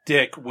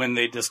Dick when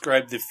they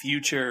describe the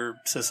future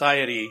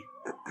society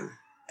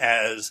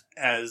as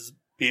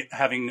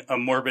having a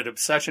morbid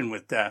obsession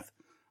with death.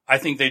 I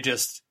think they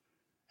just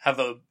have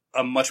a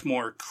much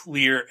more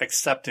clear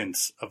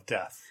acceptance of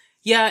death.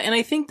 Yeah, and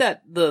I think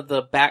that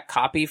the back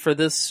copy for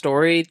this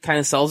story kind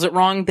of sells it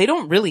wrong. They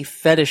don't really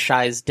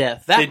fetishize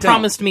death. That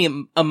promised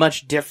me a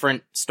much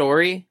different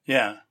story.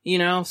 Yeah.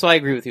 So I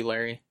agree with you,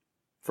 Larry.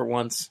 For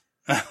once.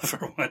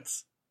 For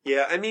once.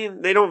 Yeah, I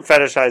mean, they don't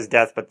fetishize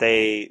death, but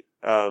they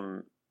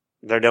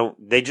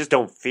just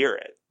don't fear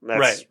it. That's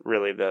right.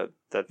 Really the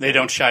thing. They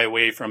don't shy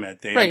away from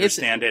it. They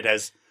understand it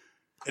as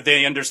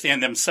they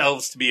understand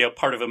themselves to be a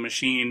part of a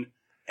machine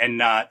and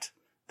not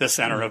the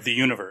center of the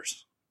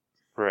universe.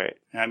 Right.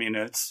 I mean,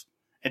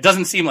 it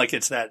doesn't seem like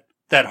it's that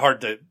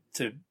hard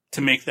to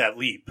make that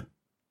leap.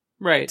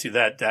 Right. To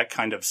that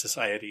kind of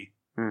society.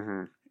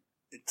 Mm-hmm.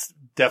 It's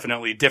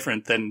definitely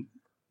different than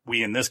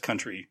we in this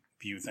country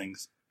view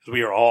things. Because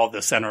we are all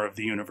the center of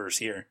the universe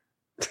here.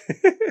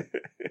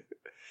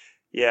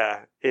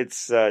 Yeah,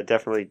 it's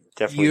definitely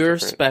You're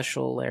different.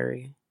 special,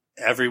 Larry.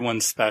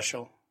 Everyone's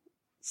special.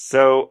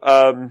 So,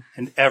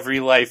 and every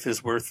life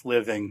is worth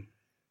living.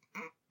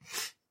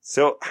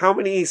 So how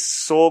many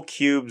Soul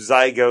Cube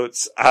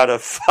zygotes out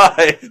of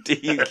 5 do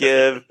you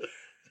give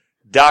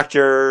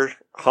Dr.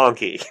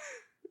 Honky?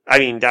 I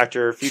mean,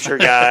 Dr. Future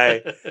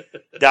Guy,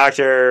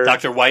 Dr.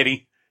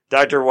 Whitey.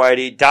 Dr.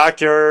 Whitey,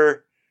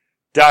 Dr.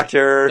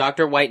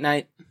 White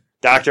Knight.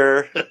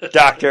 Doctor.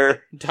 Glad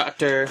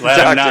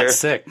I'm not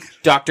sick.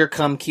 Dr.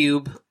 Cum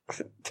Cube.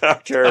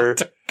 Doctor.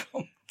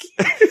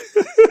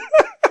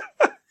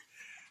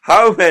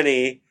 How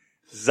many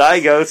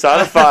zygotes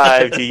out of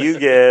 5 do you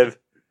give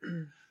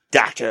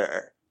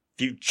Dr.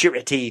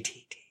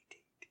 Futurity?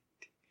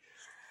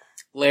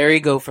 Larry,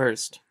 go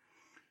first.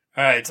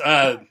 All right.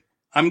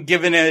 I'm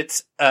giving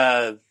it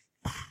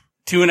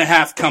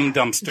 2.5 cum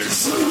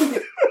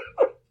dumpsters.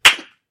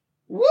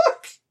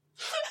 What?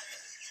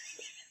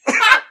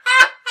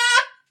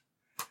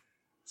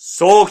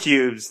 Soul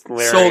cubes,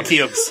 Larry. Soul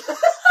cubes.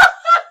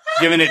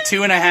 Giving it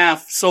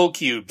 2.5 soul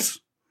cubes.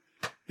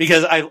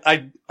 Because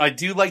I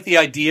do like the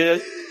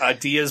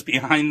ideas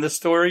behind the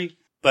story,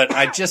 but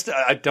I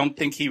don't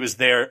think he was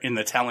there in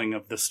the telling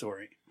of the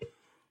story.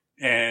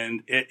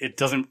 And it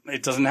doesn't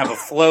have a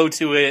flow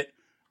to it.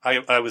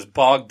 I was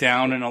bogged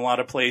down in a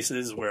lot of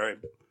places where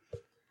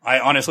I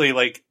honestly,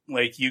 like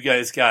you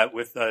guys got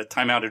with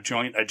Time Out of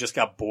Joint, I just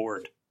got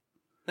bored.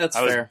 That's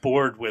I was fair.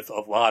 bored with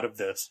a lot of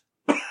this.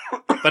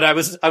 But I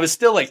was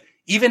still like,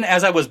 even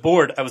as I was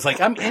bored, I was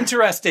like, I'm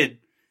interested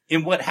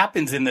in what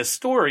happens in this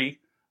story.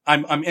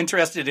 I'm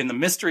interested in the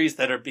mysteries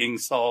that are being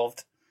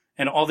solved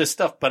and all this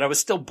stuff, but I was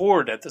still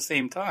bored at the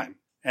same time.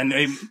 And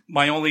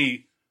my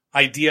only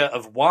idea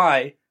of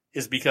why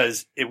is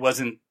because it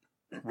wasn't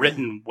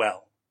written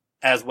well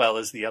as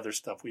the other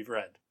stuff we've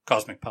read.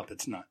 Cosmic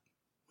Puppets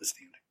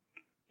notwithstanding.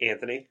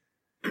 Anthony?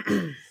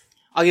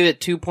 I'll give it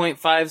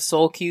 2.5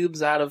 soul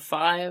cubes out of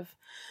 5.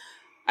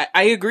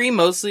 I agree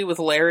mostly with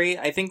Larry.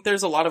 I think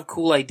there's a lot of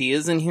cool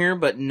ideas in here,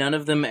 but none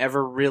of them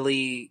ever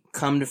really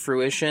come to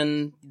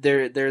fruition.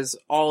 There's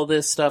all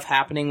this stuff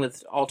happening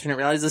with alternate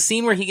realities. The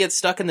scene where he gets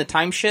stuck in the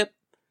time ship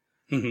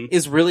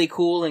is really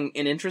cool and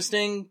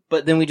interesting,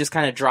 but then we just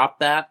kind of drop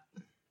that.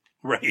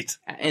 Right.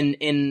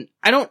 And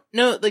I don't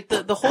know, like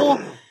the whole,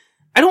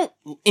 I don't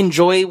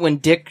enjoy when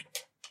Dick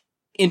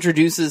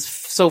introduces,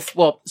 so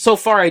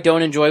far I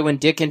don't enjoy when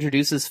Dick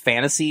introduces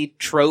fantasy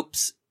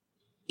tropes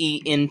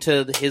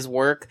into his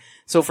work.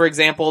 So for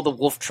example, the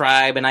Wolf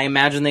Tribe, and I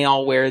imagine they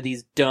all wear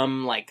these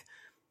dumb, like,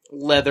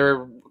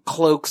 leather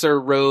cloaks or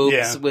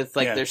robes with,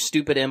 like, their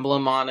stupid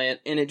emblem on it,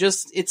 and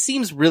it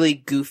seems really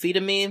goofy to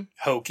me.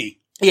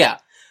 Hokey. Yeah.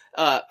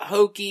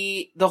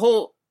 Hokey, the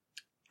whole...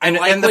 And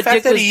the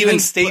fact that he even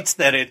states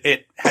that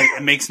it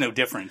makes no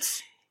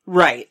difference.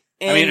 Right.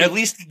 And, I mean, at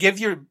least give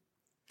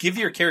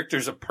your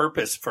characters a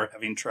purpose for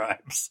having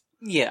tribes.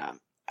 Yeah.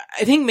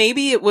 I think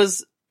maybe it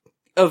was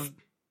a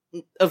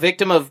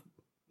victim of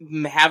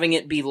having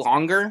it be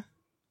longer,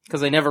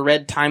 because I never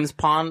read Time's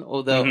Pawn,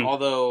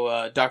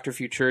 although Dr.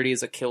 Futurity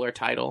is a killer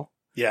title.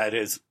 Yeah, it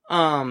is.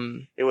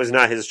 It was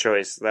not his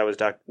choice. That was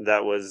Don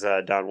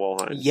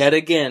Wollheim. Yet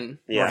again,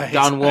 yeah, right.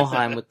 Don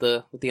Wollheim with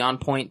the on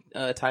point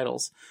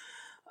titles.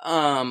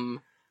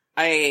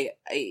 I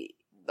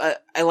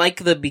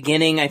like the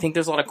beginning. I think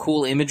there's a lot of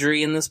cool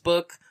imagery in this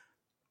book,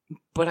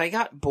 but I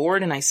got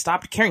bored and I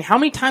stopped caring. How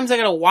many times I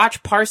gotta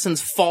watch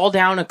Parsons fall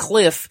down a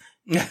cliff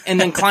and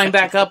then climb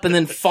back up and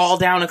then fall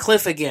down a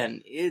cliff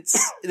again?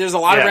 There's a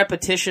lot of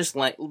repetitious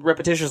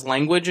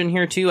language in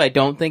here too. I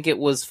don't think it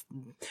was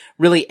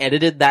really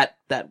edited that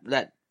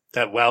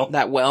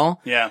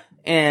well. Yeah.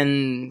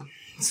 And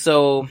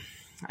so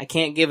I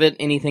can't give it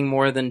anything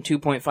more than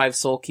 2.5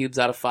 soul cubes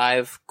out of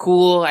 5.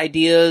 Cool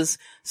ideas,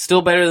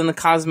 still better than the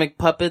Cosmic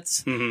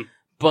Puppets,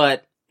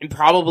 but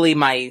probably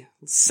my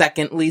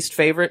second least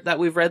favorite that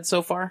we've read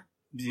so far.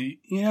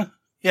 Yeah.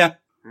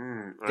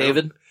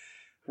 David?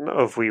 I don't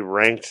know if we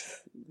ranked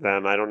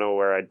them. I don't know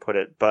where I'd put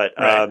it, but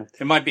right.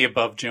 It might be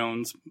above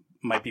Jones,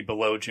 might be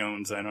below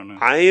Jones. I don't know.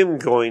 I am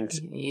going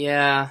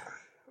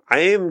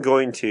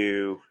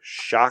to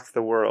shock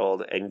the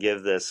world and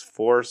give this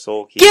 4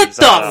 soul cubes. Get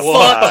the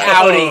fuck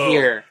out of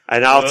here!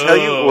 And I'll tell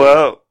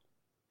you,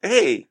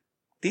 hey,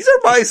 these are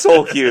my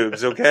soul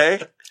cubes,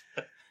 okay?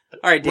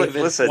 All right, David.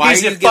 Listen, why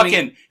these are you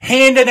fucking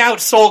handing out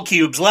soul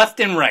cubes left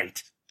and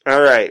right. All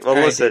right, well, All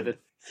right, listen. David.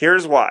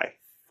 Here's why.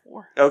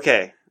 4.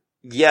 Okay,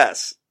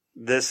 yes,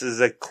 this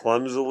is a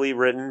clumsily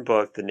written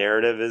book. The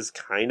narrative is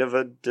kind of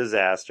a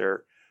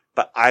disaster.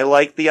 But I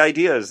like the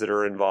ideas that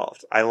are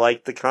involved. I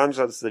like the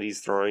concepts that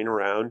he's throwing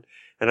around,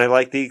 and I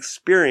like the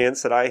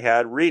experience that I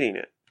had reading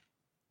it.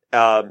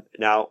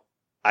 Now,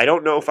 I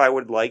don't know if I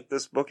would like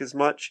this book as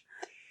much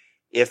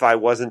if I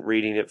wasn't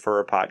reading it for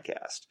a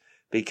podcast,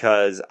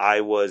 because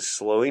I was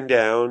slowing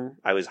down,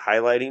 I was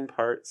highlighting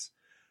parts,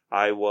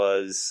 I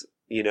was,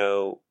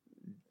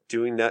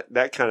 doing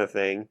that kind of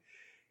thing.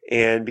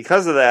 And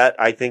because of that,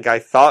 I think I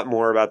thought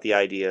more about the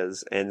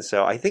ideas. And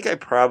so I think I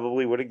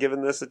probably would have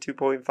given this a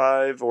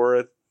 2.5 or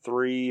a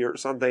 3 or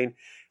something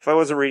if I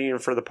wasn't reading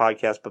it for the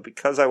podcast. But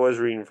because I was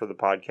reading for the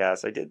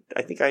podcast,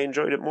 I think I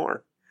enjoyed it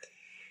more.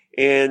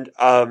 And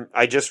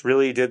I just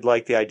really did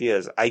like the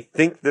ideas. I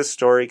think this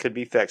story could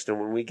be fixed.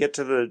 And when we get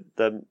to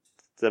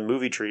the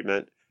movie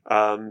treatment,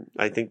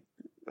 I think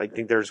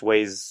there's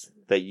ways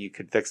that you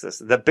could fix this.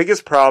 The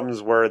biggest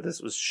problems were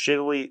this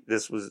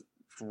was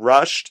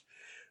rushed.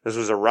 This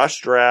was a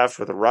rushed draft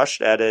with a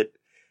rushed edit,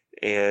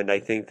 and I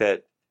think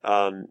that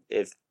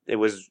if it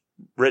was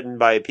written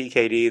by a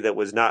PKD that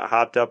was not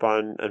hopped up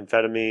on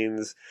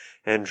amphetamines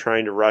and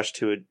trying to rush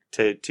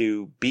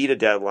to beat a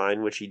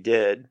deadline, which he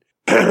did,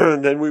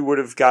 then we would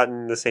have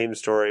gotten the same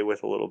story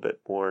with a little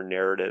bit more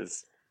narrative.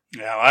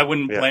 Yeah, I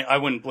wouldn't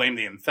blame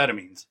the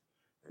amphetamines.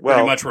 Well,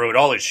 pretty much wrote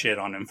all his shit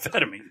on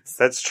amphetamines.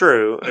 That's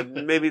true.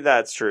 Maybe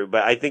that's true,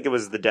 but I think it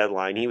was the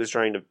deadline. He was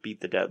trying to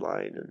beat the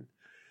deadline and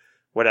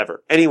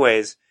whatever.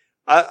 Anyways,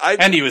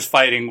 and he was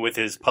fighting with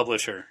his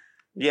publisher.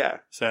 Yeah.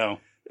 So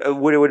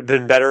would it have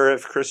been better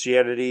if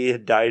Christianity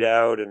had died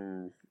out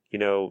and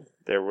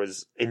there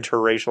was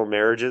interracial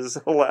marriages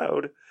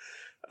allowed?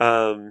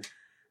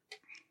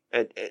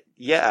 It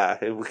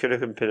could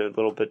have been a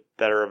little bit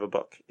better of a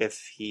book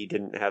if he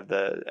didn't have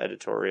the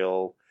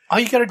editorial. All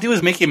you got to do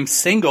is make him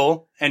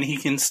single, and he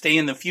can stay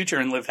in the future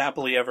and live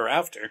happily ever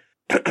after.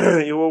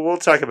 We'll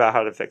talk about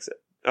how to fix it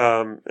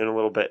in a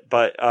little bit,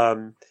 but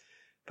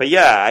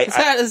yeah,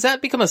 has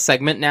that become a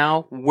segment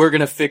now? We're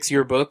gonna fix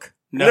your book.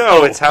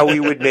 No, it's how we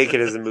would make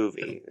it as a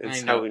movie.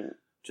 It's I know. how we.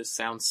 Just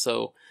sounds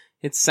so.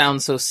 It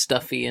sounds so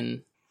stuffy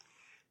and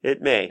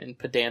May. and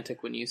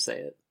pedantic when you say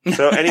it.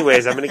 So,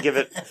 anyways, I'm going to give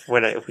it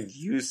when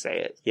you say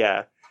it.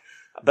 Yeah,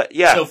 but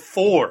yeah. So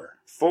 4.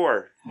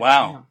 4.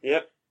 Wow.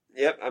 Yep.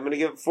 I'm going to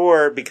give it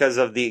 4 because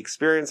of the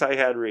experience I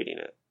had reading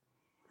it.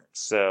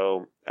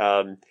 So,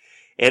 and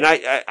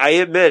I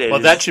admit it.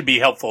 Well, that should be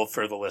helpful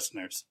for the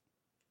listeners.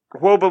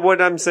 Well, but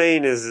what I'm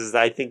saying is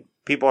I think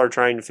people are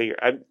trying to figure.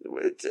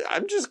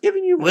 I'm just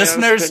giving you my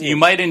Listeners, opinion. you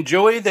might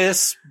enjoy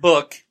this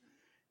book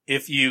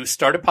if you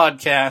start a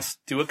podcast,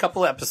 do a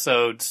couple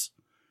episodes,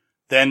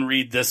 then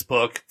read this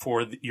book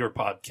for your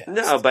podcast.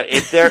 No, but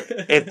if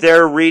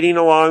they're reading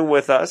along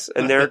with us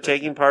and they're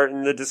taking part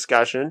in the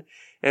discussion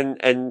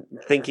and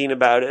thinking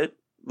about it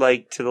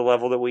like to the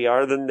level that we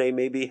are, then they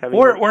may be having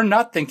or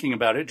not thinking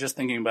about it, just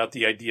thinking about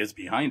the ideas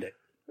behind it.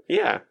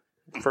 Yeah,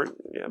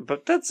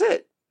 but that's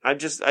it. I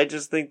just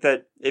think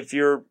that if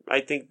you're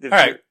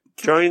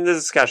joining the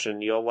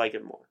discussion, you'll like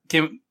it more.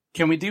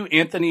 Can we do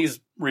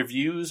Anthony's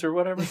reviews or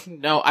whatever?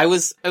 No, I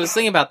was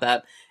thinking about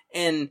that,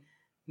 and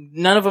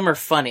none of them are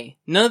funny.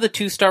 None of the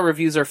 2-star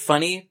reviews are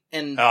funny,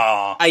 and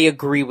I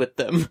agree with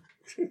them.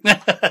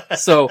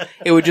 So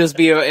it would just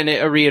be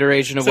a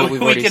reiteration of what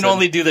we've already said. We can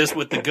only do this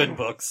with the good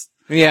books.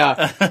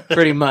 Yeah,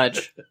 pretty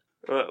much.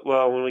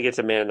 Well, when we get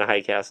to Man in the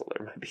High Castle,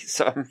 there might be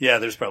some. Yeah,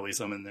 there's probably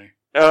some in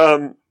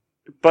there.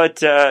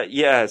 But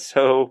yeah,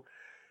 so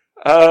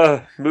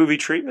movie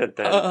treatment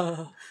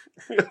then.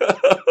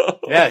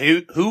 Yeah,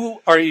 who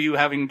are you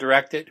having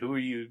direct it? Who are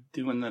you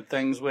doing the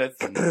things with?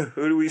 And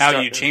who do we how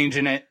start? are you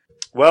changing it?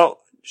 Well,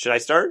 should I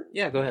start?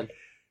 Yeah, go ahead.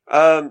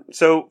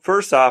 So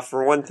first off,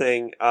 for one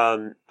thing,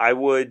 I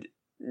would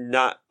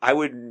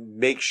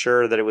make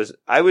sure that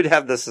I would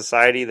have the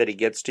society that he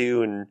gets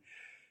to in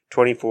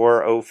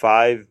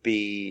 2405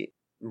 be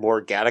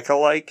more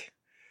Gattaca-like.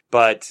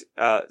 But,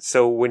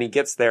 so when he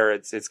gets there,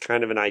 it's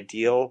kind of an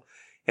ideal.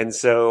 And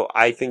so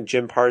I think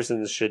Jim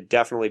Parsons should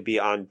definitely be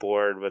on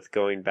board with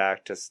going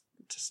back to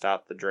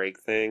stop the Drake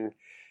thing.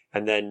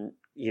 And then,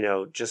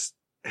 just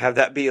have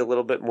that be a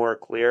little bit more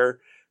clear.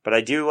 But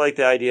I do like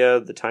the idea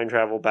of the time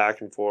travel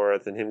back and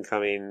forth and him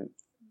coming,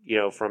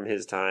 from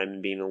his time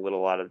and being a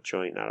little out of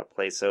joint, out of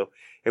place. So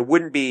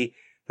the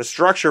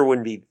structure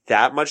wouldn't be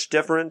that much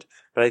different,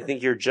 but I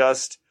think you're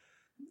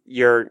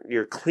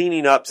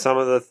cleaning up some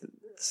of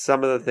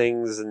the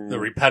things and the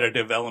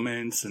repetitive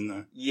elements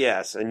and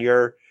yes. And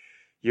you're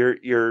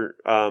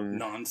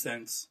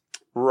nonsense.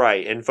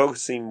 Right. And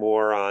focusing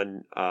more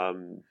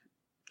on,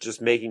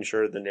 just making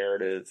sure the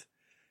narrative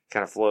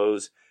kind of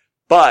flows.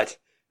 But,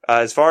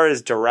 as far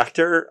as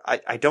director,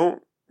 I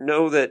don't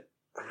know that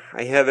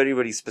I have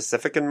anybody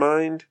specific in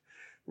mind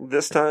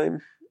this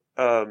time.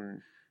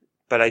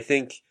 But I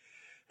think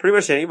pretty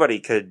much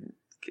anybody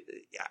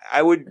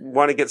I would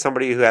want to get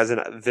somebody who has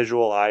a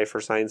visual eye for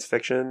science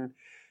fiction.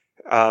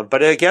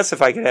 But I guess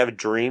if I could have a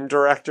dream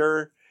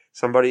director,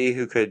 somebody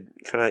who could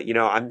kind of,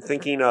 I'm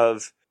thinking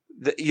of,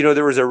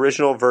 there was an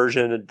original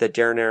version that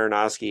Darren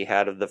Aronofsky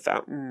had of The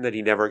Fountain that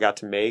he never got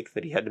to make,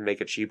 that he had to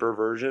make a cheaper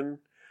version.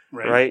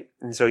 Right?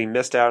 And so he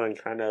missed out on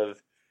kind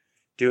of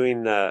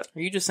doing the...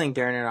 Are you just saying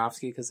Darren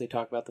Aronofsky because they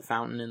talk about the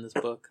fountain in this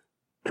book?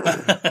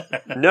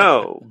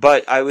 No,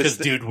 but I was... Because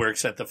dude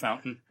works at the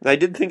fountain. I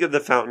did think of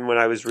the fountain when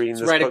I was reading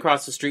this right book.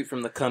 across the street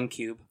from the cum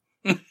cube.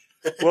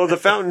 Well, the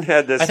fountain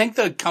had this... I think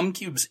the cum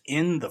cube's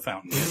in the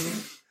fountain.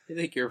 I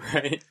think you're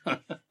right.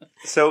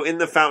 So in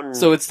the fountain...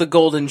 So it's the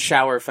golden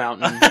shower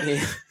fountain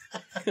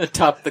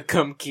atop the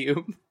cum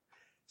cube.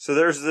 So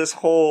there's this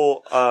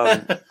whole...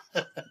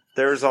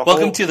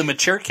 Welcome to the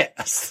Mature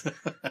Cast.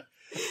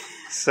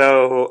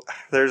 So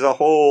there's a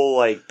whole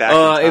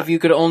back. If you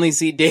could only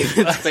see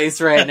David's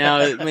face right now,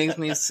 it makes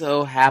me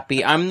so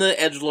happy. I'm the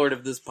edgelord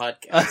of this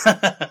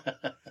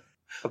podcast.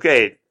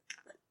 Okay.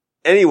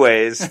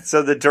 Anyways,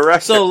 so the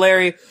director. So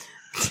Larry.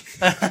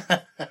 All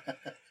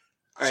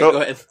right,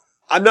 go ahead.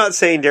 I'm not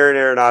saying Darren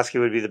Aronofsky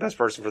would be the best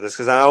person for this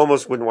because I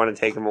almost wouldn't want to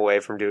take him away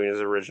from doing his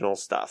original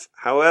stuff.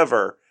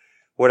 However,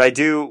 what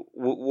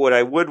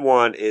I would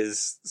want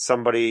is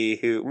somebody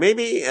who,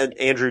 maybe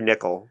Andrew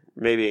Niccol,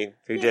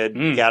 who did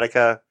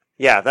Gattaca.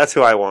 Yeah, that's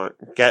who I want.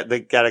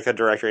 The Gattaca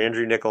director,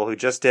 Andrew Niccol, who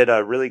just did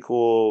a really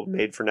cool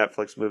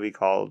made-for-Netflix movie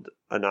called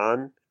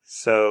Anon.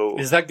 So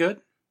is that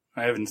good?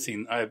 I haven't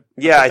seen. I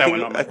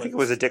think it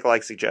was a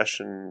Dick-like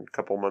suggestion a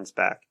couple months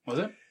back. Was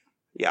it?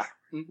 Yeah,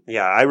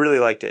 yeah, I really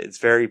liked it. It's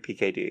very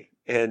PKD,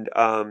 and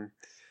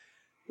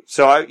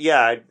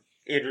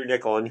Andrew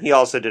Niccol, and he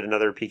also did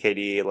another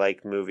PKD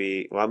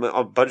movie. Well,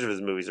 a bunch of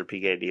his movies are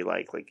PKD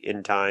like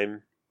In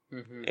Time,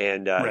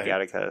 and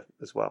Gattaca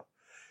as well.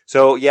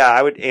 So yeah,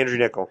 Andrew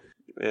Niccol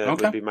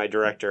would be my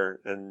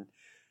director, and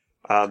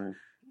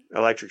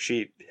Electric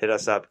Sheep, hit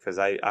us up because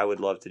I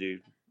would love to do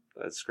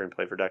a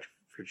screenplay for Dr.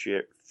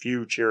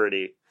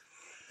 Futurity.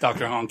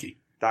 Dr. Honky.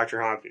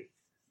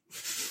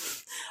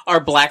 Our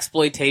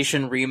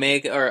blaxploitation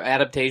remake or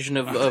adaptation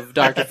of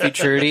Dr.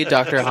 Futurity,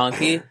 Dr.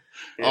 Honky.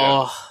 Yeah.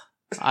 Oh,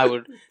 I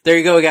would. There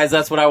you go, guys.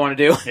 That's what I want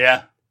to do.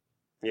 Yeah.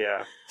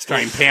 Yeah.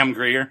 Starring Pam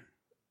Grier.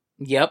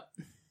 Yep.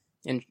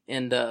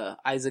 And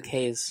Isaac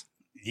Hayes.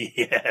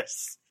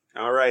 Yes.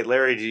 All right,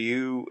 Larry, do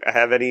you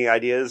have any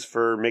ideas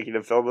for making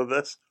a film of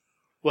this?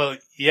 Well,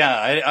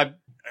 yeah,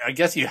 I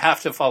guess you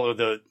have to follow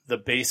the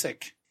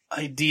basic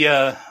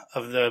idea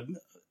of the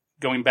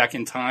going back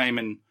in time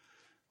and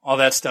all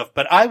that stuff.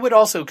 But I would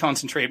also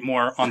concentrate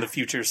more on the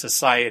future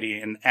society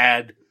and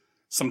add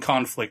some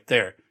conflict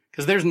there.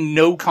 Because there's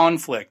no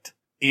conflict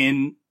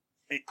in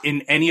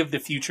any of the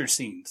future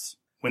scenes.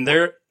 When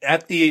they're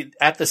at the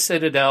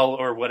Citadel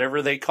or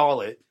whatever they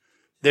call it,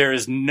 there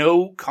is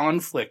no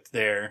conflict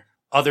there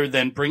other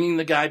than bringing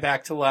the guy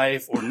back to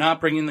life or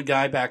not bringing the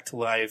guy back to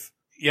life.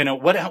 You know,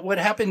 what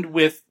happened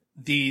with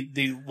the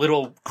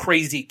little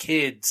crazy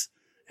kids,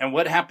 and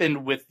what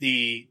happened with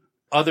the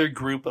other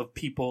group of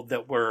people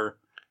that were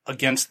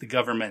against the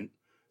government?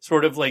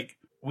 Sort of like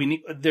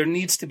there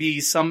needs to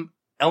be some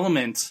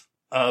element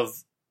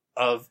of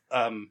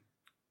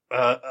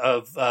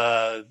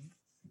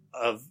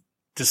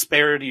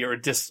disparity or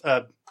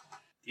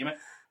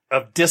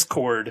of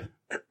discord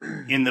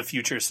in the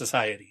future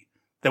society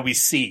that we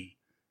see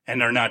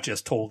and are not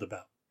just told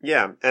about.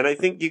 Yeah, and I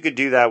think you could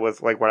do that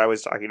with like what I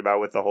was talking about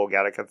with the whole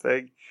Gattaca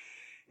thing.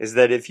 Is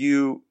that if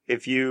you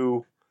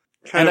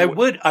kind and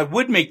of I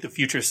would make the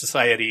future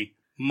society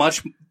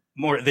much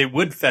more. They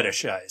would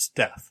fetishize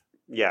death.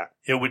 yeah.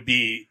 It would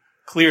be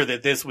clear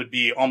that this would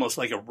be almost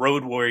like a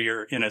road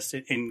warrior in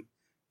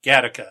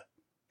Gattaca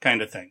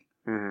kind of thing.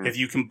 Mhm. If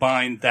you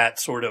combine that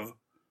sort of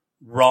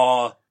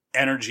raw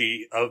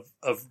energy of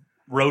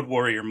road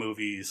warrior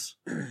movies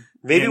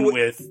Maybe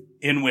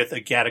in with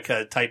a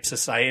Gattaca type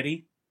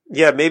society,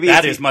 maybe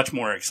that is much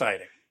more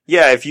exciting.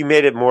 Yeah, if you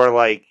made it more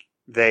like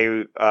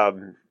they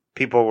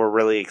people were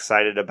really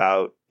excited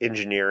about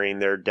engineering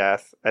their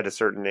death at a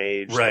certain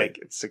age, Right. like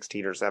at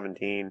 16 or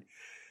 17,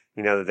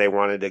 you know, that they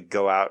wanted to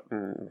go out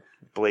and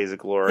blaze a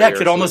glory. Yeah, it or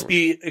could almost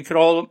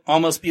something.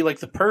 almost be like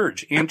The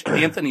Purge,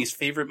 Anthony's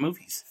favorite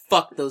movies.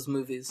 Fuck those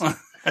movies.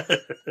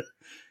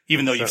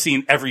 Even though you've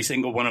seen every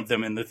single one of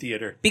them in the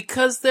theater.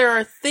 Because there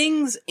are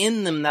things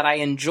in them that I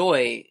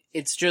enjoy.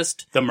 It's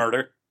just... The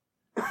murder.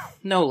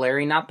 No,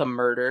 Larry, not the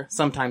murder.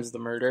 Sometimes the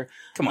murder.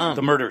 Come on,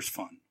 the murder's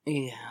fun.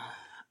 Yeah.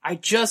 I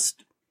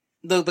just...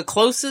 The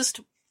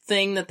closest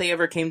thing that they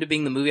ever came to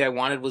being the movie I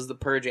wanted was The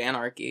Purge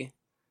Anarchy.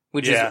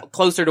 Which Yeah. is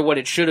closer to what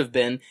it should have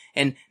been,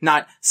 and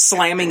not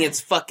slamming its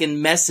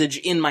fucking message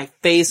in my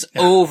face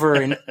over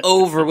and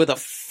over with a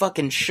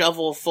fucking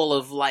shovel full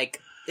of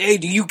like, hey,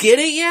 do you get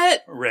it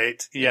yet?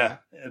 Right. Yeah.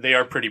 They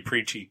are pretty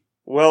preachy.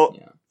 Well,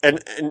 Yeah.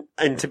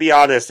 and to be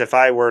honest, if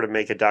I were to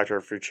make a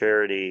Dr.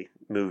 Futurity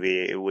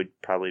movie, it would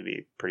probably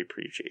be pretty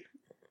preachy.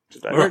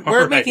 We're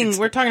Right.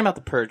 we're talking about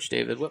The Purge,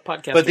 David. What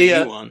podcast But are the,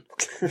 you on?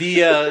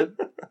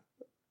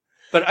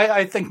 But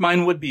I think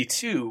mine would be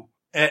too.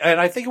 And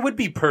I think it would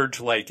be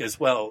Purge-like as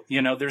well.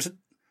 You know, there's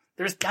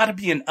gotta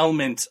be an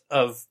element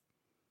of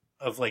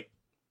like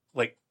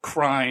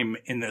crime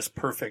in this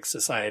perfect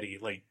society,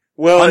 like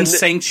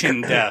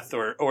unsanctioned death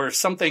or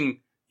something,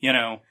 you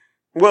know.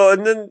 Well,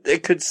 and then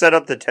it could set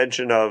up the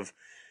tension of,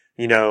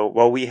 you know,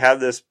 well, we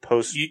have this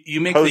You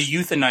make the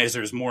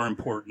euthanizers more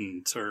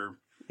important, or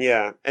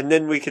yeah, and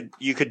then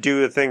you could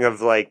do a thing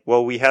of like,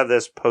 well, we have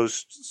this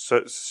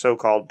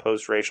so-called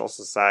post-racial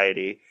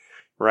society,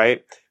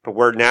 right? But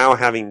we're now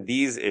having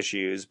these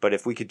issues. But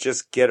if we could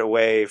just get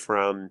away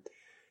from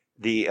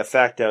the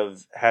effect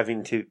of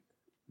having to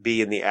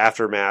be in the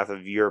aftermath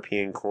of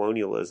European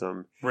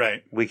colonialism,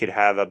 right? we could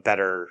have a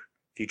better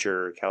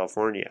future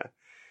California.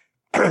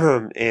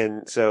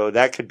 And so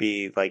that could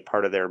be like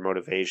part of their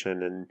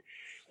motivation, and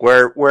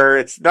where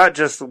it's not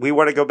just we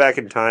want to go back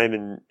in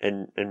time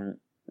and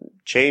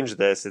change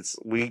this. It's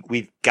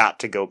we've got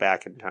to go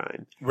back in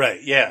time.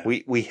 Right. Yeah.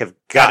 We have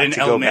got an to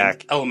go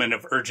back. Element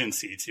of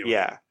urgency to it.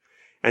 Yeah.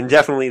 And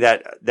definitely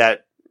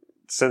that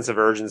sense of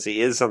urgency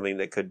is something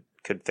that could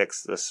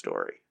fix this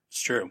story.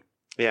 It's true.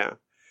 Yeah.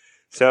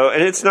 So,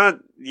 and it's not,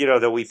 you know,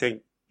 that we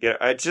think, you know,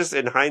 it's just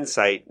in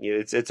hindsight, you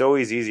know, it's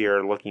always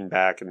easier looking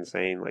back and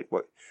saying like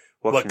what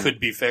could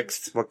be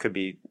fixed, what could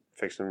be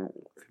fixed and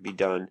could be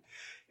done.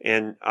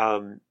 And,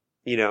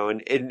 you know,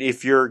 and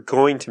if you're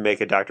going to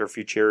make a Dr.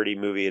 Futurity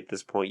movie at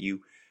this point,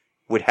 you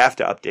would have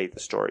to update the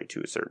story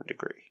to a certain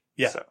degree.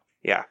 Yeah. So,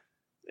 yeah.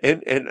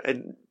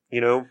 And,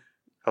 you know,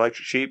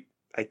 Electric Sheep,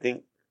 I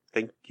think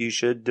you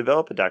should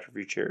develop a Dr.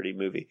 Futurity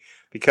movie,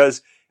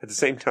 because at the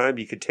same time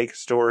you could take a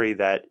story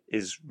that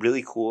is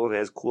really cool and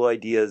has cool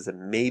ideas that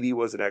maybe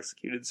wasn't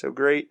executed so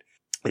great,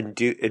 and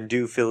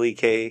do Philly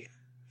K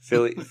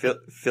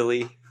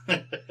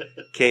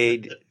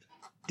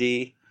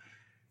D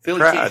Philly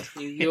proud.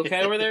 You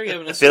okay over there? You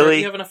having a Philly. stroke?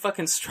 You having a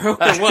fucking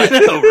stroke or what? I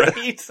know,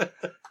 right?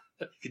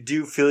 You could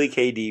do Philly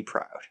KD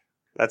proud.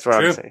 That's what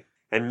True. I'm saying.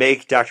 And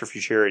make Dr.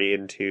 Futurity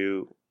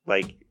into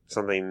like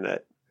something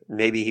that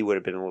maybe he would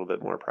have been a little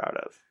bit more proud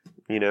of,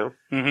 you know?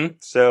 Mm-hmm.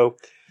 So,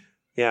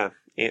 yeah.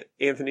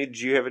 Anthony, did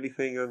you have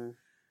anything on?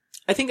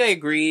 I think I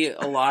agree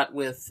a lot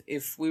with,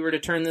 if we were to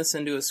turn this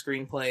into a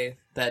screenplay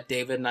that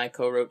David and I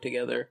co-wrote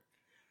together,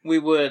 we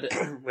would...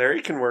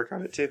 Larry can work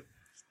on it too.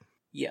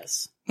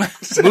 Yes.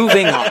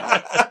 Moving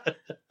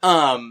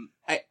on.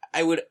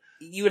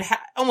 You would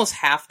almost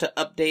have to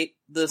update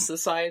the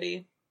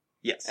society.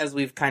 Yes. As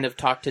we've kind of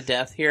talked to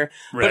death here.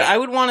 Right. But I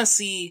would want to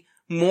see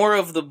more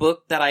of the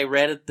book that I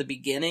read at the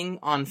beginning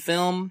on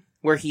film,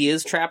 where he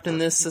is trapped in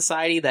this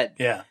society that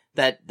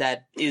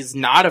is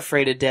not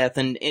afraid of death,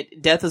 and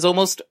death is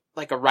almost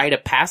like a rite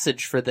of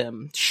passage for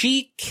them.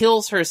 She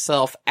kills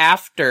herself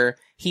after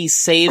he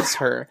saves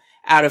her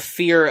out of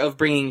fear of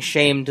bringing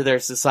shame to their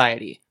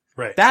society.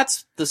 Right.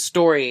 That's the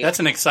story. That's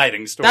an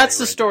exciting story. That's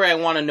the story I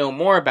want to know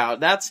more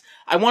about.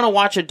 I want to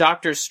watch a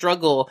doctor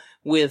struggle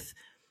with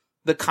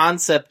the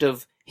concept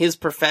of his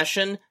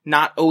profession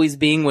not always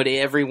being what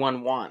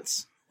everyone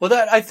wants. Well,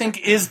 that, I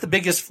think, is the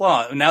biggest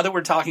flaw. Now that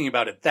we're talking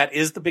about it, that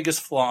is the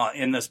biggest flaw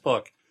in this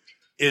book,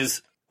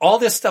 is all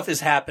this stuff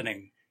is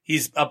happening.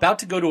 He's about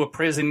to go to a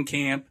prison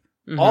camp.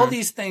 Mm-hmm. All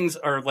these things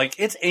are like,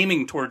 it's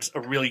aiming towards a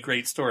really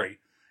great story.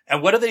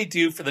 And what do they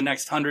do for the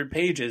next 100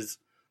 pages?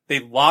 They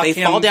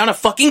fall down a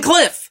fucking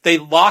cliff. They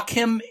lock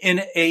him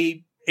in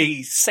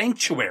a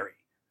sanctuary.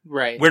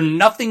 Right. Where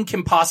nothing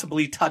can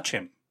possibly touch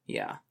him.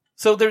 Yeah.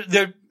 So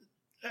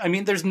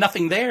there's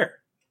nothing there.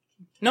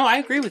 No, I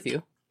agree with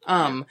you.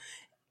 And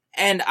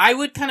I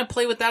would kind of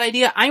play with that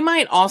idea. I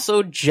might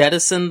also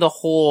jettison the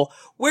whole,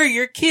 we're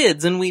your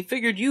kids and we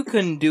figured you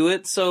couldn't do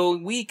it, so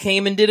we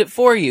came and did it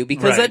for you,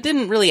 because that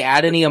didn't really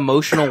add any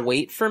emotional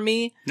weight for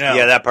me. No.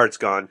 Yeah, that part's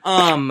gone.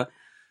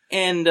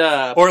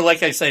 Or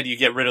like I said, you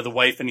get rid of the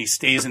wife and he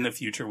stays in the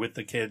future with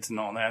the kids and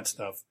all that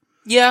stuff.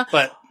 Yeah.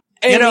 But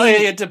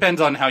it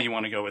depends on how you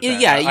want to go with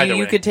that. Yeah,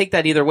 you could take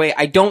that either way.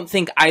 I don't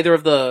think either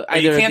of the...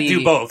 you can't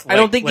do both. I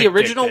don't think the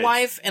original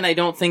wife, and I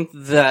don't think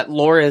that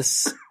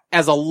Loris,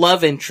 as a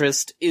love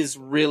interest, is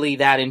really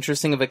that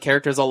interesting of a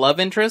character as a love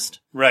interest.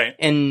 Right.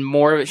 And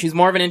she's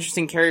more of an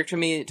interesting character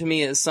to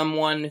me as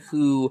someone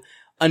who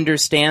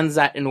understands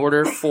that in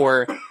order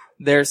for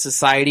their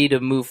society to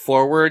move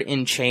forward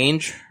and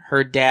change,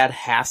 her dad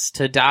has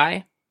to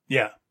die.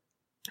 Yeah.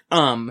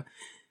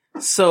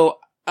 So...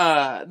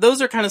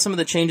 those are kind of some of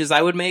the changes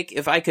I would make.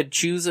 If I could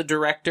choose a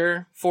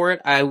director for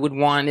it, I would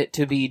want it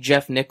to be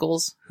Jeff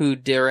Nichols, who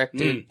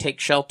directed Take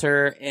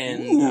Shelter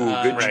and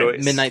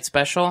Midnight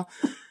Special.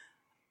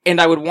 And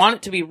I would want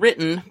it to be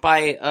written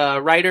by a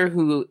writer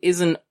who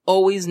isn't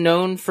always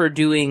known for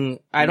doing...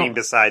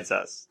 besides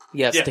us.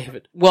 Yes, yeah.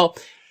 David. Well,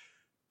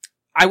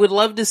 I would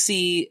love to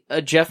see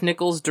a Jeff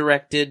Nichols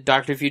directed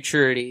Dr.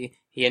 Futurity.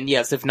 And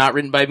yes, if not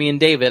written by me and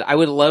David, I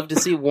would love to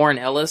see Warren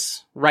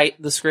Ellis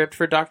write the script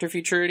for Dr.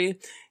 Futurity.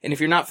 And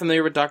if you're not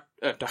familiar with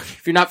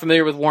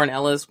Warren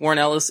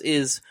Ellis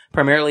is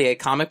primarily a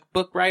comic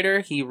book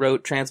writer. He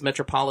wrote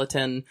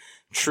Transmetropolitan,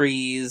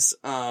 Trees,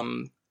 a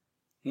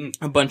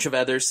bunch of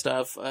other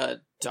stuff.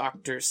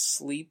 Dr.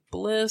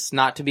 Sleepless,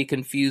 not to be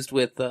confused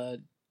with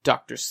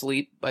Dr.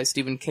 Sleep by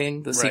Stephen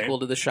King, the sequel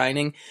to The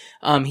Shining.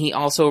 He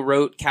also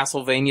wrote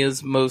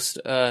Castlevania's most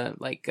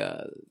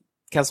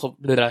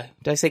did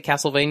I say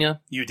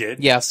Castlevania? You did.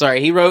 Yeah, sorry.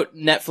 He wrote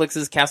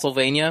Netflix's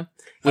Castlevania,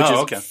 which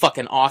is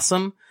fucking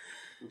awesome.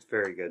 It's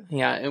very good.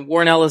 Yeah, and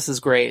Warren Ellis is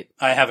great.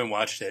 I haven't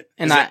watched it.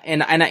 Did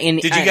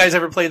you guys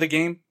ever play the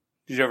game?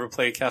 Did you ever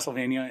play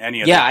Castlevania?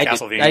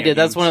 I did.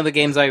 That's one of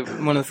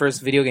the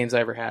first video games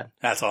I ever had.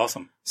 That's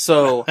awesome.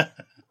 So,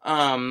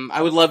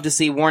 I would love to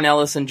see Warren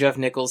Ellis and Jeff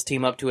Nichols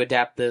team up to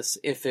adapt this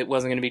if it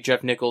wasn't going to be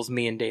Jeff Nichols,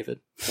 me, and David.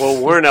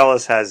 Well, Warren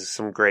Ellis has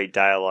some great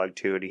dialogue,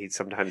 too, and he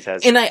sometimes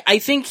has... And I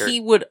think he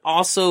would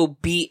also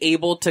be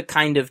able to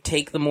kind of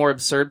take the more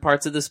absurd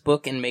parts of this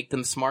book and make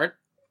them smart.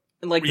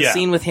 Like, the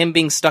scene with him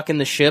being stuck in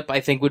the ship, I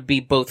think would be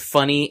both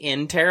funny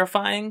and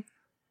terrifying.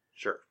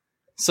 Sure.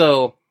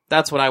 So,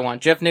 that's what I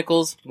want. Jeff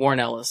Nichols, Warren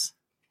Ellis,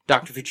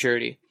 Dr.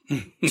 Futurity.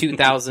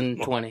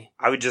 2020.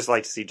 I would just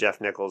like to see Jeff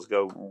Nichols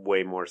go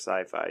way more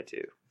sci-fi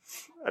too.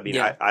 I mean,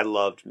 I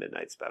loved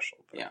Midnight Special.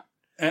 But.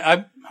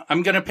 Yeah,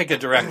 I'm gonna pick a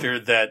director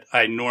that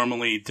I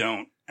normally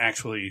don't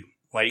actually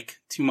like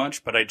too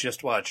much, but I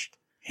just watched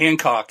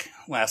Hancock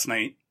last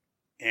night,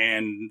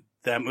 and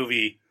that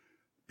movie,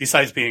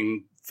 besides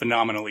being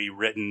phenomenally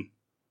written,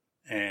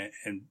 and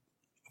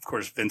of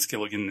course Vince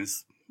Gilligan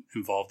is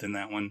involved in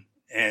that one,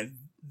 and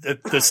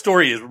the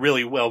story is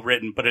really well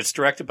written, but it's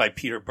directed by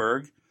Peter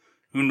Berg,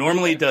 who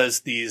normally does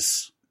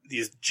these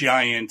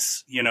giant,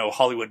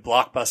 Hollywood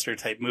blockbuster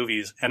type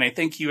movies. And I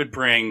think he would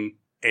bring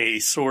a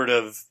sort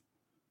of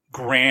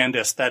grand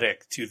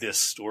aesthetic to this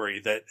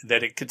story that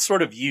it could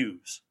sort of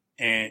use.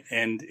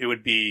 And it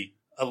would be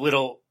a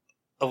little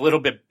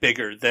bit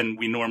bigger than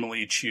we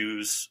normally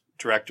choose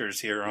directors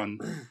here on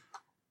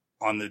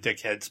the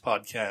Dickheads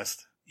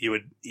podcast. He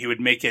would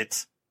make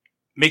it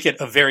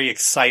a very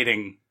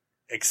exciting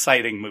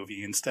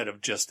movie instead of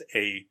just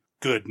a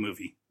good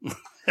movie.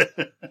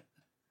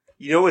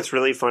 You know what's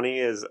really funny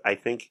is I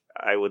think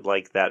I would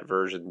like that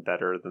version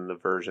better than the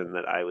version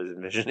that I was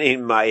envisioning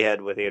in my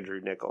head with Andrew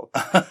Niccol.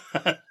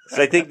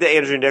 So I think the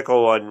Andrew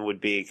Niccol one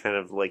would be kind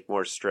of like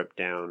more stripped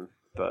down,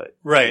 but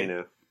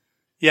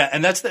Yeah,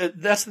 and that's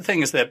the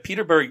thing is that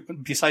Peter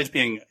Berg, besides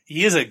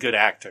he is a good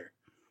actor.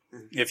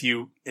 If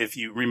you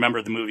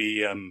remember the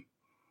movie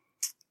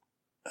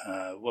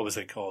what was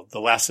it called? The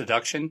Last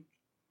Seduction.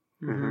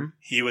 Mm-hmm.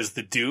 He was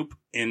the dupe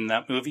in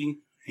that movie.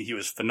 He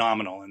was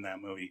phenomenal in that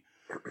movie.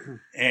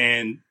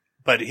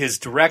 But his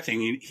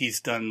directing,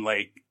 he's done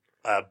like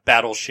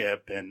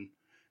Battleship and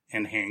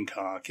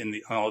Hancock and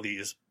all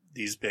these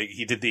big.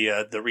 He did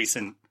the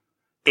recent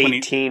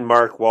 18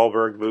 Mark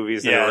Wahlberg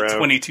movies in a row.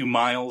 22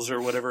 Miles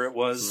or whatever it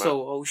was.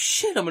 So, oh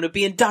shit, I'm gonna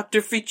be in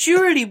Dr.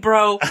 Futurity,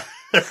 bro.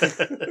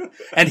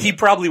 And he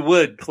probably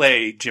would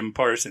play Jim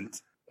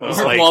Parsons. Mark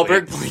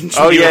Wahlberg playing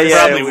Jim Oh yeah, He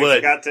yeah. probably we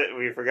would.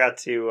 forgot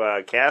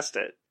to cast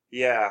it.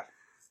 Yeah.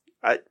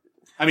 I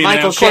mean,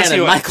 Michael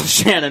Shannon. And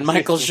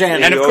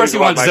of You course, always he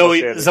want wants Michael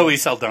Shannon. Zoe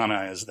Saldana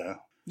as the.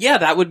 Yeah,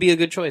 that would be a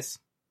good choice.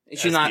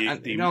 She's As not.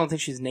 the- I don't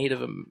think she's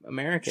Native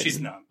American. She's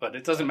not, but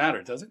it doesn't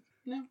matter, does it?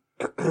 Yeah.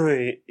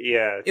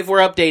 If we're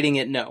updating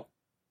it, no.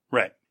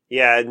 Right.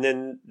 Yeah, and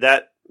then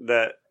the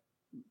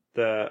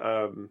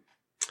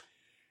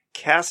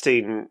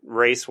casting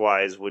race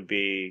wise would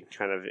be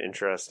kind of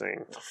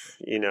interesting.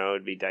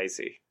 It'd be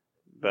dicey.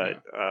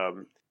 But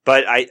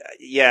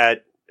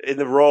in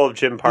the role of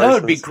Jim Parsons. No,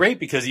 it'd be great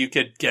because you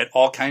could get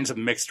all kinds of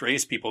mixed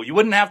race people. You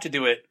wouldn't have to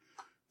do it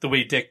the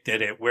way Dick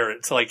did it, where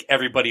it's like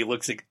everybody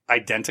looks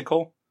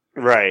identical,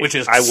 Right. which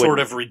is sort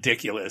of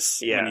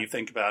ridiculous when you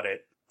think about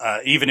it.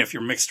 Even if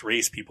you're mixed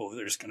race people,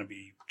 there's going to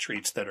be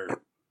traits that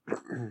are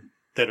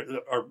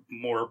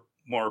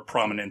more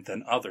prominent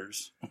than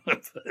others.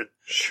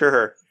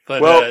 Sure.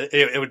 But Well-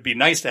 it would be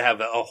nice to have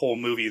a whole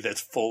movie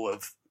that's full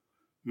of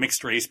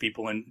mixed race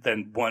people and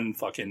then one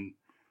fucking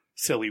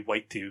silly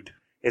white dude.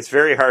 It's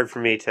very hard for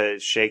me to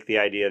shake the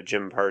idea of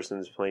Jim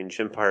Parsons playing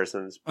Jim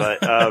Parsons, but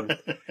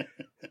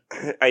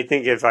I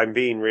think if I'm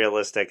being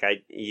realistic,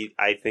 I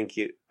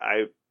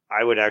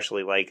would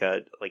actually like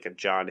a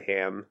John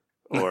Hamm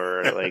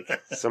or like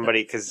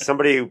somebody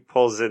who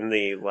pulls in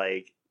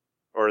the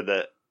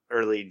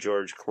early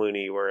George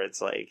Clooney where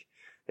it's like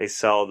they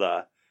sell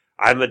the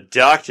I'm a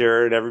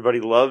doctor and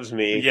everybody loves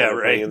me Yeah, kind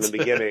of right. thing in the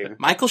beginning.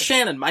 Michael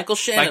Shannon. Michael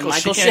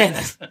Well,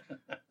 Shannon. I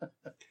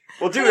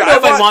Well, dude, don't know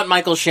if I want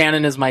Michael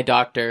Shannon as my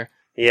doctor.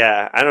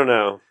 Yeah, I don't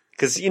know.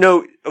 Because,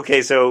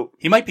 okay, so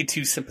He might be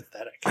too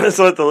sympathetic. let's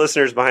let the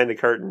listeners behind the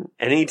curtain.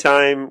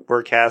 Anytime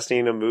we're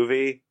casting a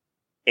movie,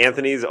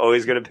 Anthony's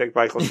always going to pick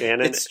Michael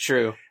Shannon, It's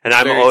true. and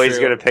I'm very always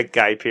true. going to pick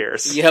Guy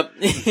Pearce. Yep.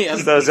 Yep.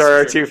 Those are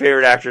our two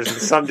favorite actors,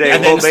 and someday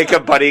And we'll then- make a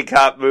buddy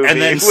cop movie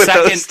And then with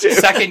those two.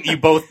 second, you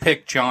both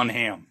pick John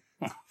Hamm.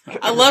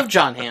 I love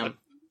John Hamm.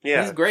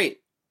 Yeah, He's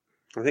great.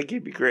 I think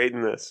he'd be great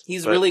in this.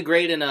 He's but, really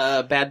great in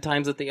Bad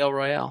Times at the El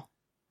Royale.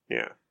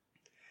 Yeah.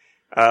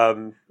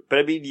 But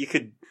I mean, you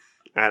could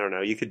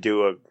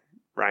do a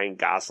Ryan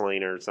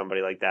Gosling or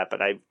somebody like that,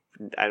 but I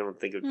don't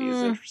think it would be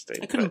as interesting.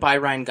 I couldn't but- buy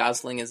Ryan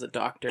Gosling as a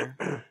doctor.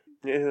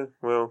 Yeah,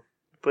 well,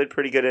 played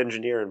pretty good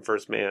engineer in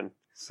First Man,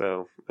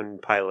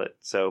 and pilot.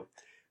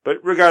 But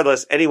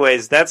regardless,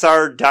 anyways, that's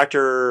our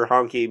Dr.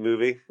 Honky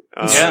movie.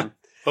 Yeah.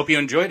 Hope you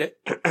enjoyed it.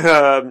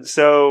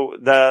 So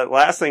the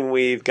last thing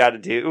we've got to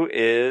do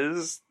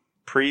is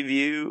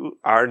preview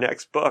our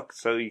next book,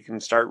 so you can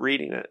start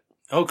reading it.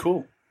 Oh,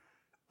 cool.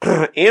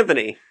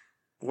 Anthony,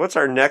 what's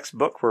our next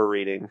book we're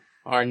reading?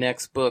 Our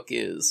next book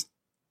is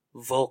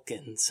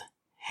Vulcan's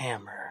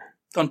Hammer.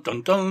 Dun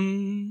dun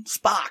dun.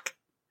 Spock.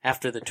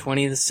 After the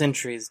 20th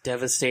century's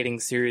devastating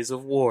series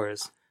of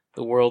wars,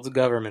 the world's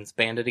governments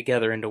banded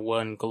together into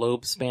one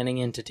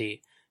globe-spanning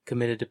entity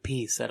committed to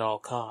peace at all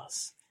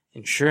costs.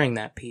 Ensuring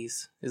that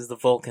peace is the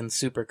Vulcan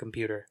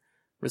supercomputer,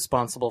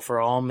 responsible for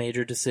all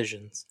major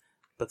decisions.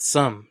 But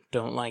some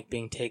don't like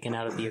being taken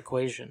out of the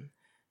equation,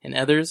 and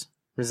others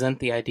resent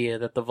the idea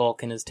that the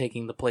Vulcan is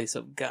taking the place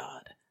of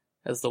God.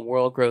 As the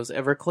world grows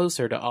ever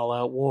closer to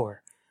all-out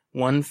war,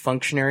 one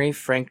functionary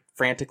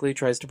frantically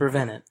tries to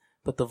prevent it,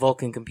 but the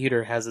Vulcan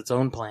computer has its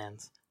own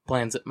plans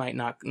that might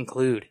not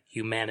include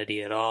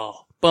humanity at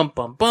all. Bum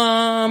bum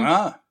bum!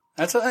 Ah,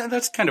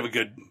 that's kind of a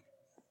good.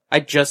 I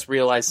just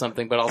realized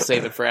something, but I'll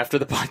save it for after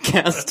the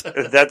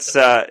podcast. That's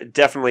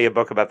definitely a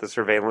book about the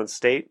surveillance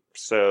state,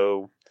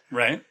 so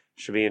Right.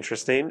 should be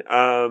interesting.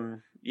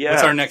 Yeah.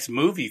 What's our next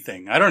movie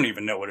thing? I don't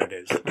even know what it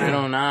is. I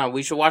don't know.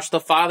 We should watch the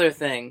Father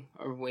thing.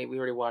 Or wait, we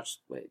already watched.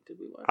 Wait, did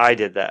we watch? I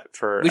did that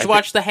for. We should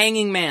watch The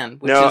Hanging Man,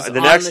 which No, is the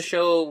on next- the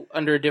show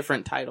under a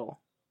different title.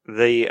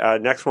 The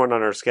next one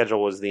on our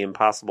schedule was The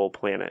Impossible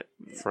Planet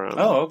from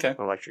Oh, okay.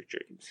 Electric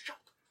Dreams.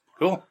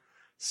 Cool.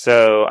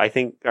 So I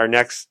think our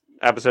next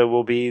episode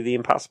will be The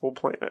Impossible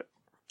Planet.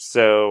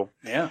 So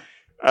Yeah.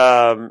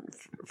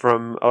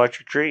 from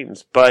Electric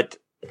Dreams, but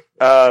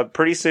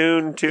pretty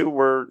soon too.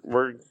 We're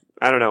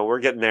I don't know. We're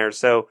getting there.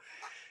 So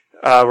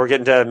we're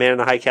getting to Man in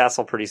the High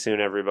Castle pretty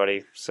soon,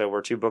 everybody. So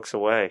we're 2 books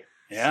away.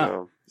 Yeah.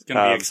 So, It's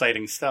going to be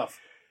exciting stuff.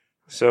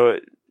 So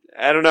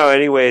I don't know.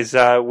 Anyways,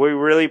 we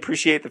really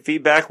appreciate the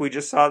feedback. We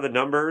just saw the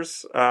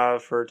numbers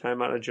for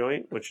Time Out of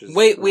Joint, which is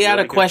Wait, we had a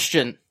really good.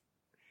 question.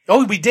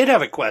 Oh, we did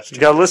have a question.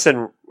 Now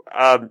listen,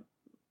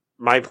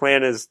 my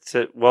plan is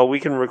we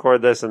can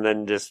record this and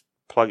then just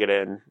plug it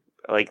in.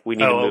 Like we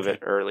need to move okay.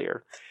 it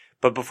earlier.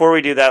 But before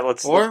we do that,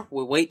 Or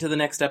we wait to the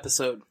next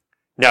episode.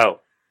 no.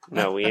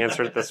 No, we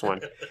answered this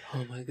one.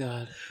 Oh my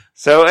god.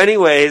 So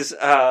anyways,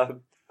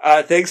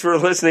 thanks for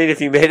listening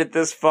if you made it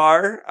this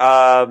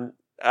far.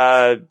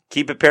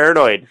 Keep it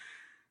paranoid.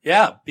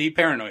 Yeah, be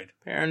paranoid.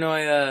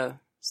 Paranoia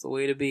is the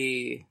way to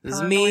be. This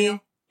is me,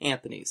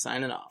 Anthony,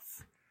 signing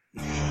off.